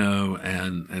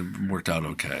 and it worked out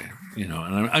okay, and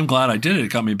I'm glad I did it.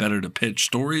 It got me better to pitch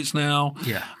stories now,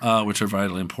 which are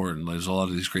vitally important. There's a lot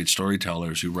of these great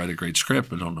storytellers who write a great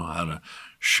script but don't know how to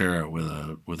share it with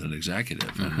an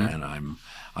executive, and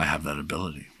I have that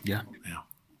ability. Yeah.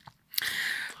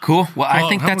 Cool. Well, I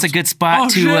think that's a good spot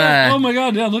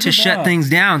to shut things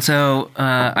down. So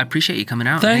I appreciate you coming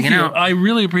out. Thank and hanging you. out. I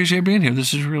really appreciate being here.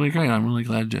 This is really great. I'm really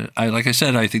glad like I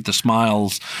said, I think the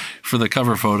smiles for the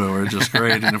cover photo are just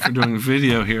great. And if we're doing a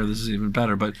video here, this is even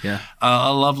better. But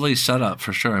a lovely setup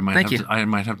for sure. I might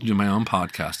have to do my own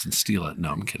podcast and steal it. No,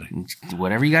 I'm kidding.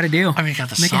 Whatever you got to do. I mean, you got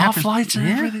the soft lights and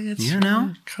everything. It's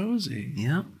cozy.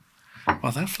 Yeah.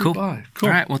 Well, that flew by. Cool.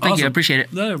 All right. Well, thank you. I appreciate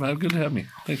it. No, good to have me.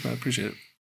 Thanks, man. I appreciate it.